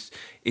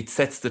it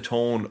sets the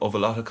tone of a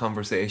lot of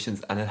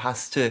conversations, and it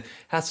has to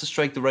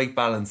strike the right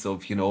balance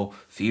of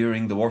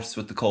fearing the worst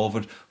with the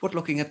COVID but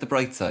looking at the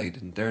bright side,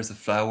 and there's a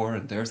flower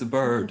and there's a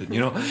bird, and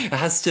it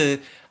has to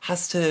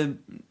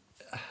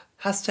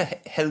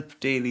help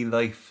daily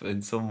life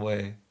in some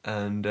way.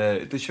 And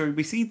sure,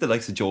 we see the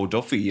likes of Joe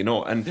Duffy,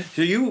 and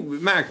so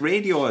Mark,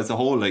 radio as a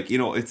whole,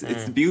 it's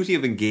the beauty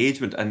of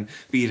engagement, and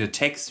be it a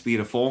text, be it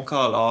a phone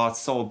call, oh, it's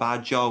so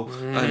bad, Joe,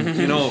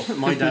 and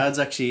my dad's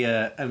actually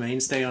a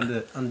mainstay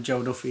on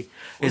Joe Duffy.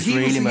 It's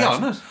really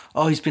mad.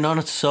 Oh, he's been on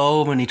it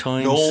so many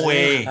times. No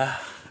way.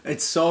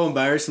 It's so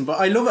embarrassing, but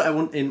I love it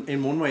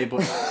in one way.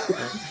 But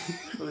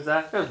what was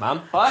that? There's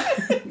Mum. What?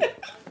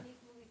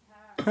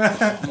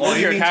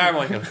 Your car,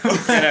 Michael.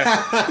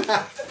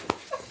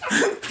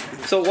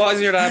 So what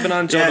has your dad been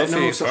on Joe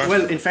Duffy?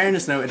 Well, in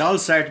fairness now, it all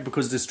started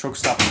because this truck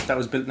stop that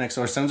was built next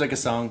door. Sounds like a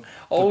song.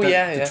 Oh,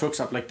 the truck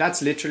stop,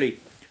 that's literally...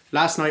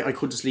 Last night I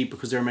couldn't sleep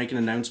because they were making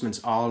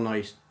announcements all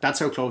night. That's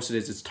how close it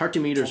is. It's 30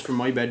 metres from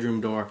my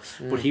bedroom door.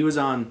 But he was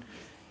on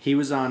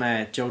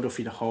Joe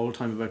Duffy the whole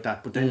time about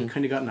that, but then he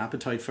kind of got an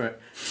appetite for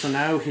it, so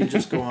now he'll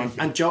just go on.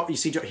 And Joe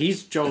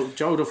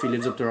Duffy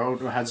lives up the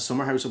road, or has a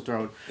summer house up the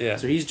road,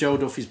 so he's Joe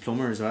Duffy's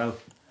plumber as well.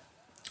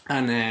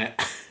 And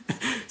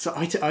so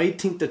I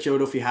think that Joe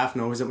Duffy half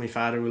knows that my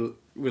father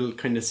will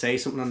kind of say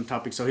something on the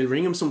topic, so he'll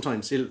ring him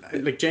sometimes. He'll,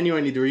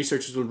 genuinely, the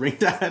researchers will ring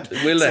Dad.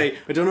 Will say,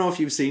 I don't know if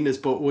you've seen this,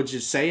 but would you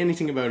say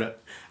anything about it?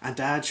 And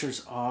Dad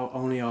sure's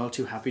only all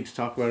too happy to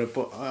talk about it,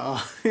 but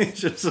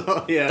it's just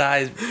so,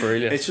 that is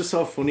brilliant. It's just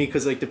so funny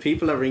because the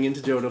people that ring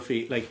into Joe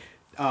Duffy,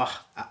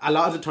 a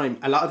lot of the time,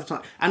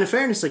 and in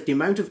fairness, the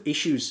amount of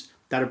issues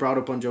that are brought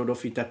up on Joe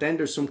Duffy, that then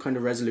there's some kind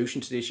of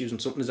resolution to the issues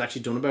and something is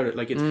actually done about it.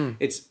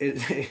 It's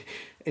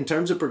in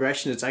terms of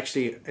progression, it's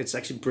actually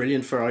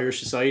brilliant for Irish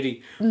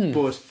society.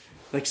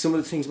 But some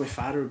of the things my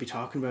father would be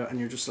talking about, and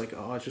you're just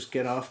just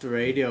get off the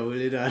radio, will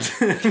you, Dad?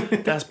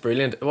 That's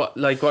brilliant. What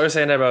you're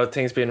saying there about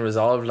things being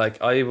resolved,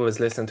 I was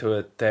listening to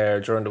it there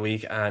during the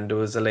week, and there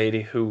was a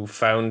lady who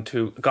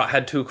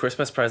had 2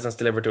 Christmas presents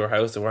delivered to her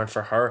house that weren't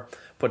for her,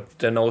 but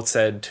the note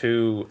said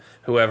to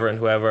whoever and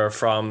whoever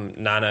from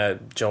Nana,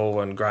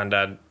 Joe and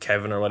Grandad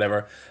Kevin or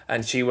whatever,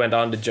 and she went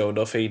on to Joe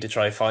Duffy to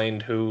try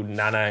find who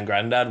Nana and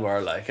Grandad were,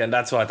 and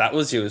that's what that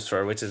was used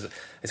for, which is,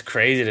 it's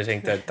crazy to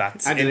think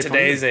that's in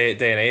today's day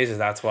and age,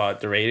 that's what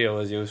the radio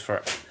is used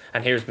for.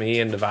 And here's me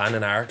in the van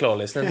in Arklow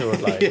listening to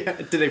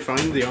it. Did they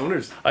find the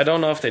owners? I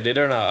don't know if they did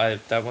or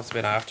not. That must have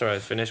been after I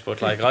finished,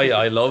 but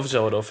I love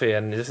Joe Duffy,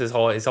 and this is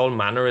his whole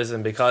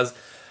mannerism, because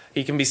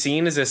he can be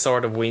seen as this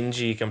sort of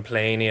whingy,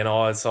 complaining,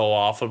 it's so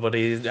awful, but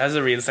he has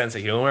a real sense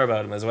of humour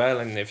about him as well.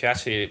 And if you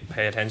actually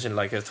pay attention,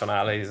 his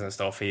tonalities and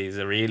stuff, he's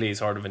a really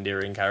sort of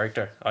endearing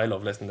character. I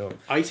love listening to him.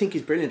 I think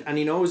he's brilliant, and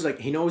he knows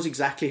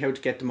exactly how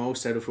to get the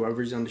most out of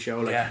whoever's on the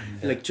show.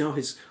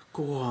 His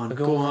go on,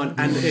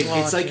 and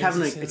it's like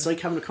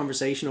having a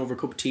conversation over a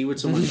cup of tea with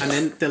someone, and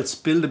then they'll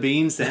spill the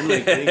beans. Then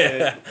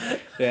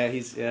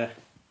that's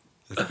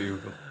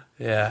beautiful.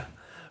 Yeah.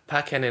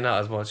 Pat Kenny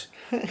not as much.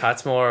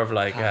 Pat's more of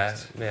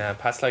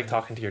Pat's like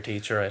talking to your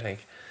teacher, I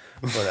think.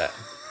 But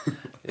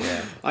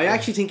yeah. I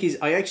actually think he's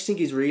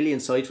really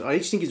insightful. I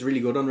actually think he's really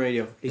good on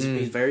radio. He's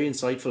very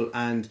insightful,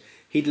 and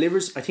he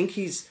delivers. I think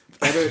he's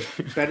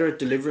better at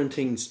delivering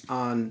things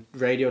on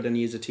radio than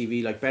he is at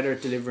TV. Better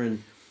at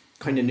delivering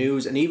kind of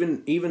news, and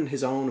even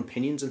his own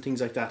opinions and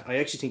things like that. I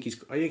actually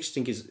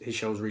think his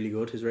show's really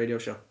good. His radio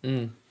show.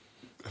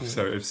 I'm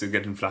sorry, I'm still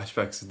getting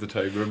flashbacks at the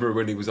time. Remember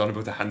when he was on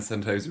about the hand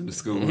sanitizer in the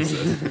schools?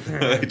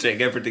 I take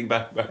everything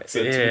back.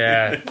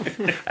 Yeah.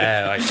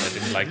 I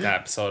didn't like that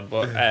episode.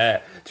 But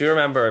do you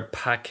remember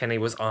Pat Kenny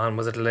was on,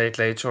 was it a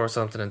Late Show or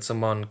something, and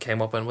someone came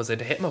up and was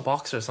it hit him a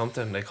box or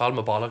something? They called him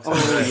a bollocks.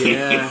 Oh,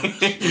 yeah.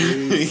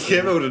 He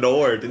came out of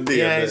nowhere, didn't he?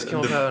 Yeah, he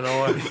came out of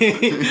nowhere.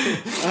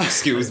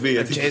 Excuse me.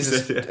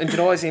 Jesus. And do you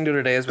know what I seen the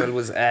other day as well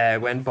was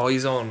when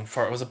Boyzone,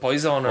 was it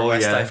Boyzone or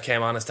Westlife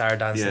came on and started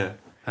dancing? Yeah.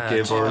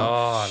 That's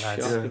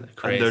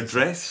crazy. And their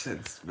dress.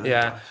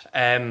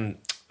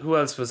 Who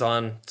else was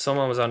on?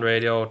 Someone was on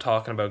radio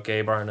talking about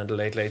Gay Byrne and the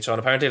Late Show.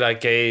 And apparently,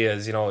 Gay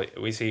is,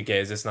 we see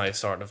Gay as this nice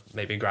sort of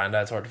maybe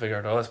granddad sort of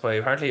figure to us, but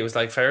apparently it was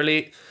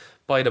fairly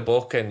by the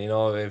book, and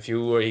if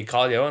he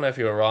called you out if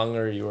you were wrong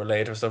or you were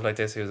late or stuff like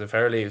this, he was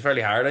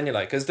fairly hard on you,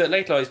 because the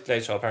Late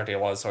Show apparently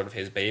was sort of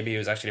his baby. He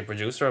was actually the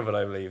producer of it,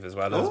 I believe, as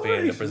well as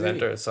being the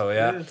presenter. Really? So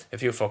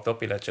if you fucked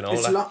up, he let you know.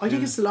 I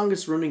think it's the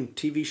longest running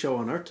TV show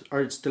on earth,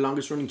 or it's the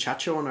longest running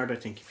chat show on earth, I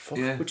think.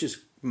 Yeah. Which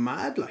is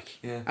mad, like.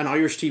 Yeah. An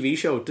Irish TV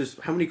show. There's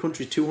how many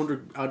countries?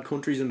 200 odd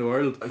countries in the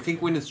world. I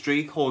think Win a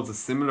Streak holds a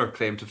similar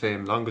claim to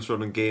fame, longest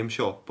running game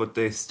show, but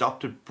they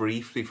stopped it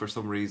briefly for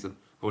some reason.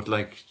 But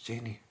like,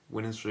 Janie,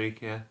 Win a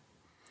Streak, yeah.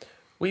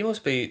 We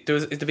must be.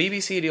 Is the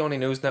BBC the only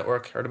news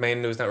network or the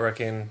main news network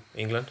in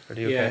England or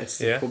the UK? Yeah, it's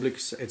the public.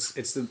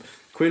 It's the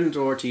equivalent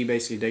to RT.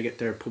 Basically,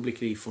 they're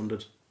publicly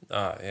funded.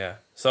 Yeah.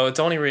 So it's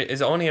only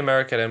is it only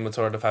America then would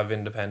sort of have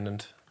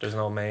independent. There's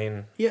no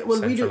main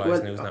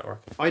centralized news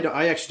network.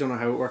 I actually don't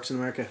know how it works in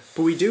America,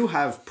 but we do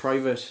have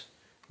private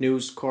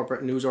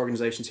corporate news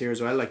organisations here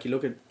as well. Like you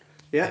look at.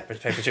 Yeah.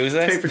 Paper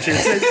Tuesdays. Paper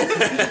Tuesdays.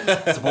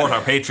 Support our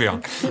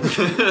Patreon.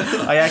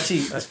 I actually,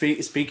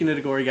 speaking of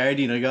the Gorey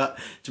Guardian, do you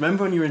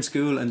remember when you were in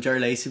school and Ger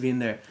Lacey being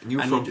there? You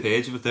were front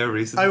page of it there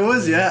recently. I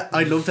was, yeah.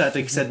 I loved that.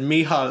 They said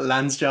Michal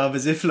Land's job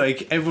as if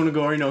like everyone in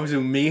Gorey knows who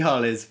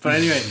Michal is. But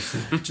anyway,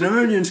 do you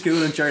remember when you were in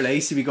school and Ger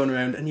Lacey be going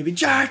around and you'd be,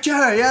 Ger,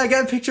 yeah,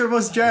 get a picture of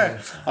us, Ger.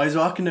 I was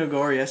walking to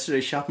Gorey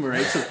yesterday shopping with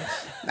Rachel.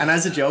 And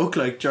as a joke,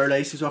 like, Ger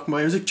Lacey was walking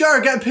by, I was like,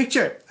 Ger, get a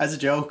picture! As a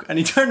joke. And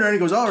he turned around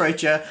and goes,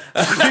 alright, yeah.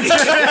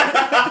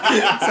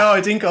 So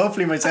I think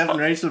hopefully myself and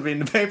Rachel will be in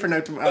the paper now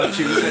tomorrow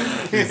Tuesday.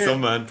 He's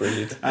some man,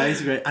 brilliant.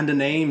 He's great. And the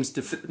names,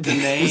 the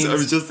names. I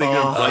was just thinking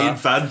of Brian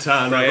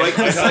Fantana. I'm like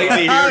beside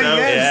me here now.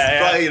 Yes.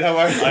 Brian, how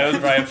are you? I was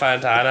Brian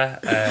Fantana.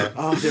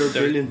 They were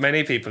brilliant.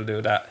 Many people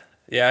do that.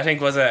 Yeah, I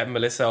think was it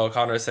Melissa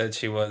O'Connor said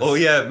she was. Oh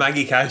yeah,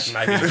 Maggie Cash.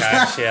 Maggie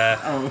Cash,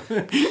 yeah.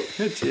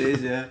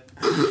 Jeez, yeah.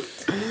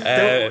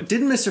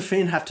 Didn't Mr.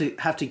 Finn have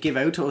to give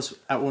out to us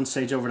at one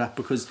stage over that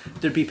because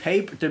there'd be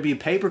a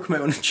paper come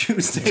out on a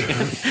Tuesday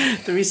and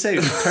there'd be say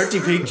 30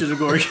 pictures of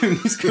Gorey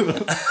County School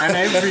and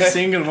every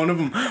single one of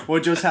them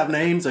would just have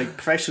names like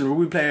professional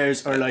rugby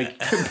players or like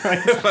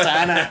Brian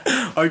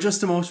Fontana or just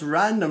the most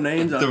random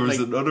names. There was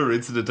another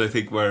incident I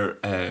think where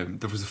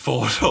there was a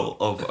photo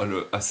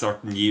of a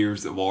certain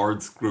year's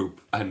awards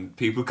group and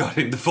people got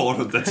in the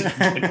photo that didn't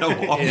get an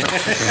award.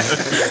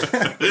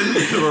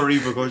 There were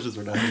repercussions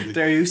for that.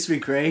 There used to be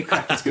great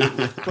crack at school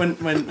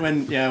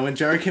when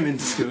Ger came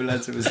into school,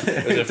 lads, it was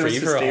a free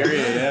for all.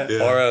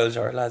 Oral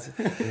Ger lads.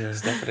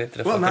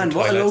 Well, man,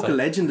 what a local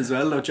legend as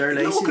well, though, Ger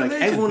Lacey. Like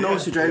everyone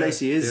knows who Ger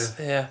Lacey is.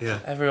 Yeah,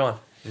 everyone.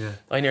 Yeah.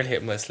 I nearly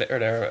hit him with a slitter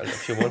there a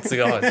few months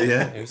ago.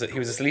 He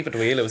was asleep at the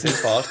wheel. It was his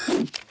fault.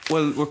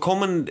 Well, we're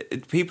coming.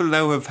 People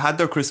now have had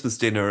their Christmas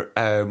dinner.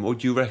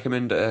 Would you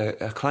recommend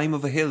a climb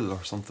of a hill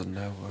or something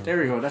now? Or? There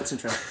we go. That's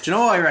interesting. Do you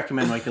know what I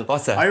recommend, Michael?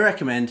 What's that? I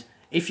recommend,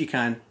 if you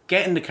can,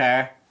 get in the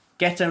car,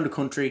 get down the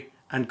country,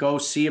 and go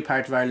see a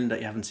part of Ireland that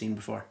you haven't seen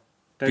before.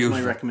 There's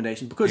my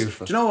recommendation. Because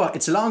do you know what?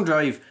 It's a long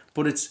drive,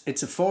 but it's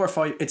a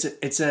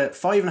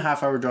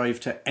 5.5 hour drive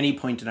to any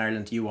point in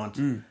Ireland you want.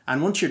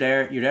 And once you're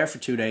there for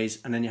 2 days,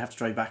 and then you have to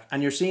drive back,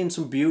 and you're seeing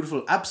some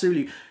beautiful,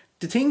 absolutely,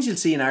 the things you'll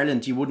see in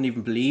Ireland you wouldn't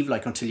even believe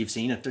like until you've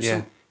seen it. There's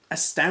some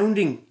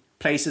astounding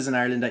places in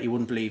Ireland that you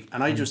wouldn't believe,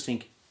 and I just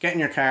think get in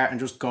your car and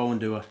just go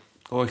and do it.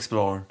 Go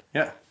exploring.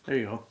 Yeah, there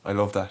you go. I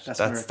love that.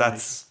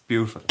 That's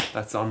beautiful.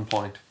 That's on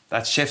point.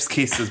 That's chef's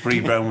kiss, as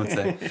Brie Brown would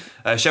say.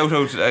 Shout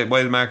out,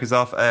 while Mark is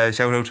off,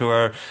 shout out to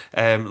our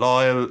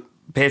loyal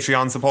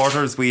Patreon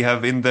supporters. We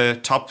have in the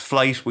top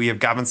flight, we have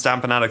Gavin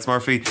Stamp and Alex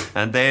Murphy,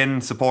 and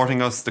then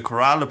supporting us, the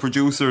Coralla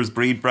producers,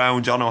 Breed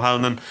Brown, John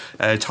O'Halloran,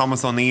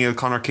 Thomas O'Neill,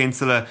 Conor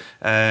Kinsella,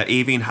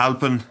 Aoibhinn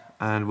Halpin,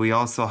 and we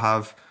also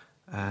have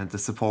the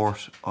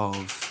support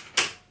of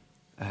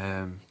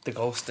the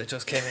ghost that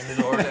just came in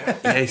the door there.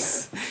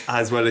 Yes,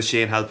 as well as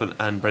Shane Halpin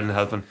and Brendan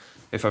Halpin.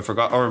 If I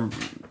forgot, or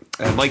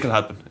Michael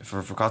Halpin, if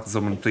I've forgotten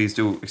someone, please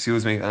do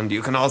excuse me. And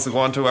you can also go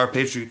on to our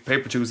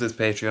Paper Tuesdays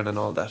Patreon and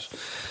all that.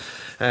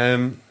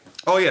 A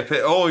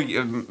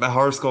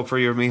horoscope for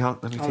your Michal.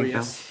 Let me think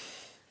now.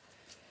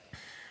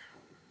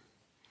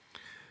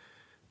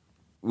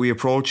 We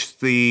approach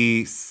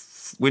the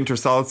winter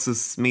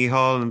solstice,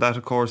 Michal, and that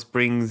of course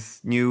brings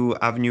new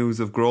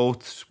avenues of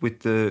growth with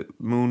the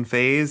moon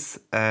phase.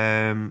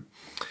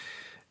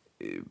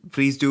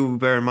 Please do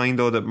bear in mind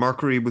though that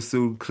Mercury will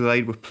soon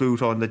collide with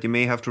Pluto and that you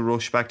may have to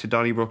rush back to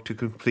Donnybrook to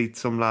complete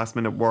some last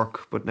minute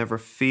work, but never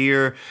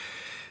fear.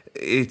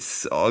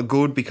 It's all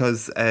good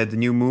because the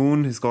new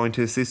moon is going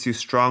to assist you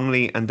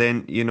strongly, and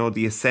then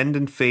the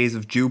ascendant phase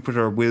of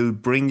Jupiter will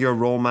bring your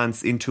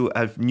romance into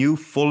a new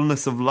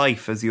fullness of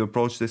life as you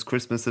approach this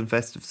Christmas and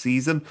festive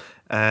season.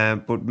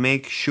 But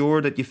make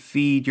sure that you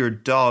feed your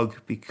dog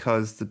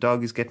because the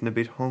dog is getting a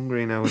bit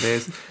hungry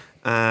nowadays.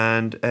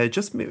 And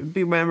just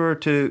remember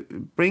to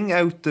bring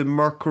out the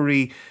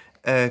Mercury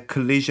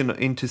collision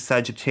into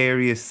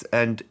Sagittarius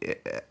and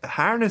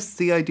harness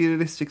the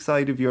idealistic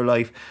side of your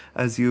life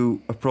as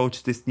you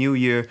approach this new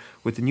year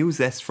with a new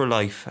zest for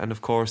life. And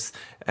of course,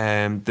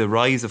 the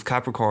rise of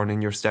Capricorn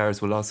in your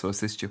stars will also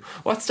assist you.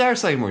 What star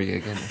sign were you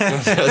again?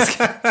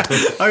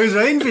 I was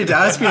waiting for you to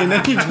ask me and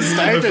then you just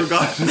started.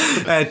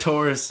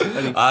 Taurus.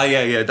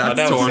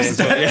 That's Taurus.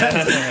 Do you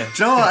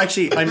know what,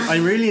 actually,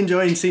 I'm really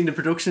enjoying seeing the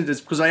production of this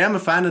because I am a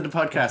fan of the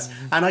podcast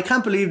and I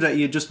can't believe that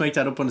you just make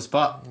that up on the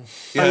spot.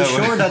 I'm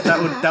sure that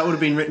that would have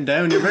been written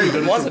down. You're very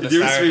good. Was at it It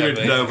used to be Start,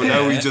 written I down, but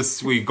now mean.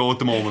 we go with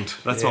the moment.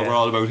 That's what Yeah. we're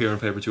all about here on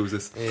Paper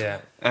Tuesdays. Yeah.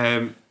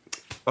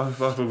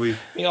 What will we?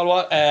 You know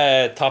what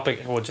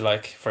topic would you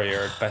like for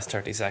your best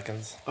 30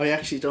 seconds? I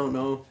actually don't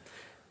know.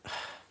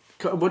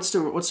 What's the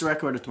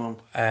record at the moment?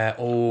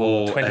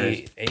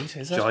 28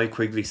 is it? Jai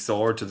Quigley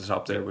soared to the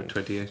top there with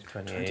 28.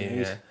 28.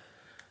 Yeah.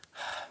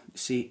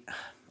 See,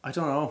 I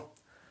don't know.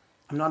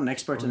 I'm not an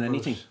expert in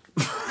anything.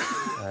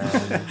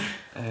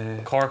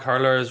 Cork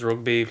hurlers,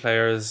 rugby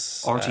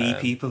players, RTE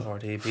people.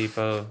 RTE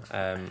people.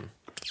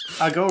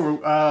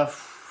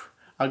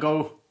 I'll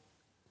go.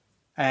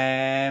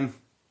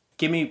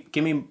 Give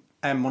me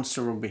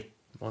Munster rugby.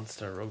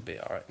 Monster rugby.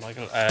 All right,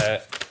 Michael.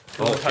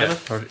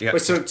 Yeah.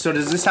 Wait, so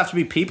does this have to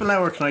be people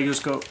now, or can I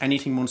just go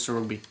anything Munster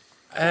rugby?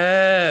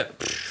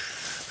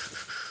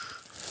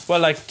 Well,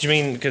 like, do you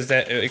mean because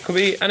it could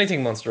be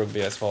anything Monster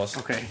rugby, I suppose.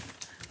 Okay,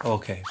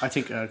 Okay. I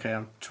think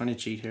I'm trying to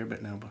cheat here a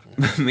bit now,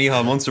 but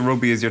Michal, Munster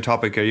Rugby is your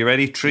topic. Are you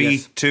ready? 3,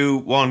 Yes. 2,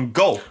 1,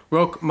 go.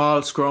 ruck,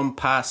 maul, scrum,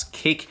 pass,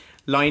 kick,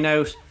 line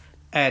out,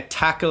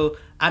 tackle,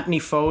 Anthony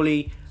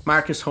Foley,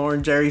 Marcus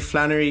Horn, Jerry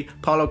Flannery,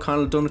 Paul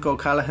O'Connell, Dundalk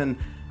O'Callaghan,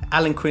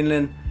 Alan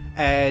Quinlan,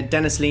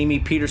 Dennis Leamy,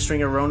 Peter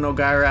Stringer, Ron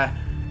O'Gara,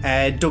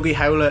 Dougie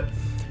Howlett,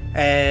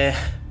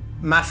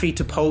 Maffey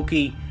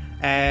Topoki,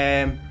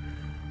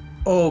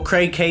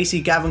 Craig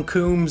Casey, Gavin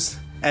Coombs,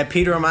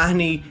 Peter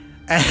O'Mahony,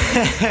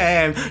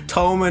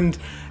 Thomond,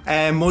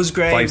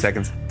 Musgrave, 5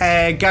 seconds.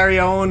 Gary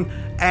Owen,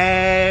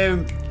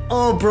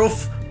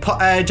 Bruff,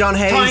 John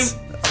Hayes.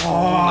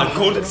 Time. A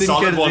good Didn't get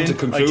solid it one in. to I didn't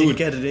conclude.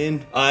 get it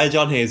in.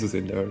 John Hayes was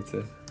in there, I'd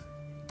say.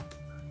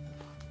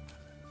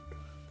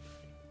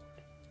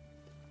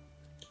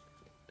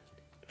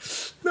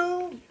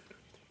 No.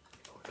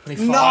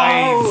 25.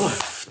 No.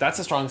 That's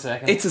a strong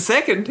second. It's a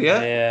second,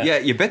 yeah. Yeah. Yeah,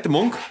 you bet the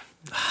monk.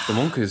 The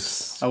monk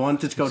is. I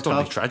wanted to go It's going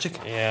to be top. tragic.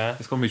 yeah.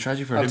 It's going to be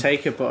tragic for I'll him.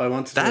 take it, but I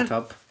wanted to go that.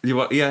 top. You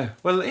want, yeah.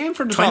 Well, aim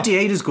for the top.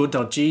 28 is good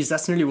though. Jeez,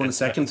 that's nearly one a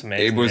second. It's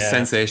amazing, It was yeah.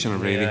 sensational,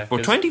 really. Yeah, But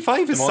 'cause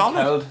 25 is the monk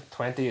solid. held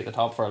 20 at the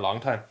top for a long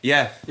time.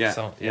 Yeah, yeah.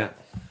 So, yeah.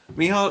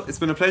 Michal, it's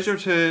been a pleasure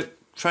to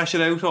trash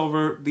it out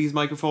over these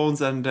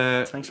microphones, and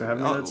Thanks for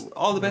having me, lads.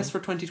 all the best for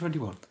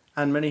 2021.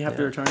 And many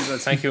happy returns,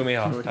 lads. Thank you,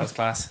 Michal. That was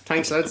class.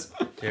 Thanks, lads.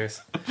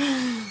 Cheers.